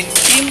 natin,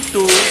 Team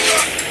 2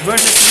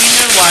 versus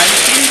Winner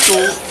 1, Team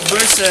 2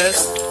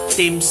 versus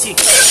Team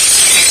 6.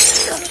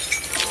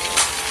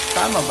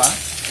 Tama ba?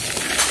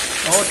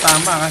 Oo,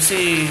 tama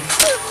kasi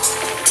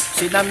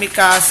sila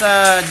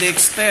Mikasa,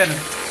 Dexter,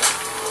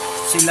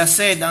 sila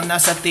Sed ang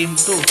nasa Team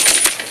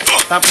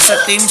 2. Tapos sa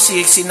Team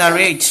 6, sina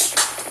Rage,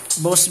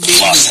 Boss Baby.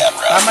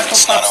 Tama to,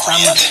 Pops,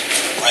 tama.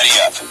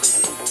 Ready up.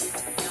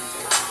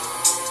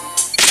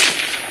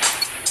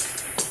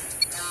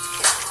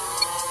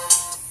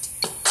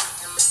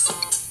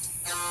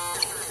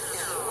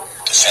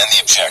 Defend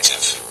the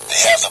objective. They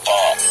have the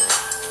bomb.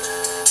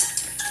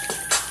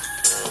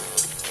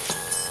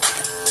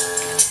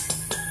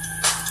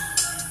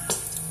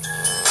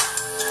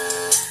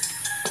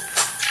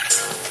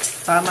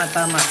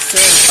 Tama. Sir,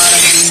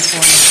 parang game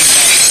 4 na sila.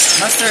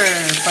 Master,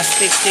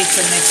 pa-stick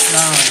sa next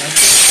round.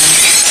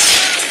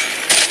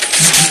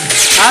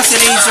 Si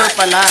Razor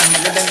pala.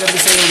 Magandang gabi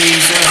sa'yo,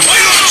 Razor.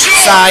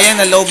 Sayang,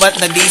 na-lowbat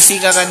na DC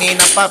ka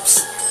kanina,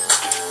 Paps.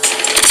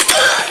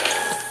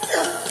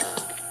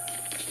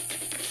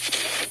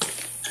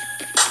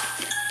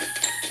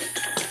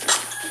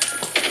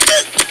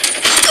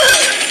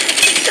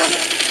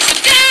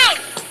 Down!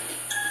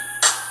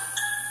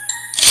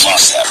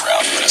 Lost that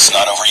round, but it's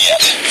not over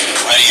yet.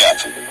 Ready up.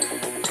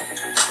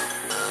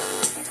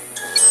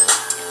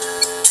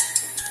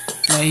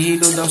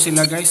 Nahihilo daw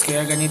sila guys,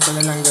 kaya ganito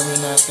na lang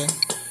gawin natin.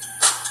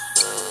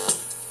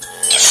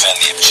 Defend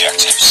the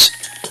objectives.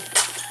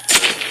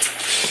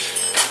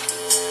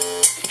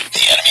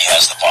 The enemy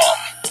has the bomb.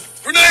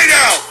 Grenade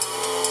out!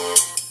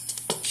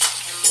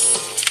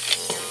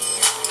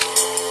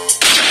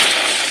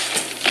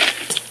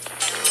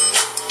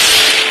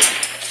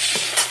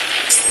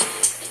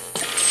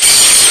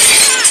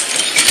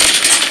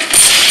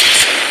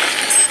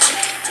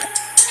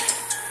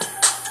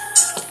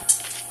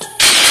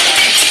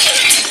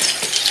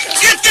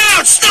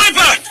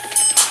 Sniper!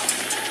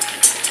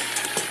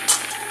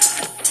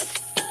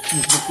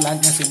 Nag-plant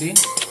na si Dean.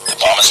 The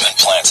bomb has been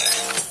planted.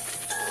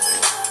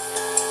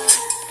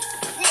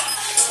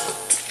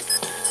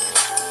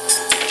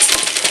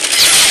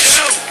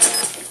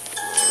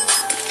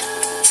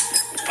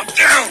 I'm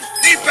down!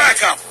 Need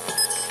backup!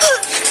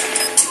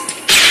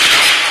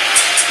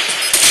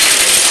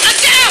 I'm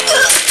down!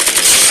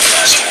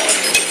 Last one.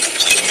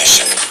 Complete the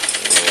mission.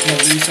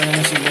 Nag-isa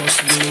naman si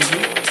Bossbay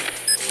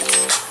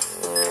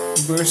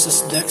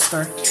versus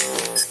Dexter.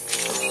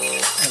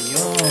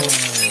 Ayun.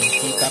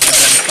 Kita pa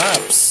dyan,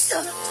 Pops.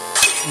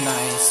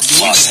 Nice.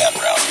 Lost that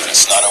round, but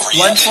it's not over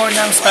yet. 1-4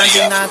 na ang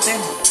standing natin.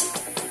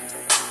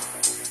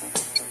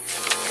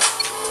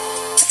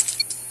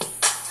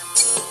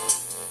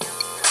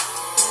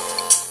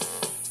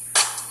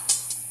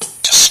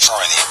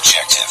 Destroy the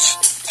objective.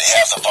 They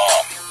have the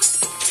bomb.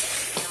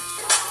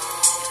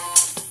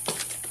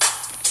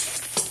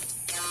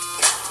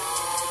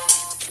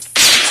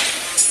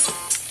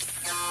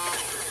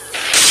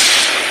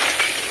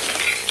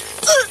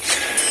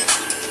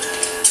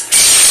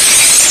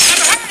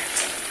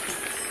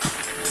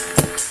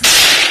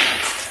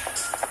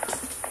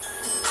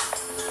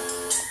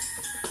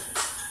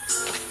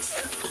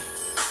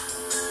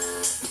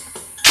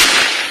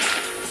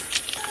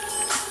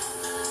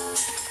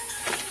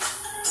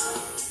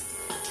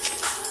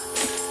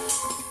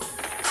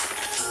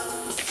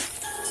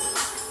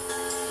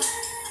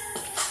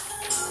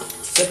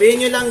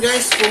 Sabihin nyo lang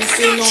guys kung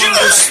sino ang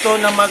gusto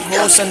na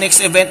mag-host sa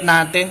next event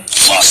natin.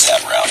 Lost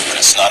that round, but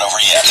it's not over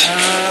yet.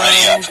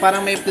 Ready up.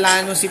 Parang may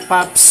plano si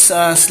Pops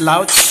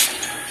Slouch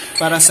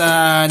para sa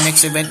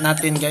next event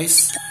natin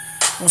guys.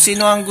 Kung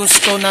sino ang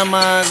gusto na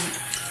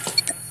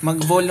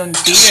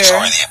mag-volunteer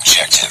Destroy the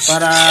objective.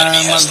 para The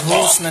enemy has the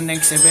bomb. mag-host na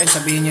next event,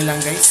 sabihin nyo lang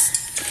guys.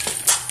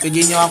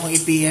 Pwede nyo akong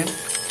i-PM.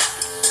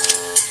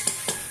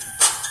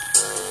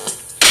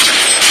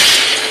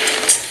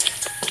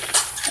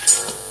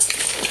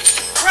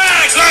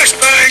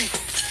 Flashbang!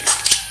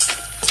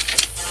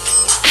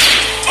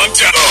 I'm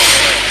down!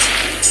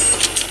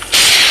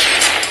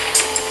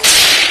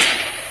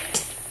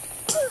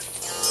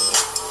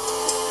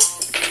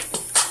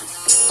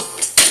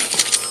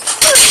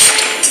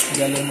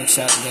 Galing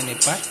mag-shotgun eh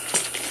pa.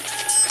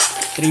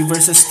 3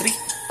 versus 3.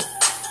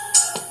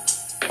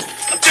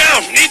 I'm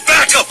down! Need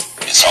backup!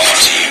 It's all up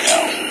to you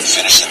now.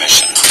 Finish the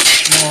mission.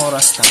 Mga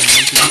oras na.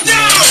 I'm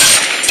down!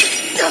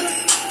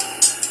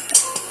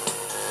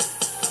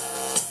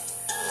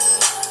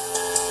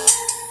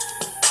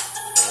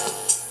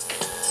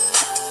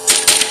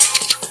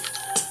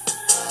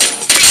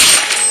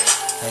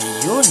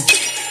 Ayun.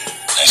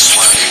 Nice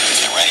work.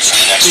 Get ready for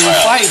the next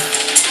round.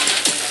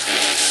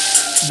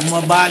 2-5.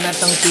 Bumaba na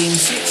tang Team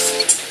 6.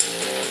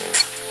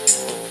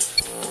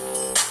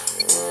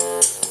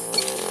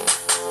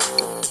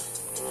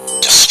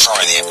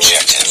 Destroy the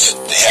objective.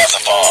 They have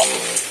the bomb.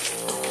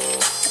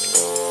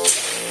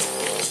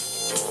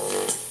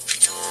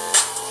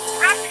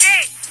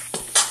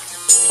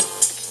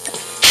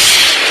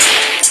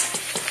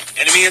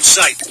 Enemy in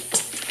sight.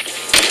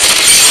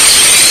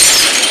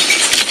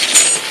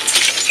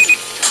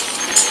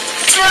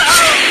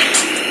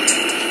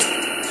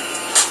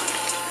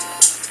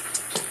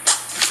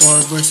 Four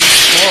versus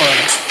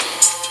 4.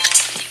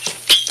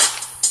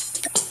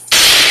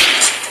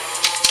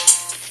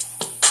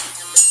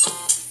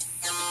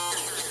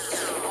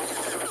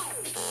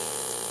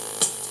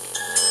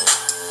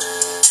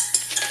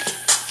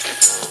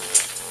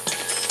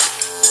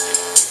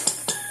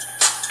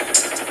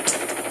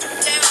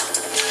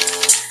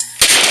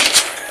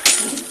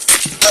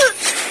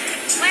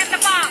 Plant the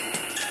bomb!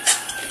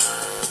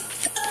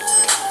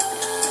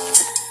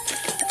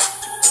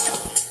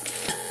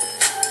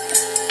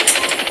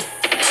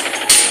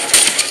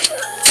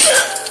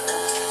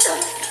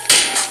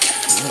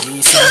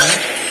 Nag-iisa na.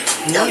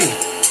 Uy.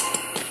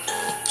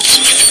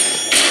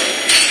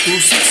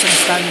 2-6 ang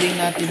standing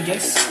natin,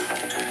 guys.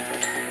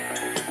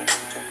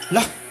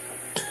 Lah.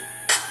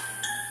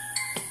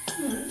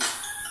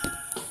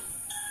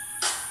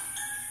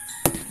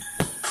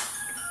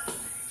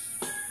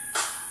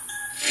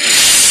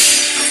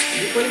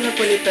 Hindi ko rin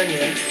napalitan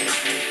yan.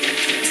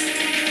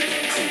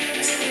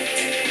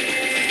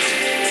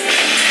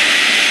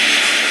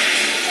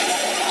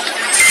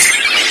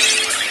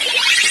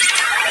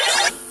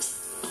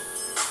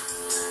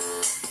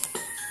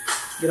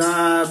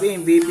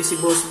 Grabe, MVP si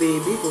Boss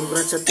Baby.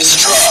 Congrats sa team.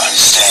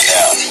 Stand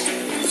down.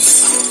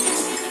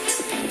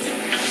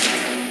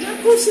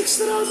 Naku,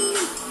 6th round.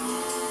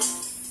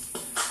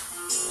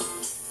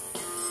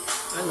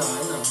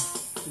 Ano?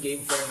 Game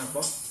 4 na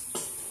po.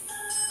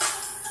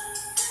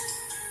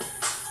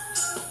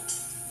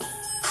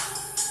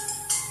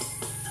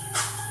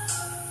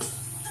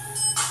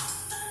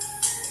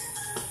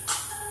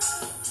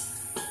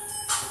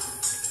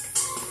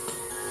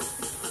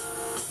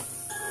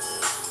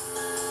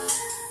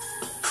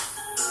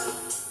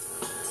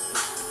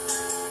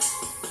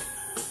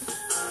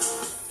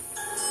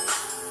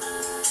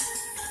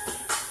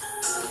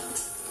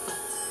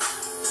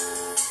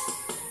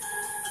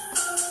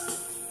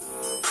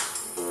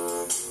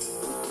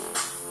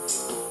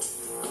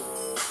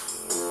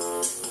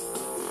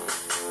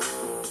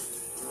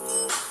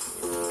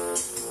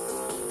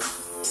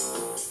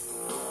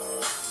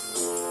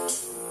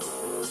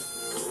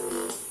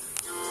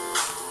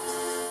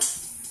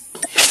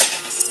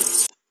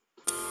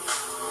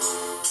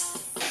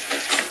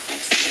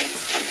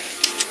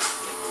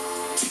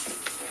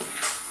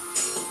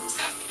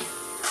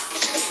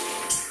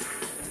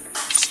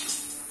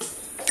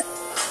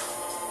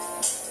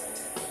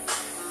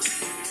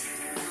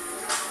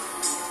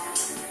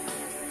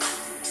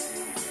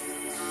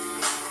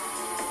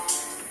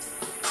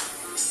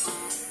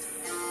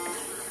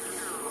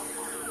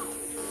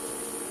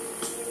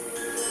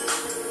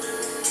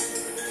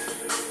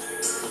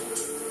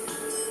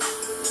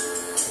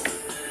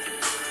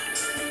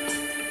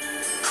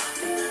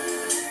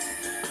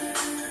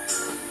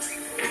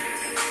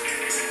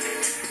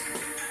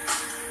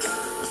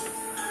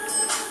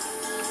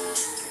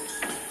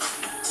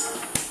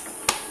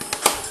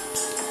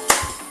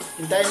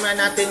 Hintayin man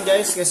natin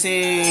guys kasi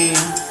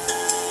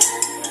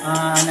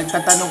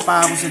nagtatanong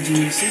pa ako sa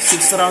GC.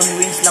 6 round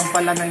wins lang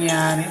pala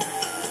nangyari.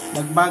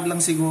 Nagbag lang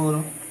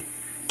siguro.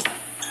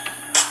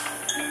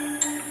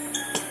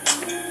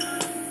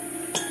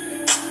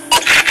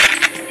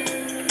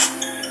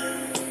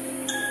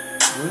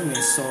 Uy,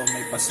 may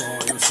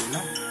pasolo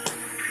sila.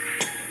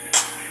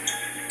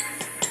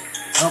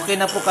 Okay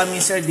na po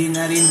kami sir, di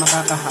na rin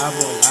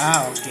makakahabol.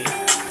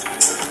 Okay.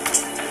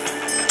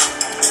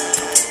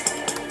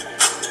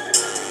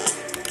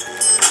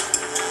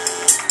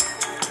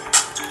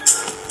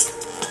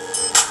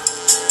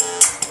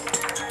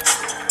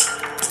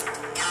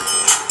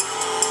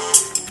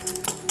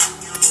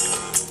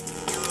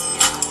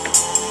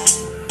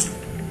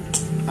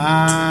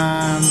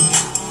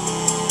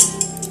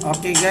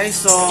 Okay guys,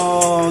 so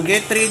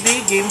get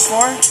ready, game 4.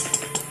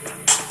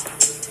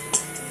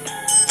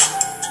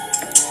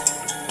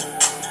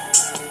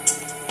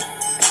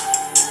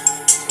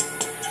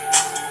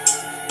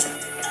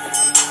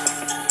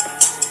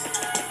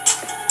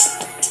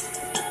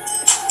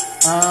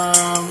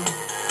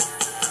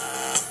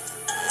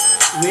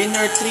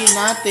 Winner 3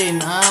 natin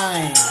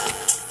ay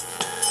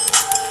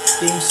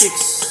Team 6.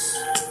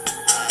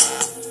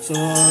 So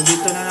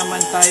dito na naman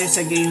tayo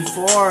sa game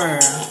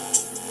 4.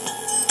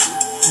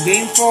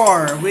 Game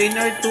 4,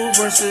 winner 2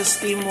 versus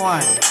team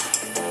 1.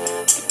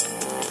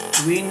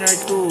 Winner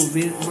 2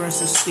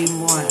 versus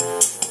team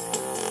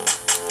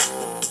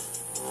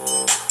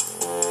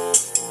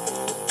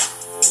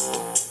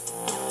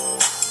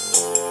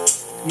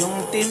 1.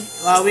 Yung team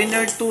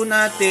winner 2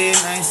 natin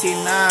ay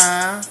sino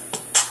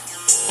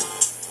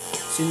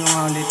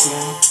nga ulit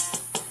yan?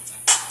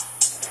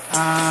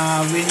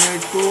 Winner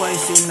 2 ay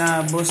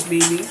sina Boss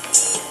Baby.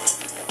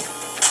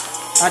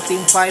 Team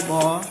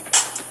 5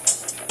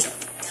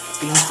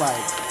 Team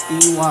 5,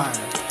 T1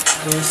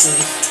 versus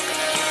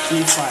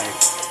T5.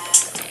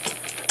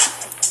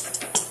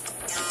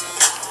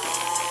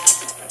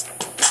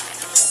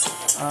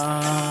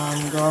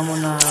 Gawa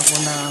muna ako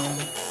ng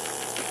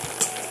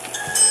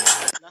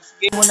last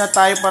game muna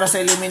tayo para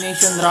sa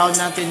elimination round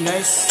natin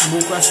guys.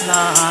 Bukas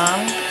na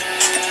ang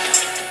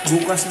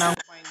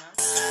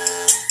finals.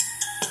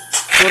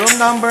 So room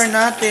number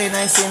natin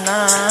ay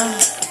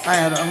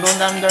ang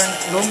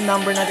room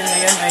number natin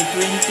ngayon ay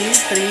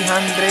 20, 300,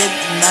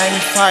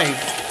 95,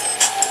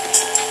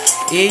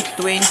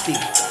 820.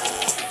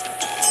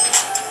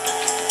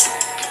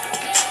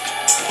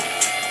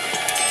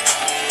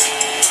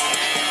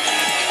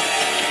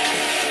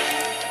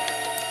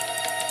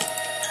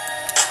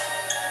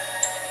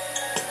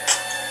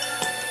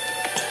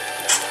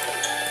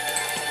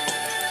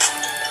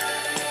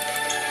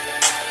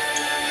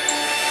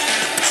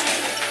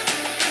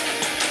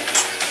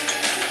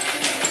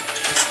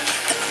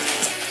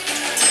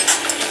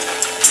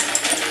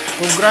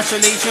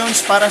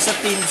 Congratulations para sa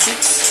Team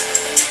 6.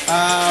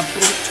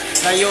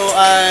 Kayo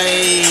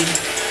ay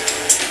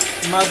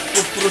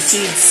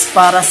magpo-proceeds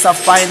para sa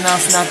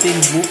finals natin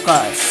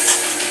bukas.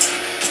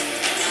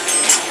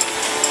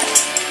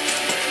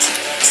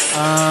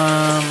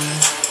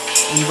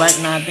 Invite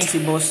natin si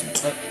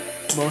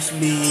Boss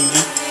Baby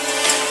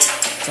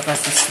saka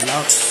si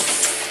Slouch.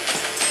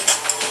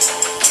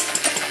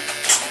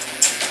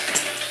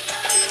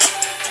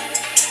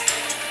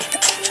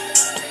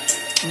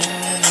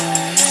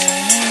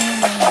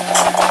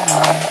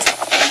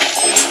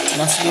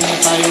 Last game na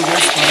tayo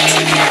guys. Para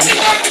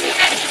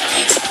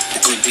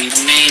Good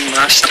evening,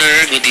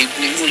 Master. Good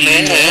evening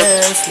ulit.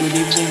 yes, good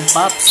evening,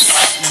 Pops.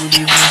 Good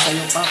evening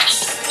sa'yo,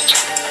 Pops.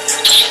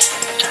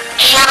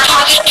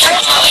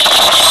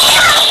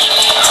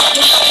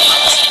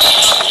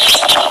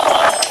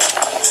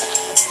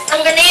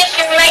 I'm gonna use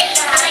your right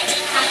side.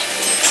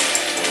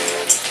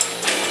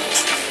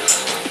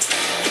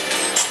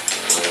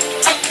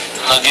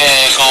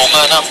 Nag-echo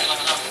ka na.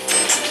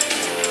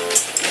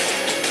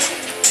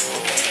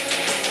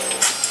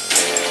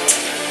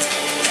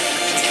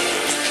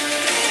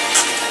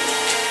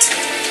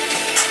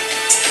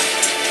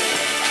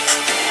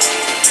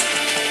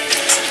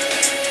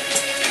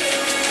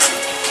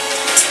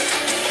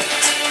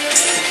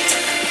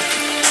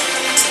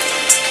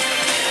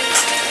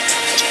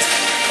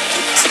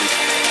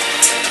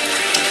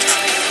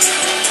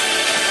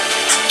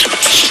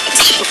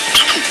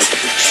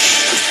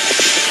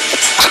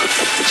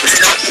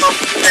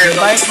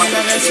 Invite mo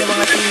na guys yung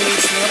mga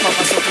teammates nyo.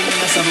 Papasukin nyo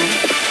na sa room.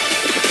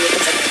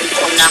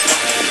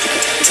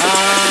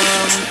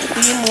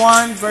 Team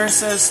 1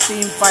 versus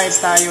Team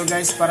 5 tayo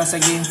guys para sa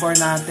Game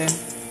 4 natin.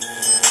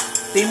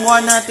 Team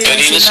 1 natin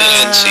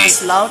sina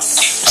Slouch,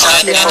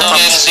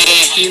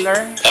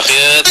 Killer,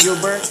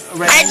 Hubert,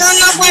 Renzey, I don't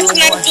know what's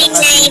my team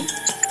name.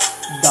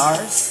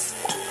 Dars.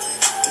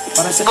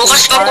 Para sa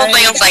Bukas Team 5, pa po ba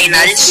yung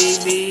finals?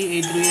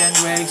 Bossbay, Adrian,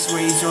 Rex,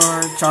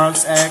 Razor,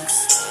 Charles X.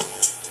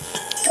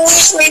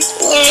 Where's my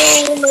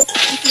team?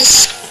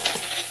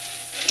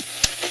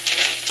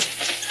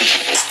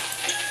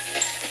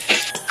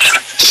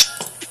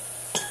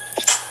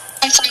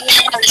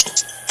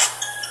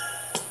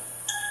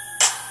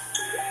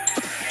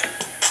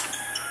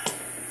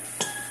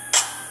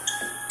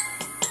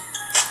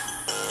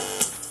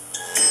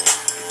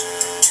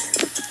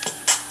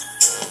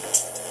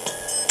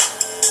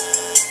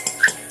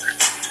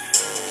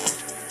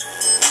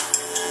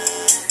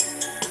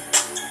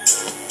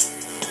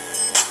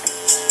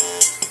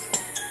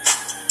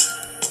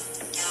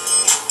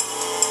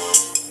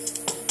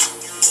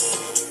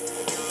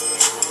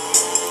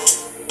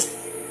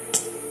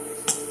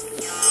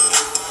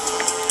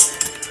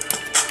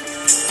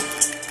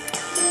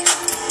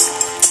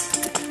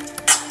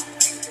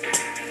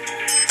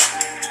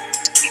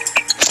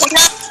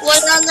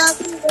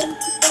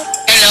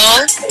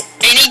 Hello?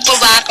 Rinig po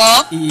ba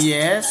ako?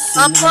 Yes.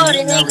 Opo,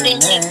 rinig.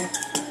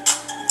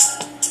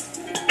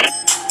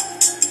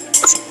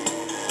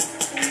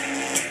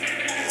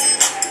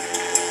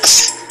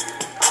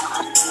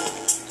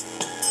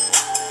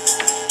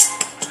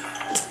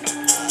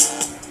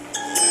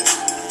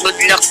 Good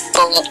luck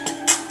po.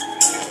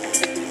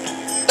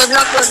 Good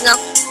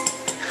luck.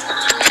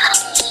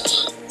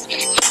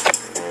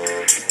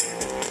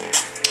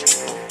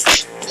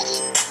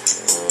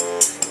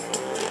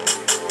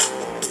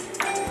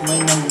 May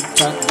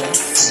nag-chat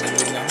guys.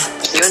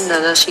 Yun,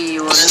 nala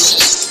si Yuno.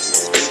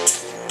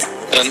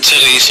 Yan si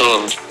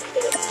Razor.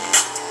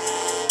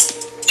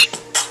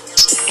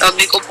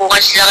 Sabi ko po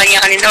kasi sa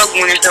kanya kanina, huwag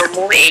muna siya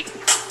umuwi eh.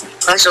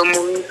 Kaso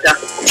umuwi ka.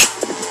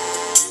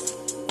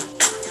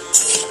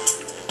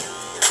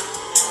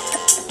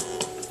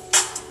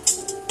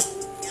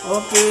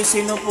 Okay,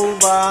 sino po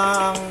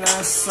ba ang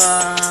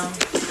nasa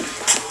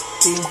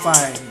Team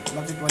 5?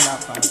 Bakit wala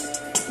pa?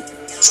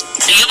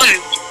 Ayun.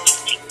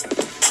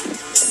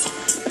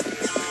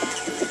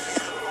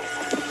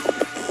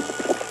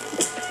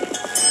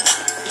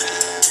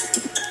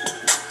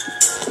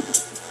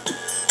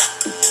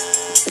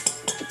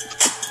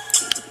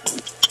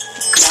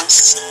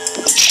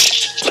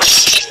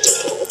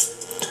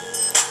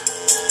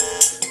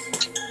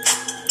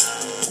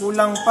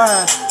 Kulang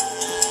pa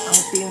ang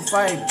Team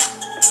 5.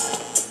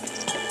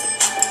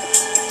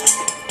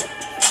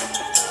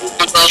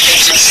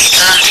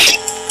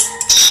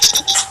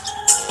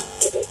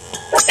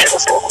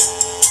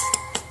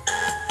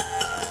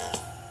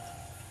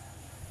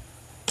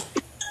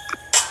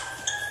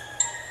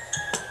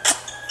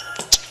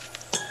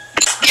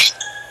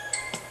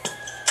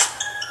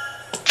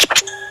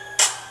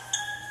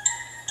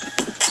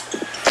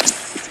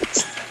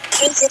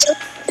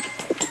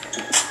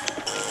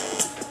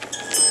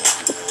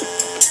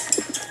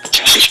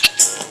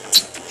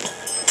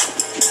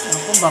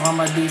 Ako baka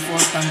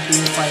ma-default ang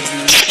Team 5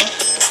 dito.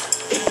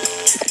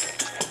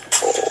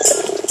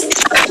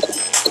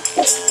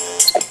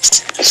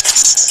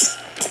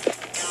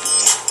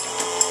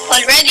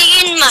 Already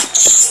in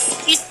match.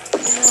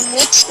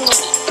 It's not.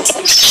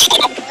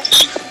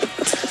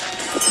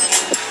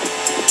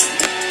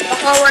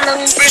 Baka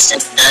walang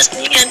percentage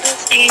na yan.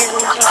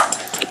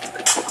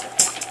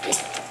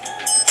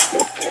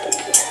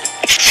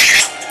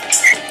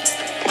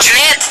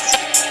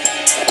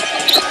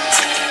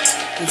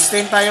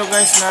 Extend tayo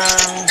guys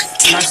ng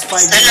last 5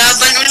 minutes.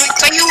 Lalaban ulit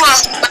kayo ah.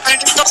 Batal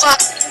dito ka.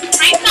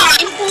 Ay na,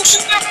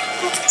 impulsion na.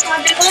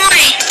 Sabi ko nga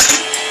eh.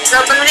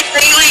 Lalaban ulit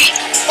kayo eh.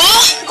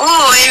 Oh?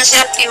 Oo, ayun si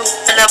Ate.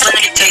 Lalaban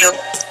ulit kayo.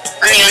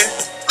 Ano yun?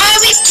 Ah,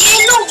 wait,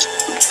 yellow.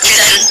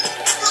 Ilan?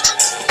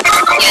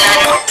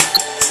 Yan.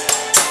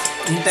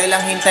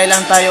 Hintay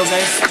lang tayo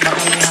guys. Baka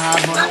may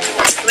habon.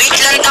 Wait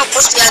lang daw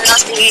po siya na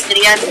si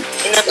Adrian.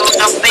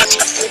 Inutusan pa eh.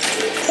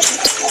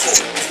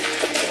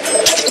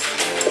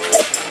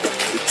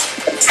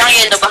 Ang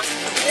yelo ba?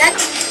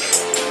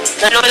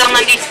 Dalawa lang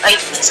nandito. Ay.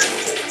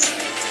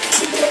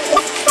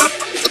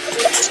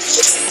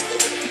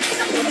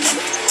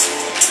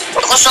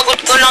 Pagkasagot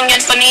ko lang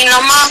yan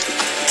kanina, ma.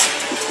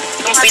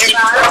 Yung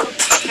Pilipino.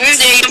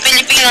 Hindi, yung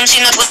Pilipino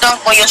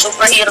sinagutan ko, yung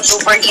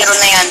superhero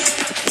na yan.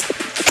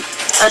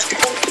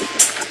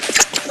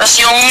 Tapos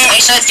yung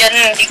isa dyan,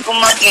 hindi ko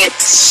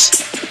mag-gets.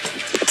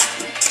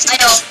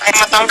 Ayaw, ay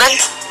matanggal.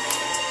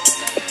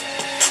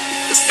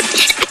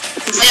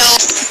 Ayaw.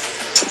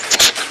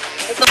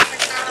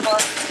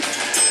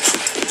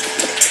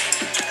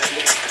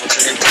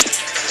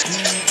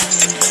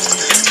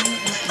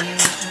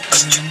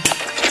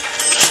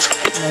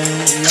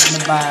 Iyak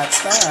na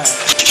bata.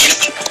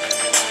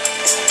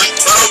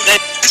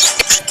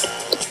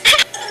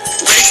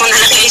 Balik mo na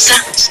lang yung isa.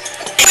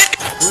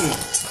 Uy,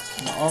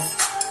 na-off.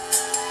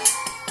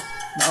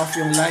 Na-off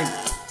yung live.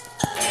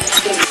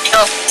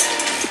 Yo.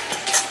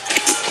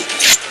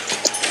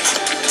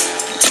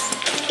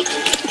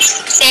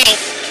 Say.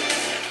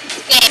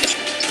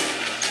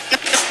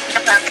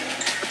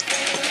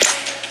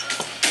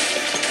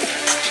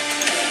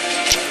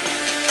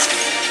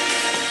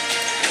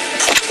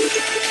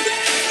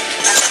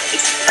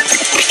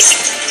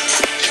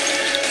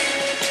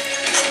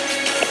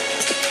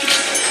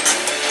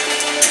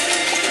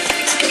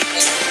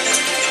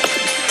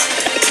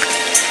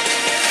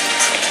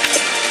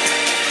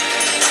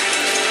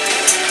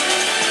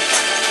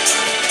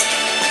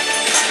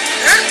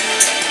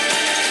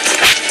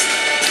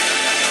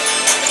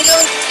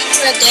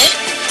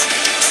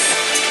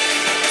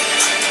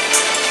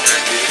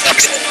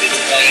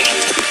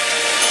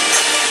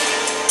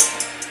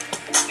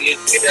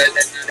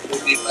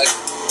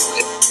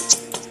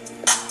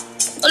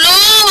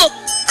 Hello!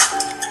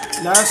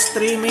 Last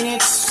 3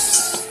 minutes.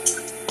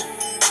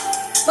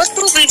 Ba't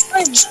 2v5?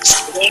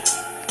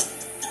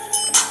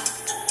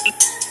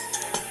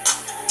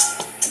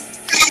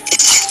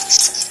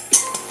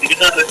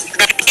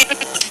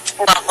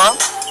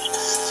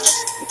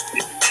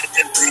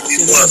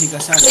 Sino si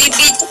Kasal?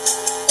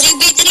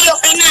 3v3,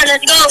 okay na,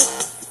 let's go!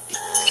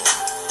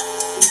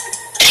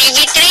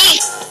 3v3!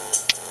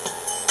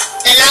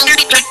 Nalang.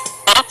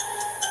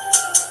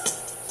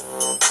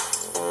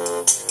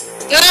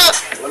 Yuno!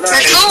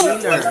 Let's go!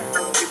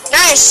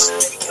 Guys!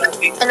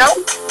 Hello?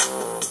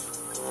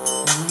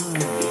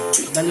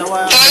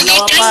 Dalawa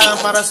pa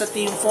para sa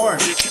team 4.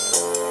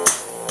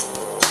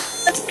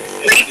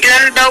 Wait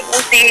lang daw po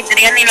si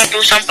Adrian,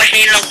 inutusan pa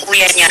siya ng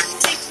kuya niya.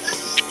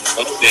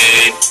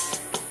 Okay.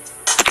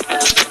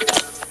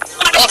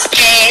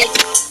 Okay.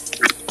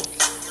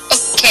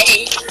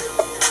 Okay.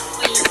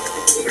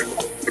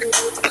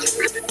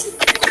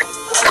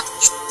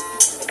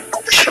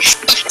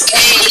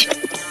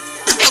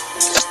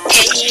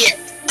 Okay.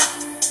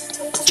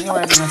 Sino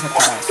kaya ito nasa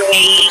taas?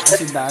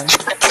 Si Dan?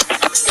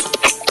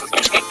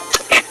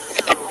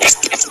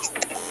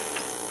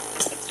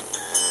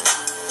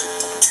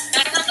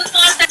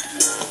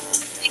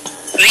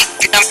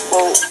 Wait lang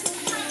po.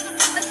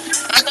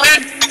 Antok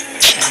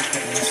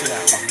na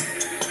siya.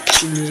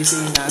 Sinisi,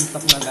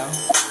 inaantok na lang.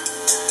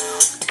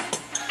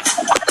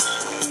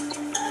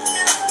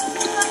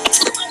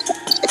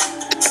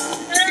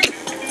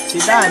 Si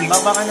Dan,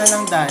 baba ka na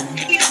lang, Dan.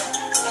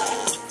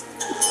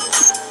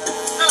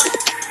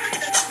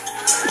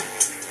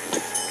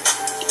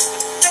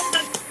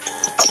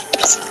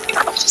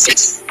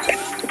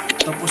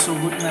 Tapos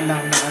sugot na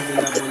lang na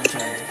available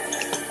dyan.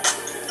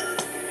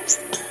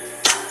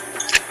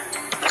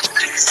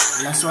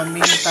 Last 1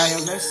 minute tayo,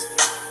 guys.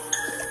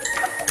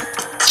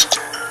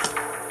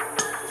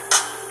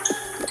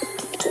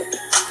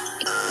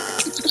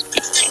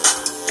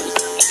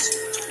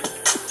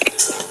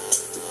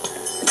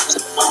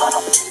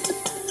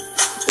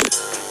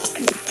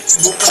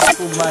 Bukas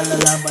po ba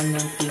lalaban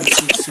ng Team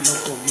 6 sila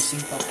po?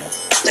 Gising pa po.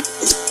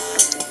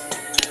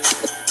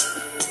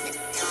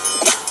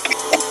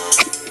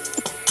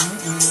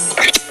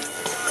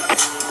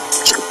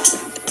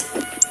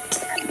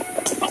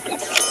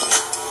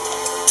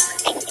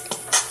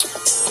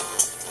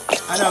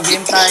 Ano,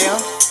 game tayo?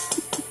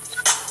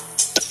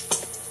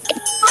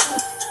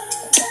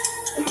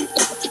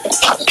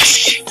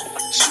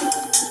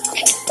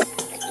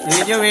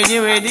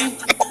 Ready?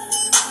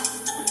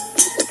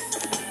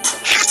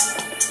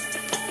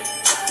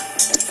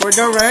 For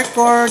the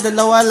record,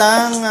 dalawa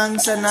lang ang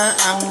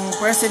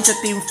present sa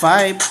Team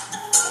 5.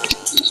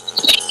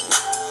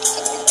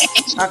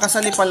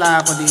 Kakasali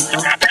pala ako dito.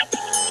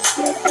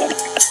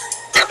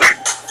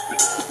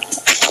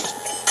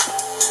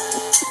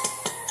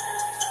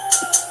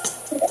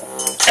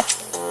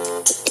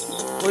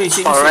 Uy,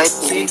 si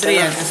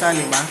Adrian,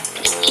 kasali ba?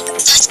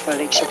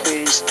 Balik sa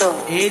pwesto.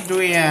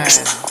 Adrian.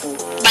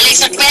 Balik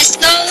sa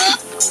pwesto!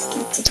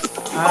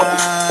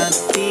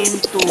 Team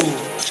 2.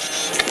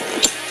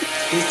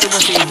 Team 2 ba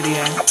si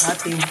Adrian?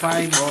 Team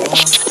 5, oo.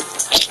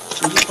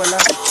 Sige pala.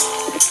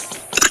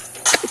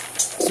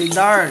 Si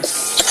Dars.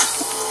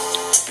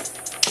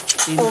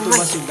 Team 2 ba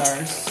si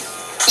Dars?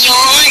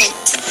 Yun!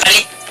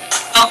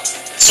 Oh,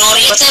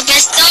 sorry. It's the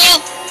best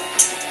of!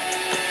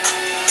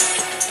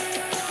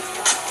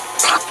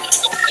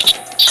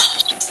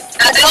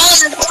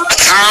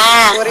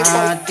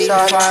 Team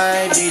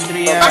 5,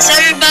 Adrian.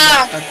 Saan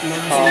ba?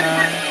 Tatlong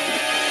sila.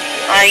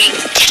 Ay.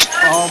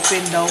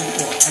 Pa-open daw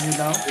po. Ano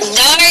daw?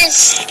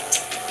 Dars!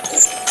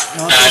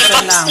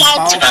 Notification lang.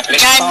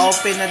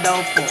 Pa-open na daw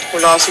po.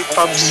 Wala si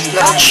Pops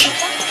Slouch.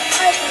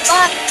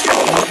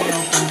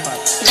 Pa-open pa.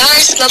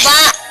 Dars,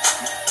 baba!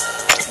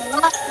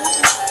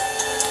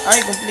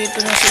 Ay,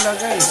 kumpleto na sila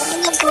guys.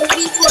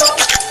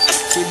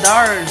 Si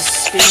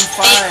Dars, Team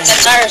 5.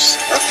 Dars.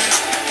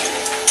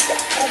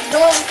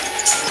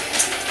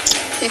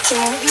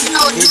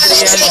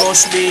 Adrian,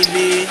 Boss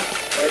Baby.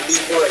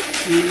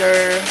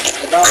 Healer.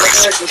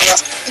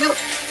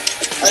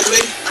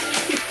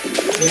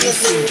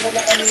 Easy.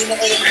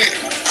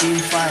 Team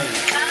 5.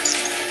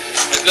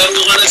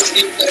 Naglaro ka na sa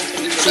team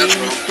 5. Team 2.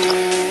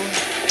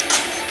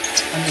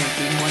 Ano yun?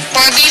 Team 1.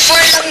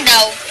 4v4 lang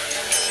daw.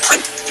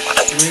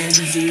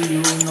 Renzey,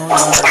 Yuno.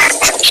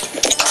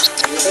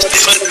 Di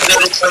ba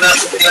naglaro ka na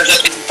sa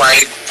team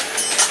 5?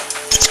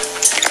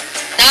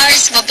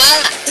 Dars, baba!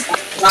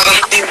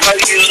 Team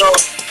 5 Yuno.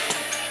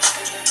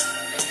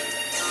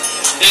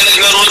 Kaya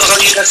naglaro na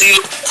kanina si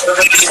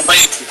Team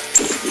 5.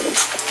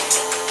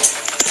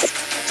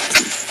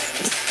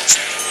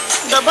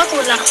 Dapat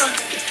wala ka.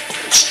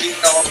 Hindi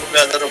na ako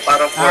maglalaro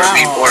para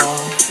 4v4.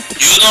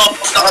 Yuno,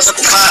 punta ka sa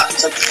tuka.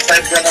 Sa team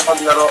 5 ka na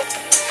maglaro.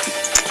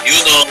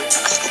 Yuno.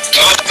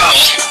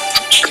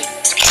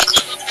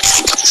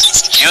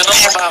 Yuno,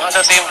 punta ka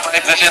sa team 5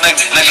 kasi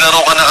naglaro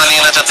ka na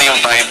kanina sa team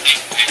 5.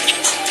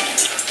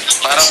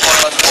 Parang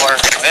 4-on-4.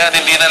 Ayan,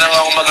 hindi na lang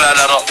ako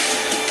maglalaro.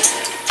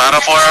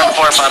 Para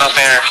 4-on-4, para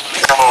fair.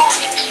 O,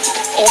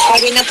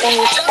 pwede na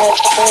pong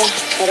start ko.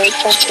 Right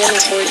pa po na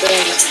po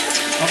din.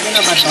 Okay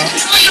na ba to?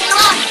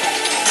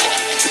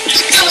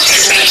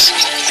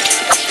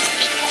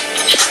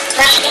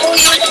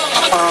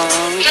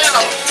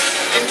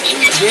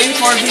 Game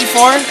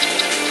 4v4?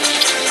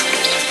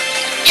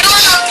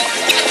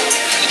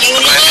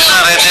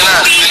 Ready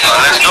na.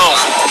 Let's go.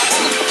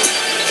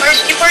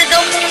 44 daw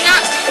muna.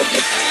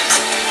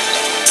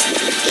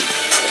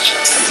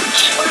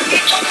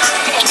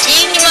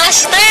 Game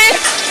Master!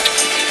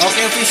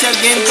 Okay, official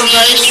game to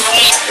guys. Team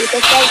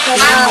 1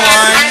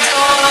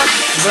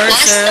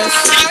 versus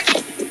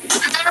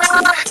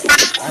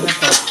ano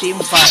to? Team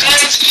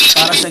 5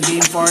 para sa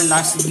game 4,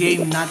 last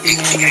game natin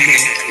ngayon gabi.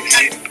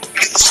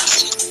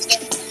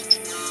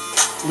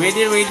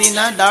 Ready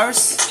na,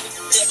 Dars?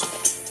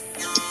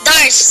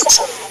 Dars!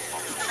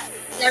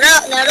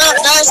 Laro,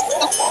 Dars!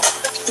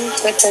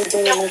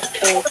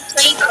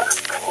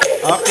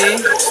 Okay,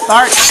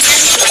 start!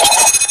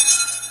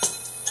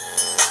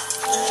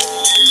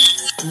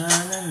 Na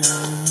na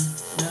na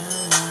na na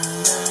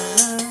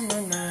na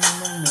na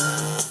na.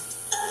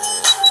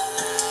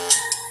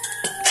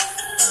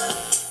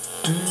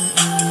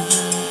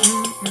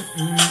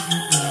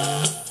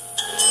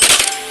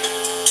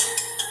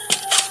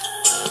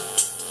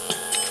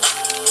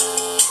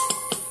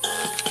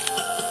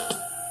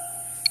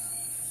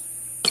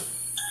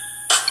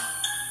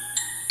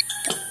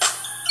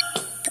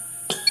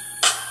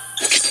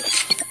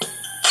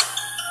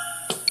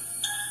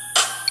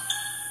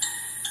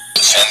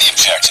 Defend the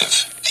objective.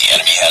 The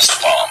enemy has the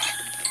bomb.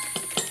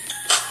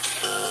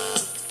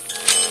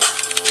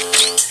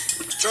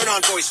 Turn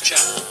on voice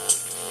chat.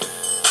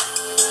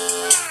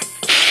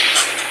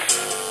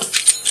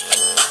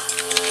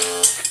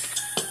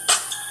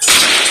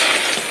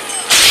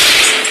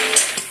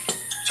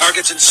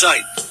 Targets in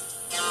sight.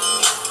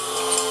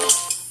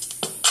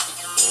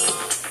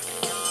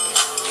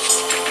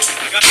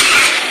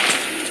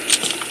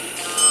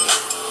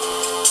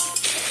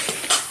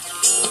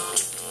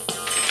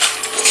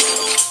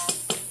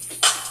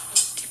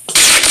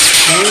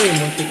 Uy,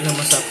 muntik na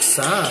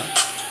masaksa.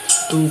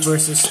 2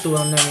 versus 2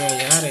 ang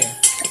nangyayari.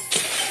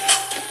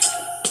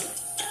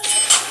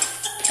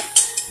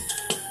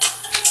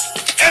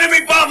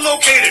 Enemy bomb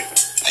located.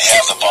 They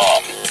have the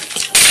bomb.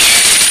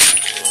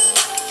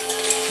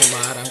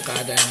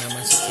 Kumarangkada na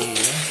naman si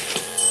Keisha.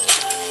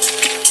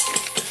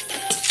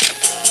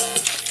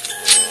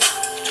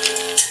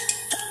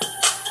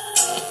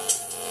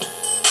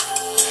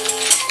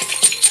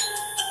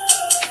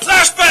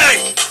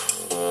 Flashbang.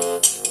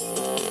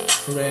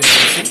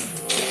 Renzey.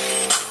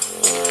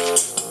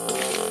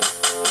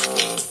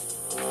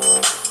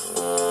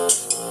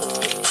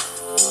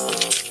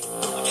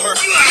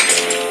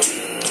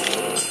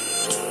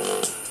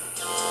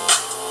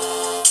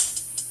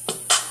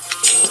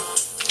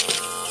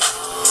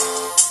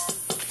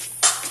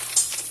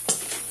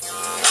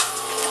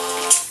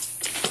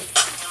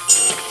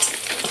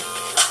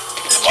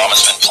 Bomb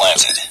has been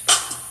planted.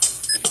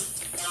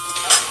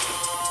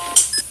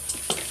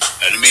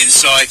 Enemy in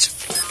sight.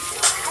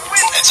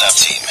 Heads up,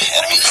 team.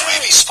 Enemy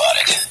UAV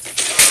spotted.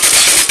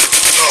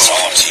 It's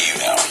all up to you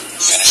now.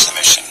 Finish the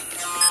mission.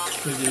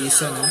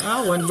 Nag-iisa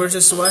na. 1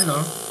 versus 1, no?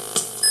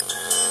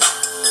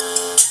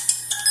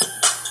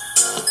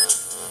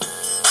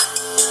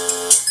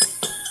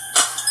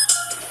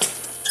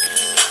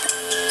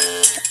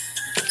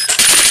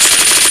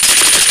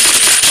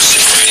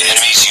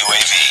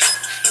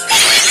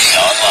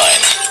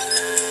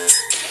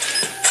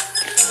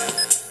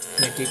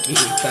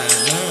 Nakikita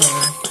na.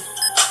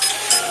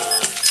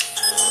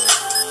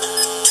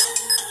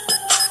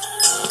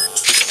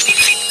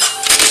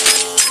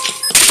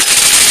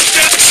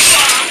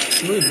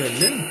 Uy,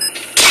 galing.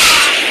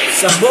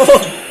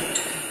 Sabog!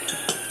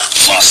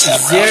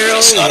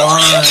 0-1.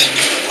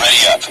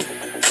 Ready up.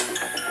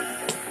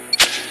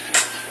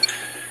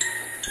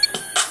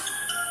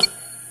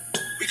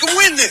 We can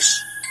win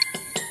this!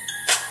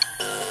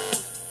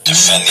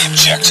 Defend the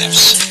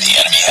objectives. The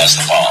enemy has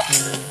the bomb.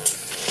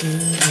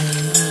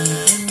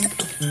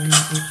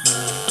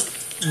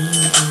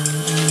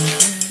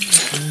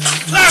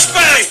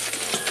 Flashbang!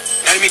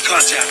 Enemy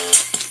contact.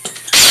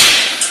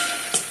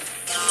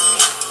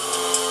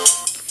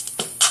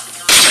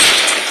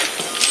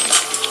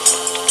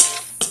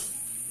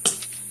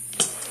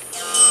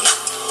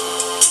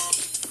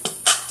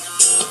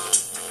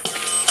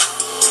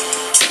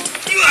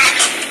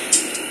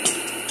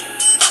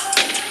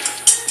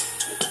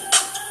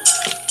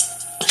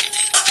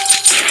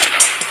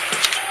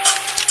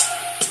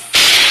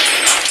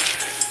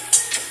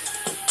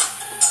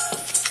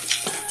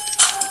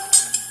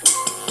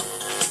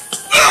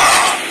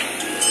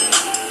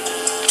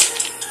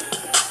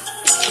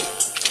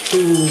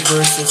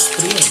 Versus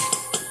 3.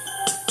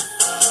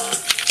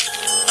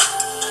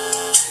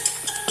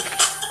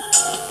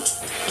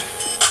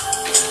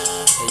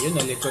 Ayun,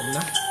 nalikod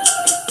na.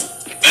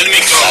 Enemy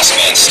last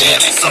man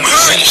standing.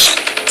 Finish it.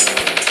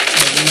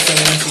 Nag-isa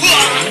na si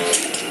Junny.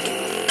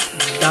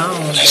 Down.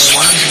 Nice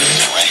work.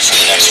 Get ready for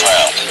the next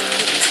round.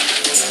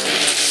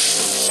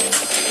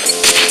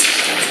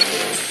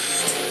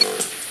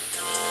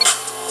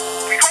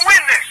 We can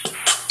win this!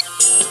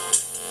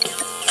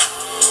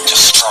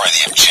 Destroy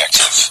the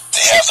objective.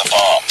 They have the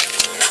bomb.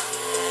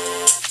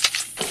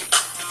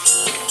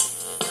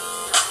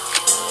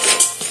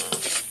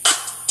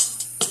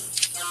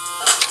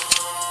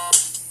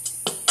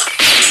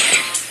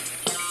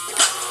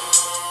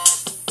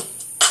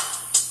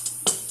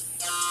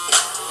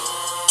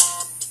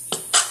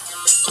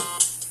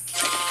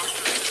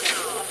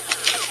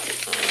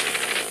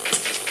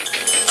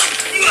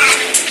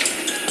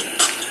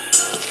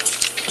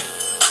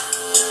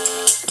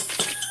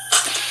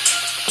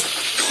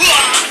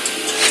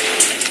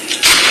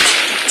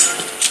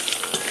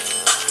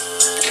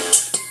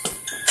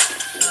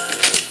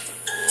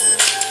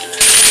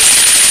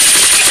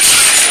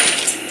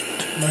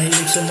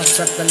 Mahilig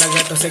sumaksak talaga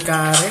to si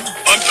Carin.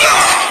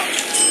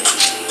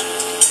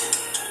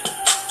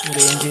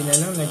 Renzey na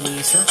lang,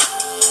 nag-iisa.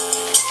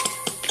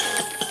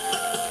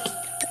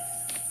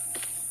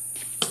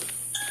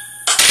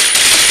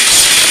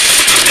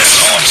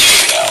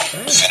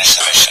 Finish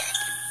the mission.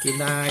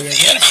 Kinaya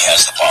The enemy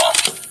has the bomb.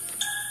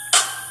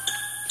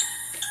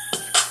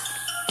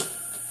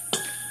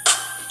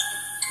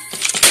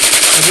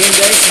 Again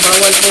guys,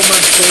 bawal po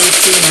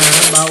mag-coaching ha.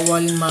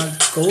 Bawal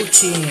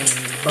mag-coaching.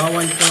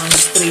 Bawal po ang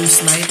stream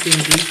sniping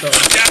dito.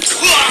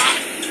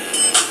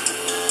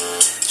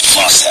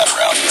 Lost that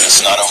round, but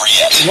it's not over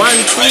yet.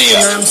 1-2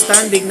 na ang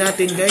standing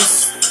natin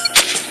guys.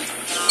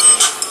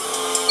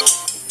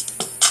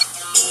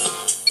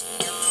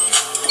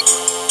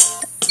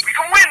 We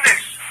can win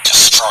this!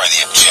 Destroy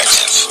the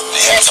objective.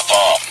 They have the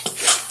bomb.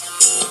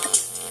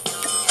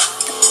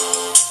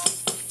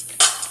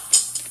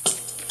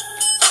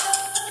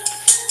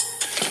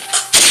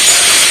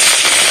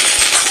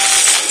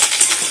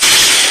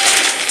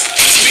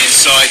 Be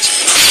inside.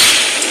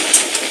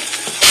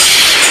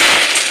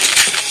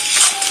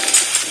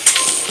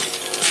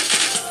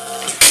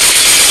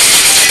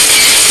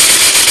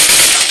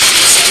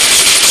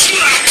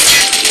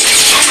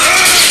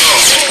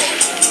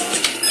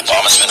 The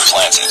bomb has been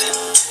planted.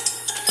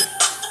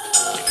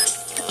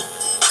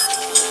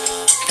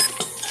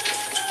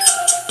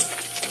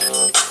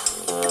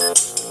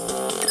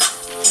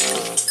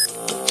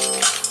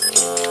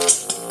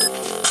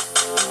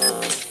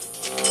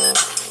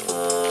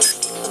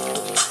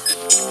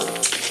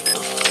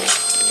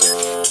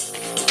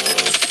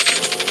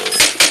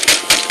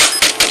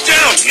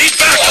 Down! Need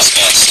backup! Last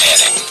man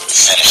standing.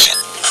 Finish it.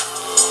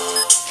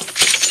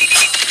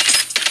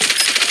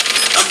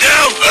 I'm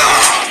down!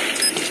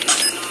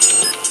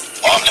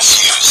 Bomb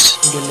defused.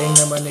 Galing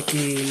naman ni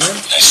Keichan.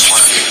 Nice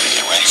work.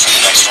 Get ready for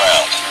the next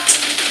round.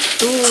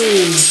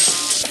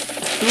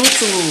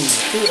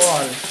 2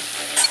 all.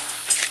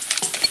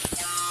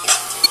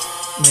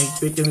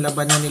 Mahigpit yung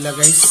labanan nila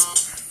guys.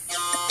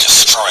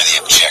 Destroy the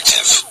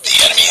objective. The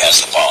enemy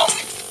has the bomb.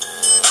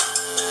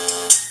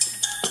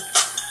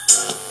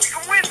 We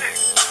can win this!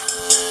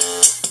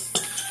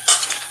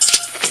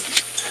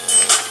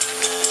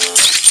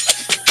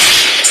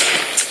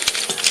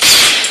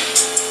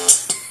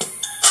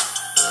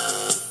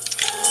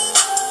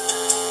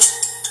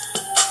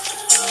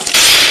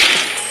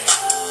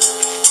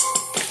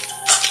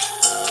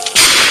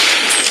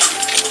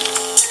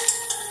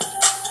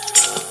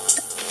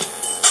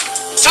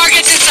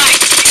 Target's in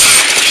sight!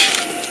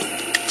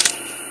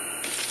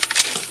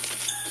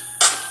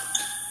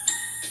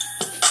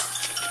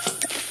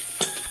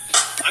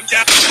 I'm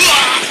down!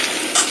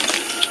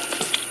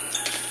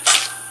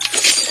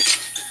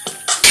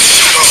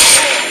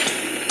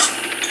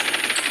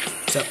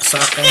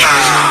 Saksakan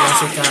lang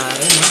si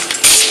Carin, ha?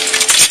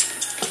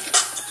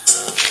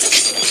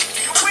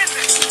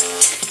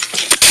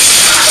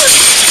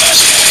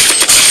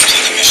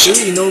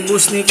 Uy,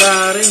 inubos ni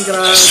Carin.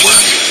 Grabe.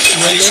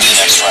 Mali.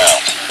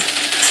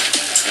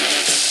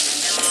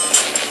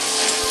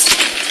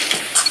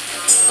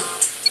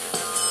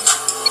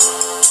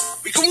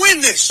 We can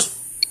win this!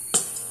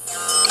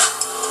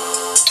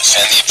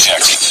 Defend the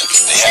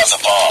objective. They have the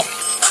bomb.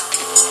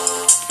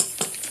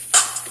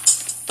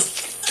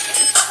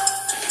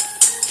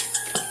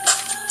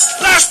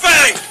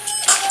 Flashbang!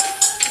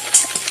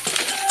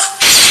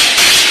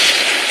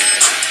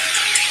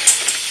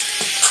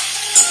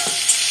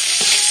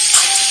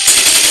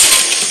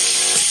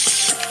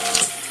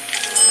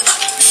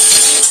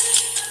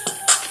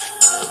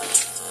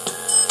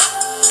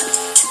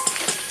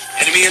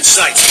 Enemy in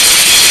sight.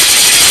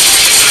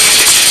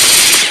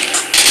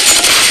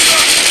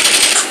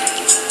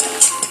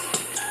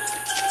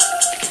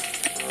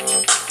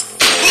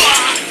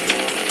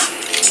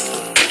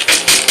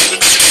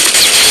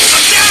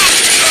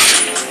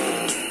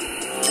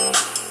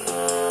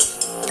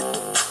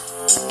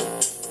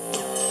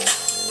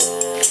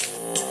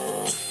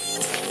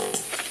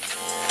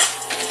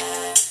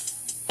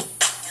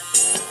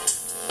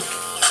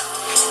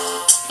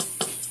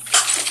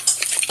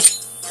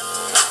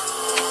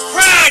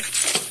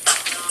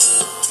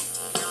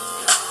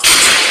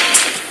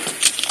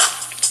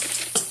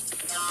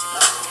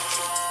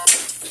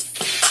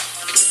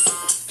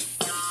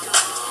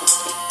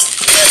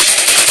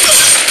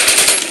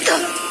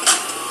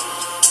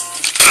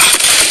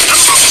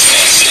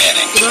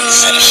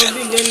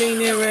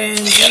 Galing ni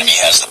Renzey. The enemy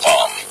has the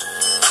bomb.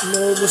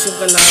 Maubos yung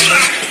kalaban.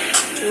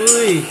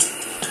 Uy.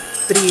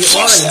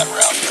 3-all. Lost that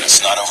round, but it's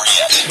not over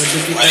yet.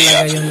 Madukit Ready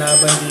talaga up. yung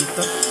laban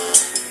dito.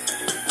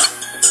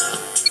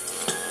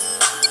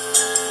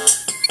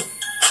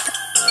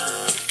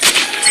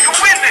 We can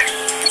win this!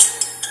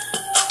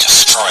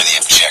 Destroy the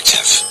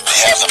objective. They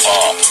have the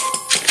bomb.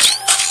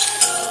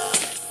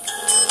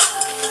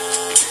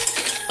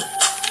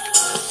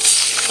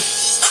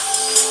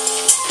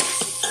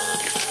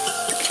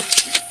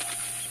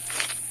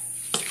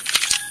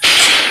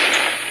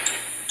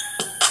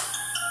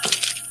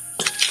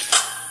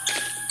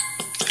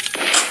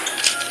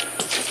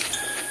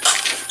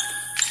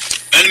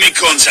 Enemy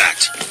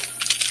contact.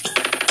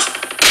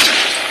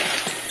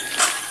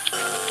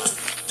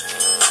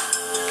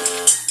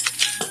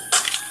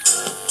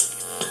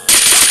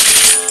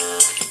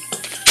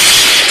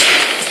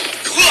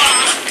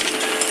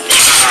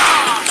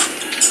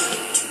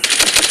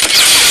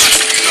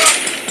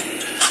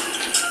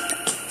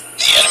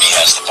 The enemy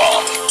has the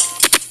bomb.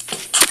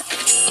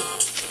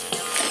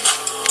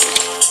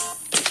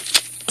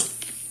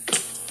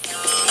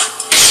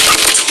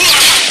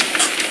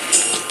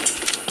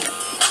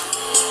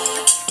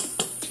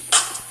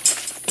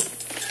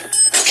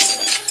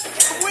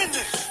 Win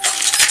this!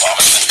 Bomb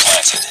has been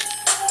planted.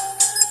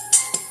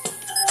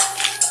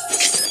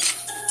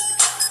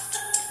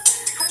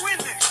 We can win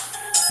this!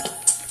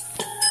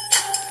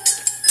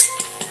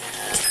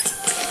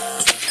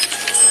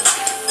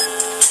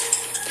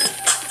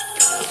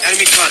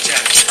 Enemy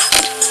contact.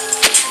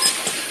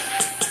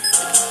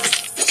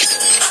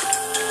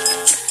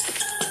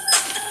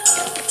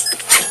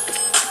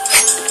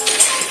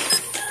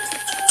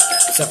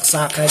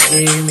 Saksakan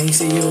gaming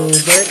si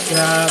Hubert.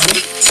 Grabe.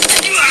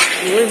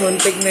 Uy,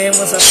 muntik na yung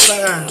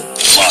masaksa.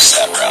 Lost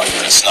that round,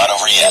 but it's not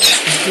over yet.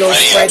 Close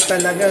Ready fight up.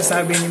 talaga,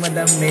 sabi ni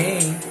Madam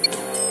Mhae.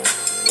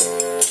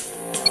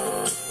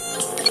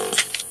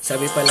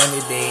 Sabi pala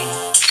ni Day.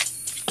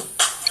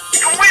 We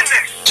can win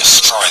this!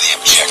 Destroy the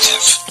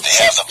objective. They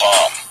have the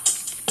bomb.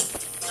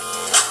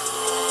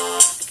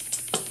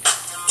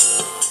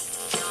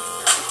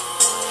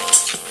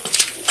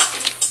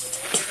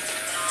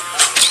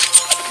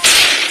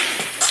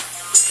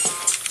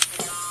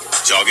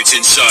 Target's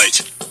in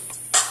sight.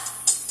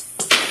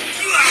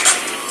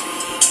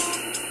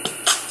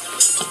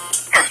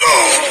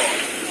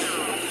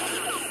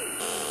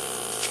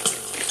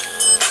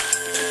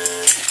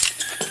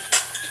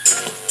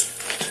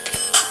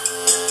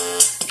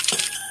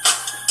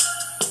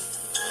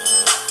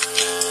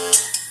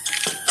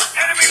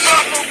 Enemy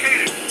bomb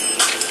located.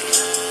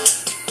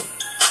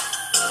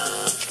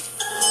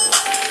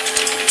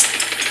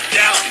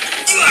 Down.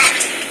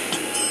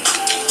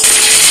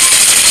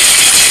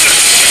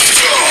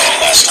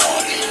 Last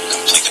one.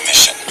 Complete the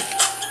mission.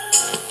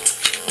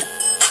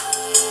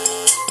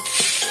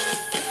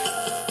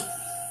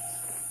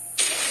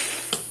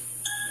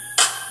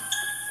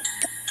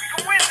 We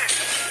can win this.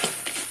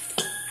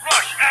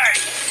 Rush A.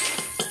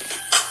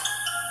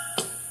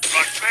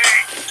 Rush B.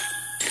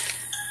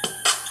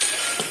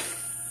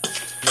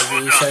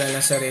 Nag-iisa na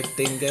lang sa red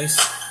team, guys.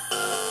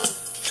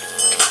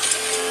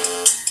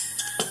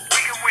 We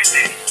can win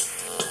this.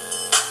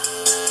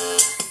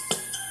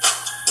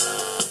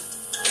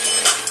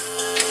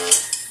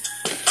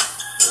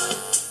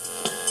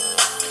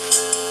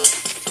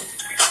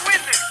 We can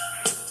win this.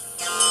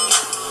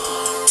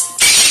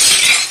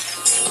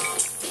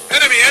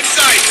 Enemy in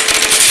sight.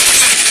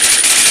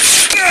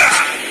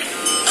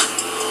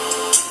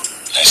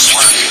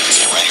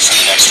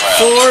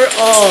 For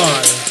all.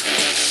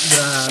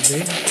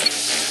 Grabe.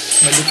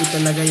 Malupit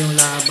talaga yung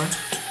laban.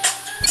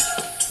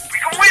 We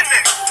can win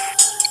this!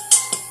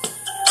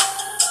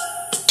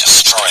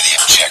 Destroy the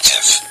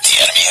objective.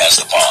 The enemy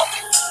has the bomb.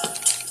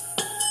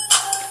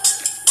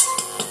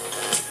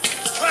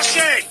 Flash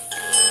A!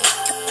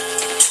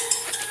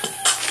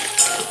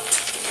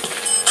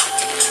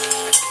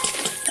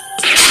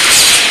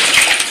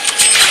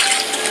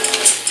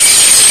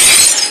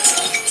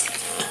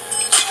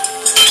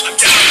 I'm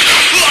down!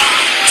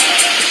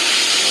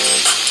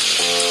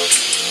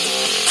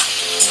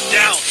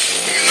 Down!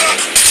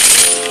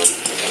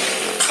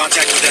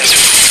 Contact with them.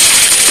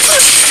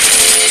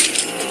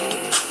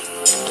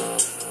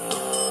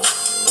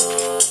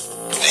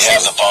 They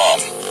have the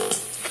bomb.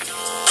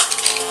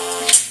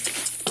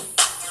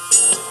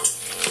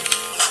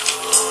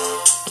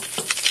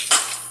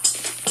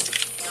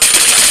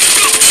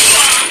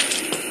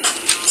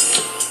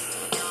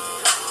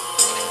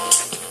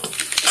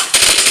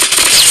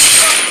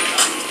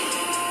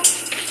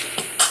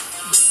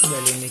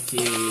 Galing ni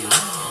Kill.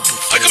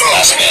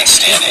 Last man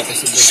standing.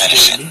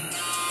 Finish it.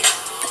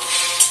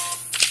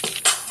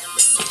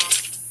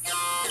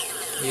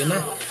 Yun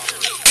na.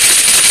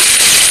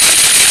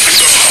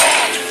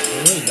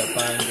 Uy,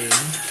 dapahan din.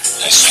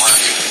 Nice work.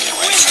 Get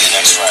ready for the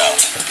next round.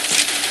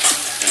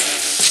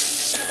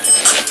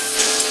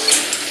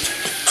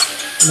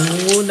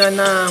 Nangunguna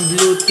na ang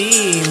blue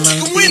team.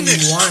 Ang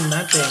team 1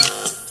 natin.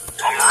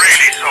 I'm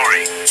really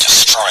sorry.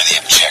 Destroy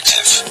the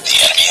objective. The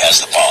enemy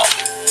has the bomb.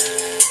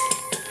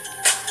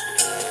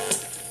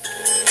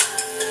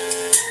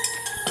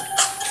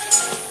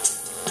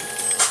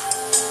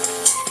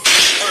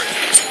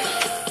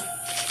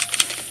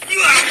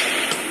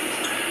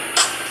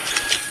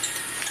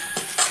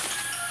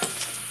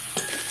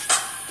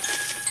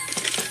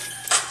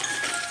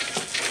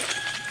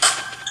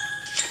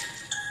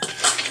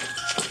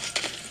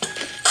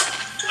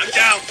 I'm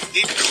down.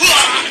 Need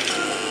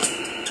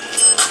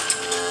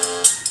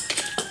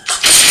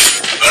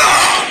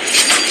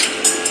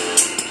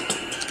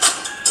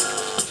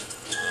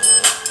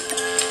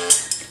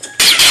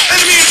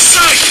enemy in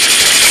sight.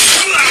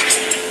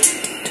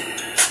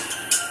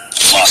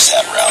 Lost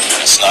that round,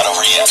 but it's not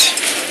over yet.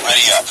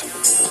 Ready up.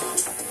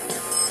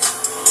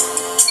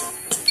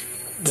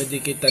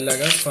 Badikit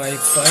talaga.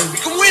 5-5. We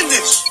can win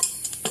this.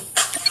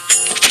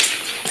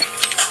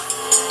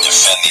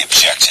 Defend the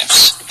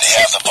objectives. They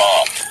have the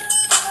bomb.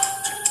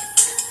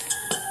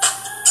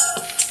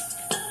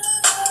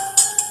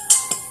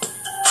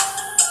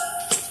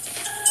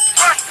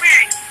 Flash B.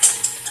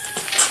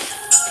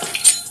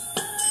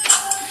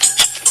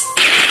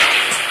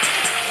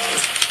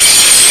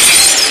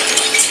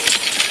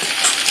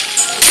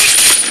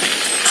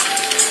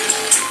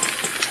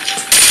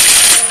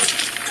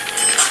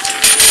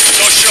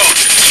 No shot.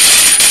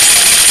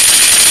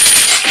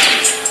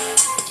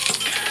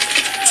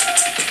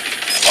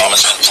 The bomb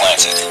has been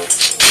planted.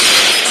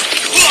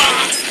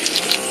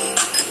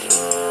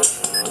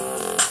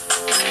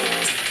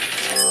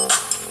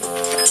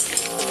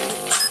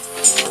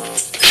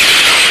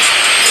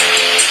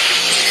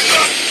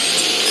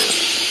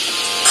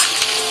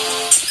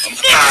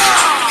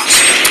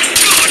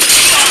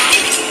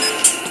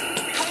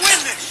 We can win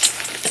this.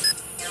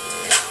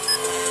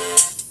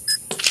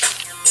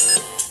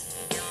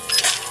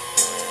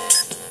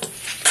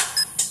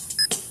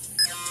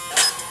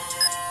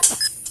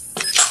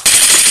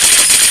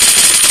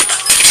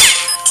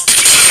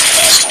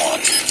 Last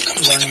one.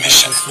 Complete the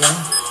mission.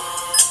 1-1.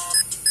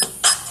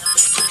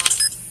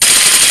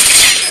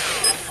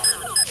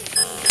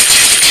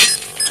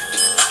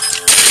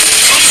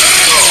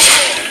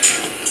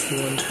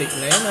 Pick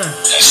na yan ah.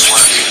 Nice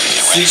work.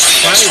 Get ready for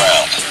the next 6-5.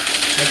 round.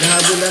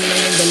 Naghahabulan lang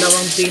yung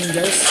dalawang team,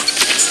 guys.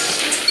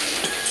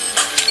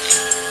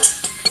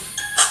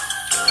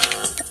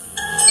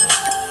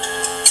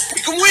 We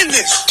can win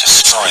this.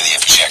 Destroy the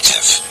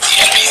objective.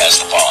 The enemy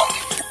has the bomb.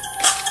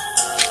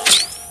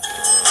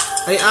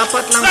 Ay, 4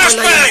 lang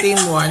pala yung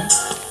team 1.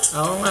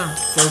 Oo nga.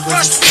 4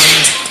 versus 1.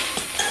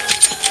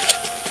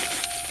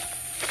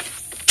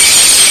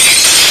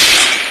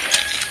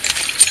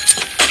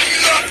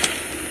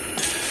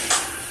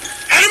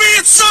 Enemy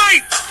in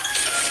sight.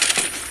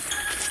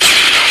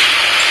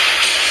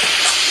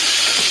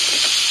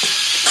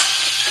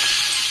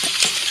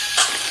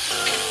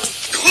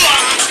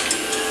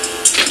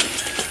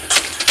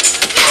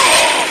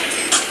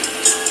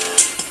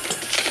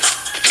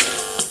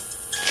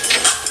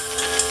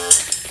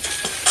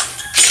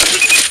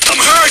 I'm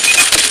hurt.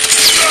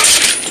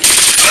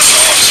 That's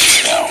all up to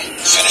you now.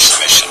 Finish the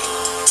mission.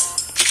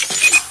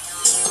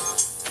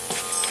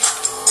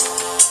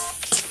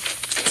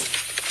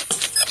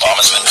 The bomb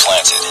has been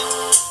planted.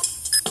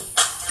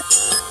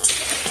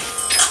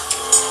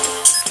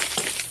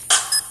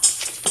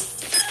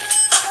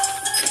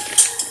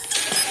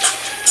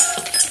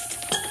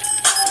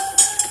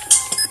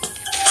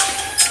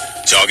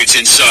 Target's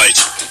in sight.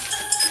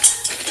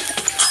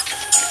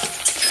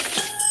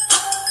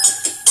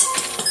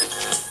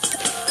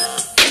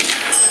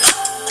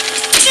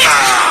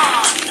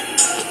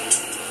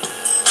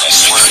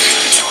 Nice work.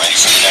 Get ready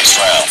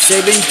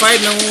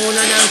 7-5,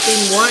 nangunguna na ang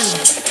Team 1.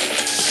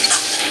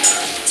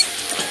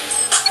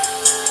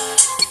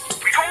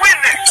 We can win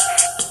this!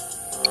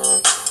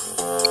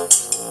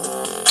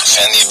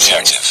 Defend the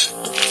objective.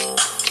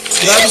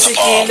 They Grabe have si the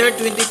bomb. Killer,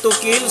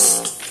 22 kills.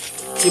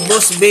 Si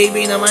Boss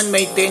Baby naman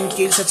may 10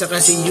 kills at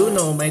saka si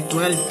Yuno may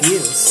 12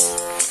 kills.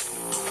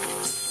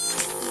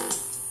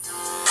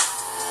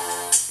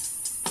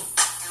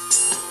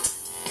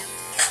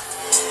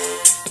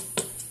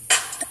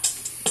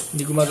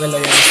 Hindi gumagalaw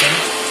yung isa.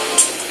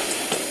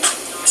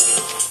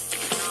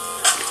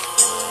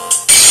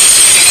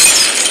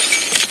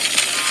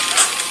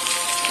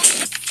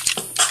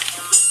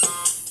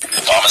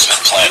 Bomb has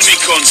been planted. Enemy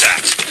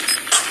contact!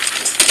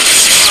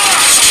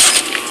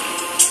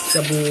 Sa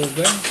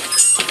bugan.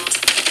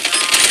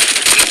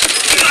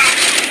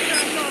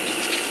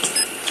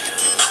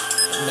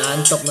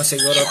 Naantok na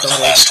siguro You were itong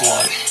the red last team.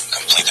 one.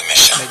 Complete the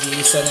mission.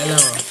 Nag-iisa na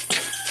lang oh.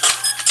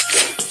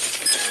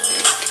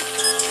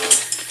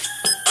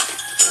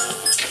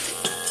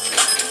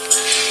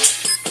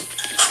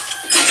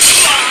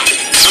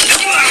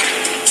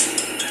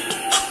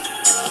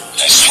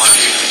 Nice work.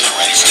 Get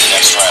ready for the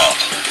next round.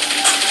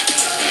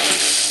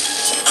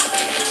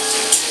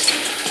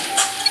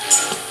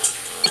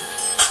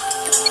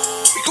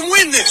 We can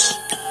win this!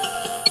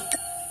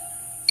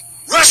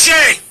 Rush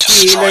A!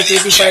 Killer, Destroy the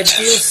 25 objective.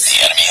 kills. The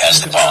enemy has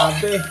the bomb.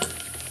 Grabe.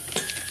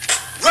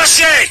 Rush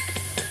A!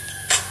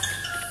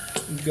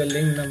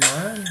 Galing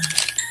naman.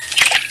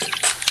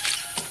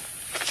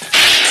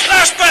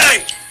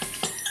 Flashbang!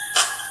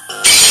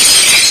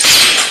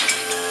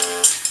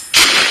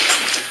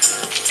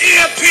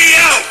 EMP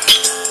out!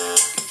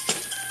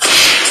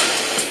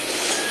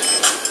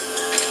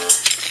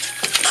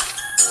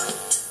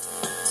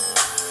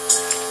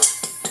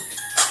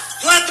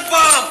 Plant the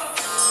bomb!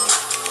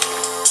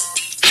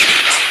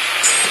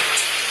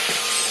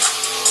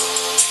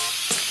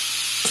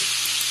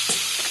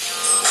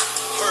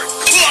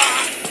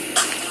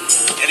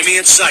 Enemy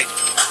in sight.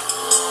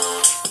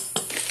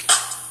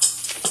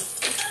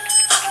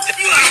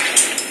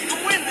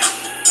 Win this.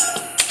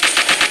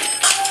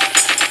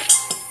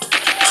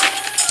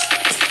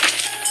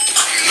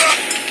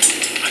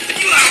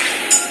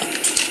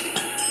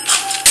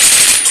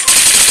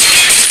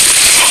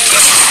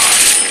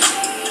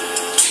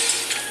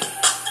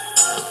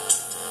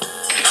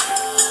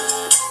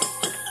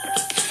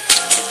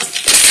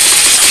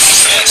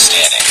 Man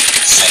standing.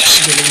 Finish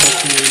it. Galing na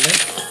Killer.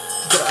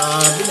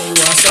 Grabe,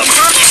 naiwasan.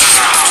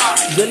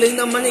 Galing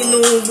naman,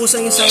 inuubos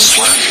ang isang Nice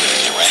work.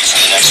 Get ready for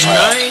the next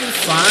round.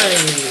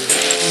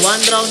 9-5.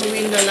 1 round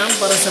win na lang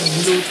para sa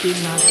blue team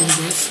natin,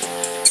 guys.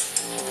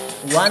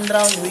 1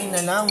 round win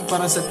na lang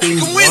para sa team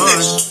 1.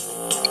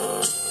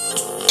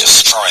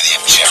 Destroy the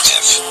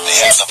objective. They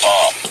have the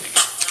bomb.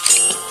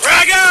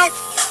 Frag out!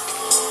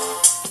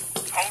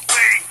 Home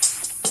base.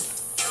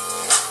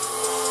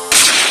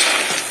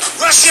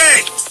 Rush A!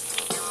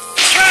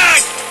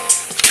 Frag!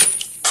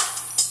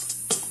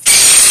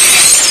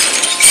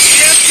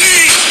 EMP!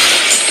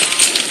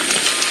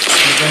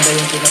 Maganda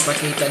yung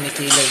pinapakita ni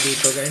Killer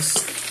dito, guys.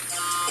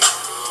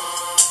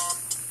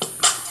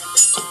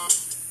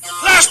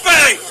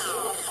 Flashbang!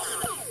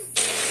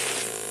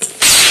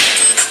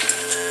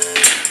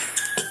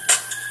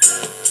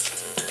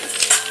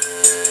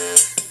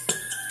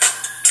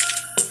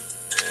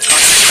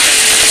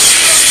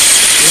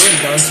 Yun,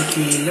 down si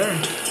Killer.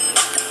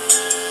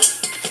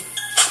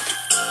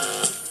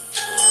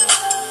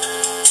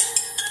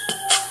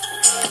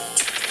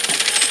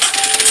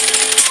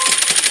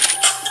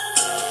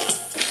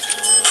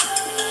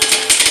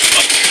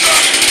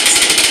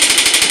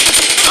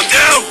 I'm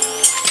down!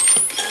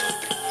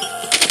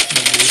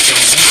 Nag-iisa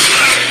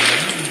na.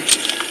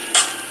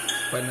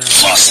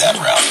 Panalo. Lost that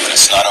round, but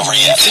it's not over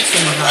yet. Ready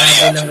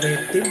Sumahabol up. ng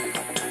red team.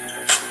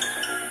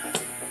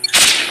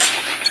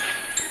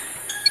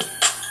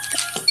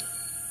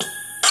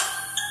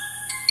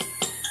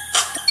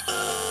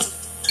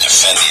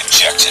 Defend the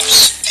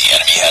objectives. The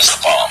enemy has the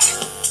bomb.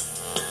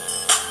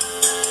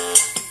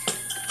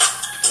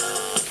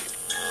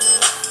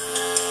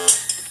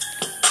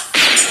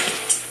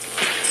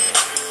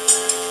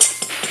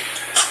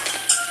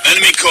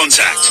 Enemy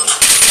contact.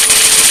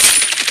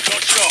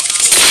 Got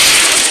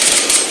shot.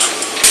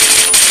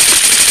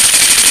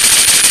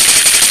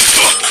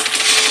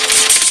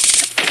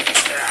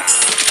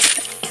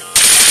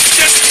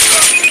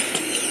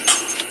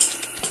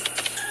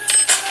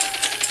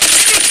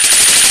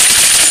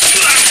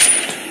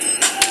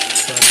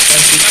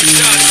 Saktan si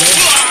Killer.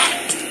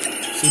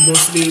 Si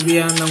Boss Baby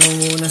ang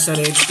nangunguna sa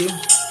red team.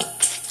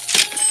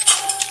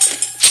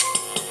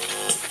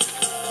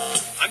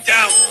 I'm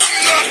down.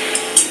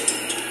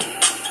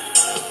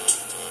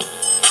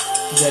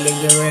 Galing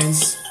ni Renz.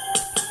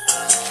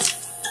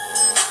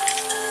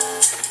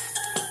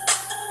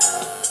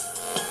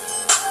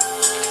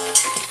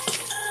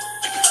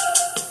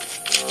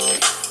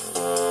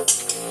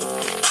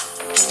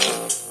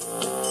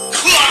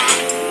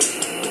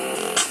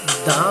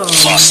 Down.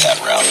 Lost that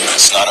round, but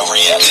it's not over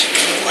yet.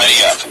 Ready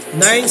up.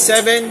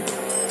 9-7.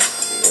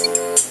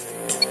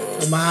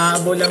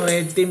 Umahabol ang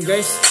red team,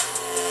 guys.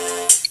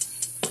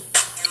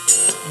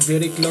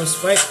 Very close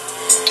fight.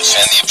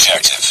 Defend the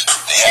objective.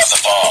 They have the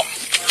bomb.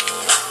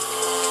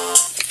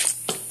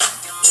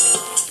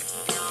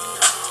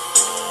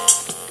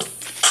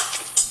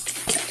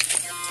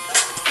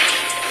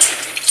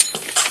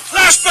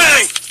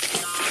 Flashbang!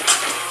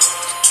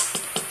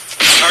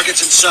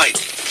 Targets in sight.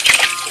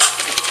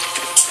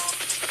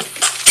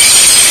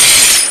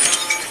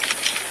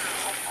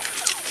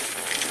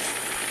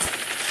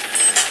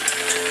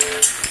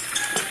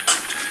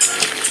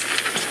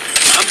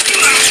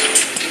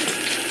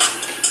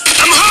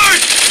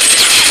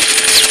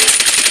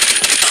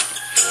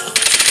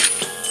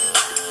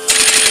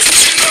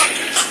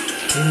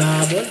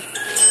 Hinabol.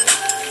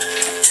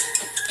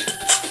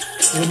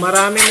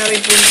 Marami na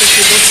rin puntos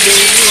si Boss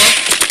Baby, oh.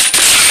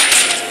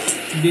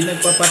 Hindi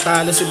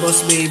nagpapatalo si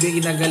Boss Baby,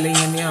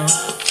 ginagalingan niya, oh.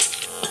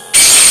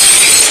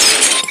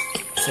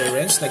 Si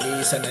Renz,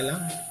 nag-iisa na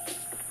lang.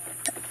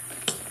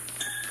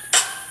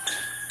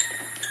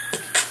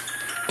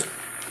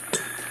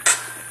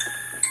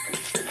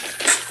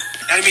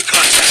 Enemy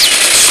contact.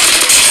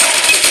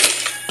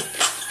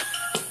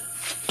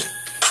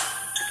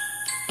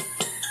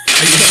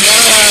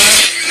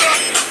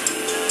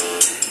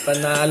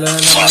 Panalo na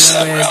naman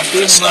ng red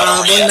team.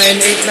 Mahabol,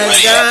 9-8 na,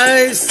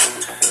 guys.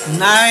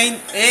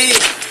 9-8.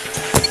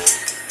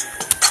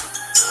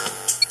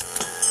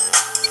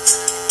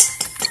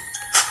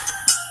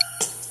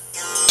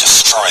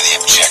 Destroy the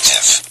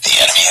objective.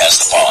 The enemy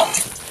has the bomb.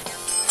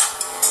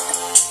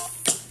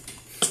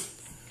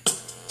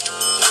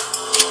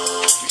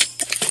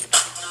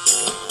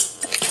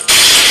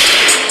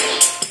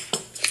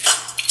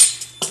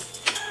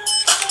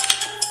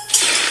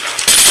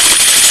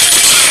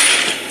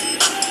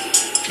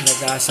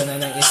 Nagasa na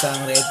ng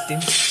isang red team.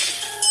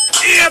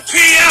 EMP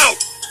out!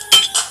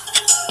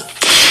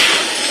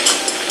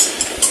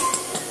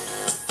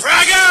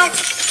 Frag out!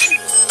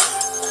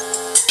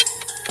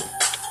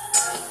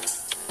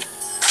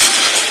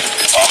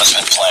 Bomb has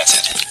been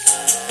planted.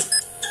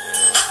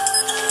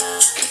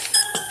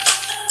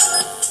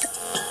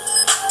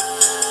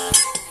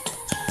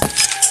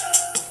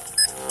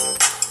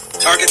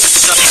 Targets in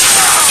sight.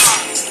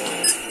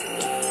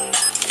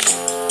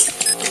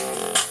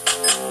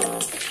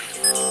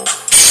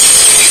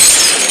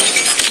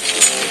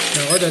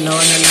 Ako,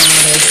 dalawa na lang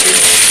ang red team.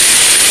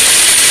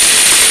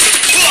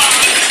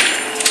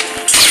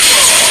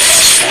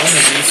 Oh,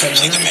 nag-iisa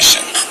na lang.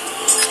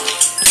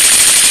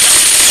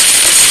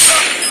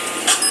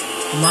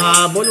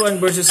 Mahabol,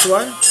 1 versus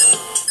 1.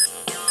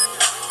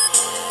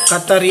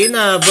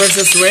 Katarina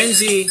versus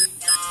Renzey. 6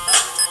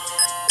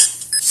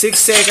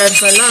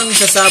 seconds na lang,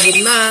 sasabog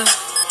na.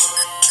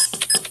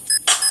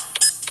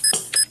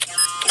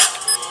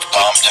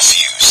 Bomb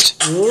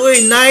defused.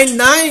 Uy, 9-9.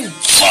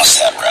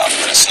 Lost that round,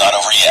 but it's not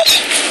over yet.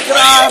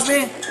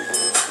 Grabe.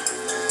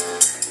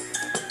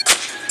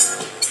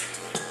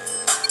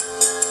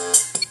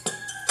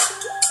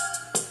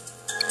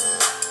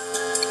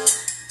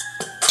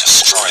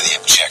 Destroy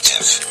the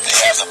objective. They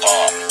have the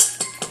bomb.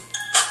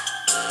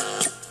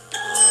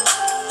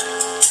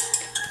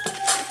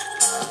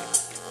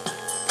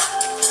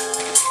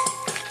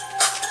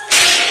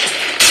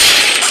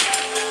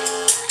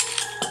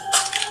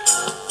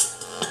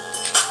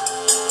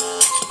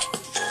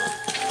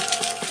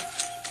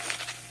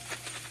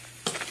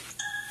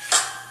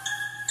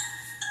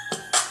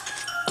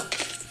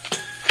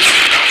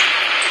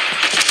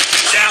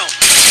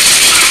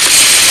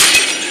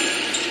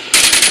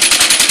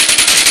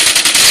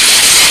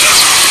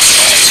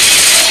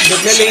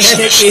 Galingan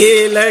ni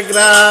Kila,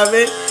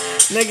 grabe.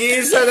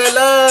 Nag-iisa na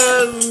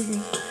lang.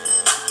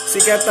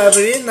 Si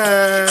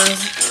Katarina.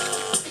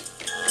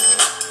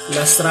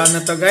 Last round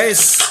na to,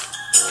 guys.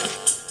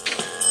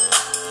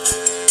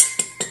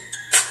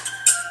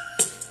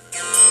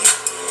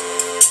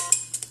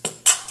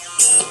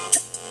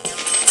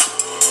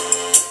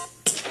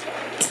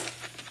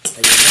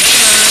 Ayun na.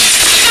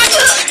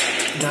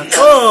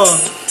 Nako.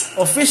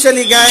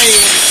 Officially, guys,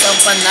 ang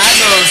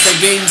panalo sa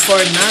game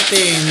 4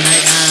 natin ay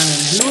ang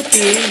blue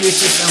team,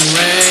 which is ang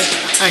red,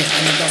 ay,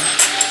 ano to?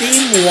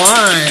 Team 1.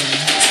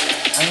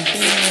 Ang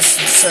team is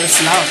Sir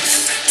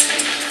Slouch.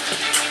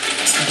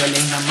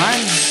 Galing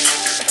naman.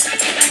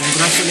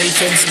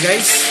 Congratulations,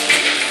 guys.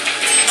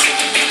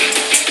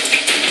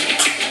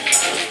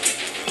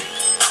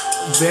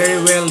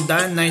 Very well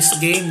done. Nice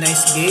game,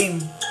 nice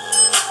game.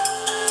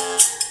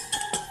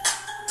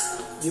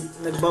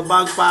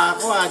 Nagbabag pa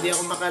ako, di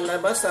ako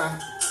makalabas,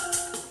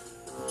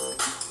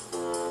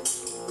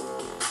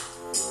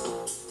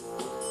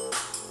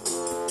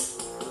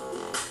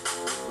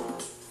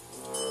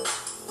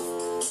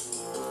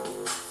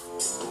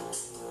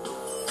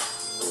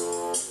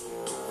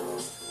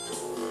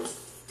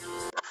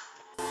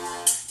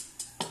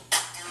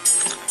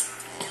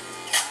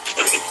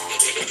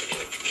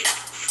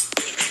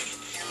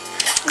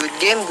 Good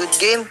game, good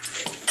game.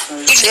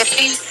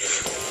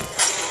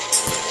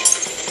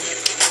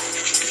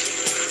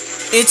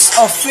 It's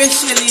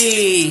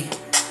officially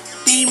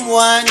Team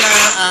 1 na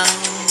ang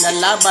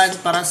lalaban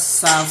para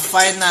sa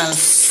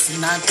finals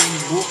natin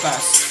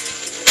bukas.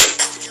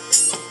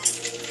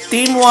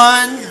 Team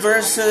 1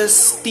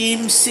 versus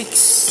Team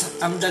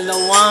 6. Ang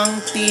dalawang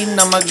team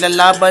na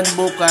maglalaban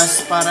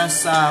bukas para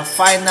sa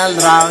final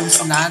rounds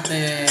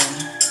natin.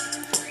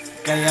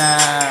 Kaya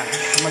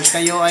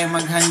kayo ay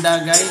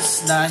maghanda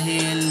guys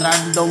dahil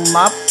random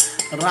map,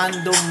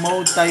 random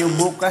mode tayo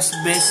bukas,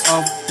 best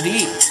of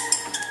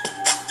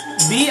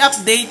 3. Be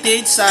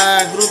updated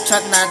sa group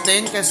chat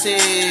natin kasi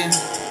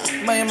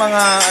may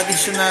mga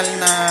additional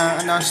na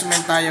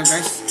announcement tayo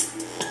guys.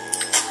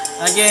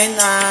 Again,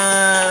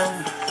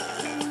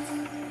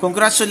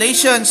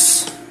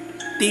 congratulations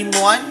Team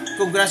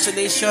 1,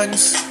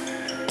 congratulations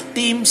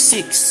Team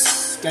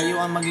 6. Kayo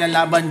ang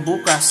maglalaban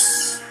bukas.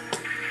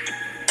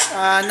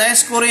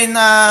 Nais ko rin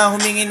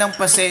humingi ng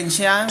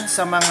pasensya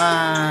sa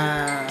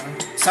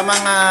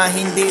mga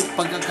hindi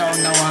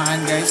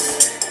pagkakaunawaan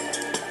guys.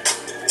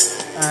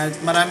 At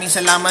maraming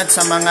salamat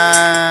sa mga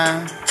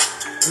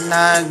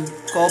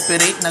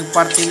nag-cooperate,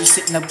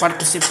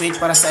 nag-participate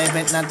para sa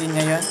event natin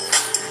ngayon.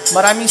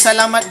 Maraming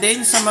salamat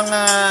din sa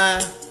mga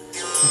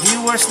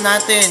viewers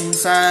natin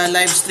sa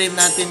live stream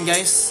natin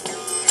guys.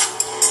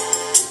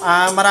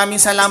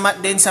 Maraming salamat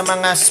din sa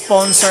mga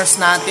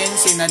sponsors natin,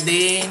 sina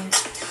Dane,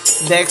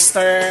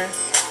 Dexter,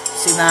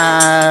 sina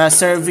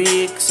Sir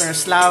Vic, Sir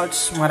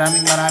Slouch.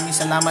 Maraming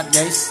salamat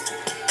guys.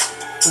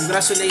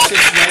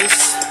 Congratulations guys.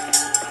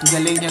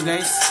 Galing nyo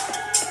guys.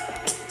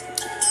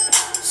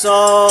 So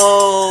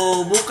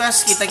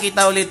bukas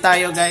kita-kita ulit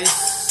tayo guys.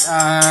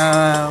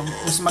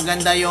 Mas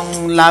maganda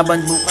yung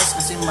laban bukas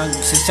kasi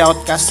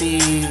mag-shout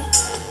kasi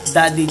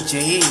Daddy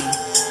J.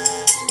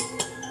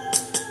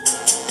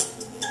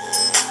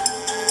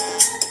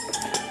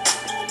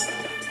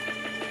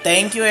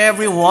 Thank you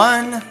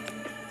everyone.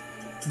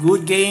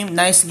 Good game,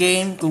 nice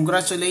game.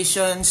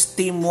 Congratulations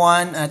Team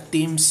 1 at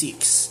Team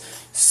 6.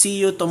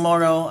 See you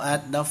tomorrow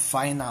at the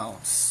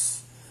finals.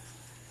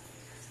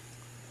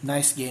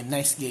 Nice game,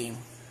 nice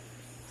game.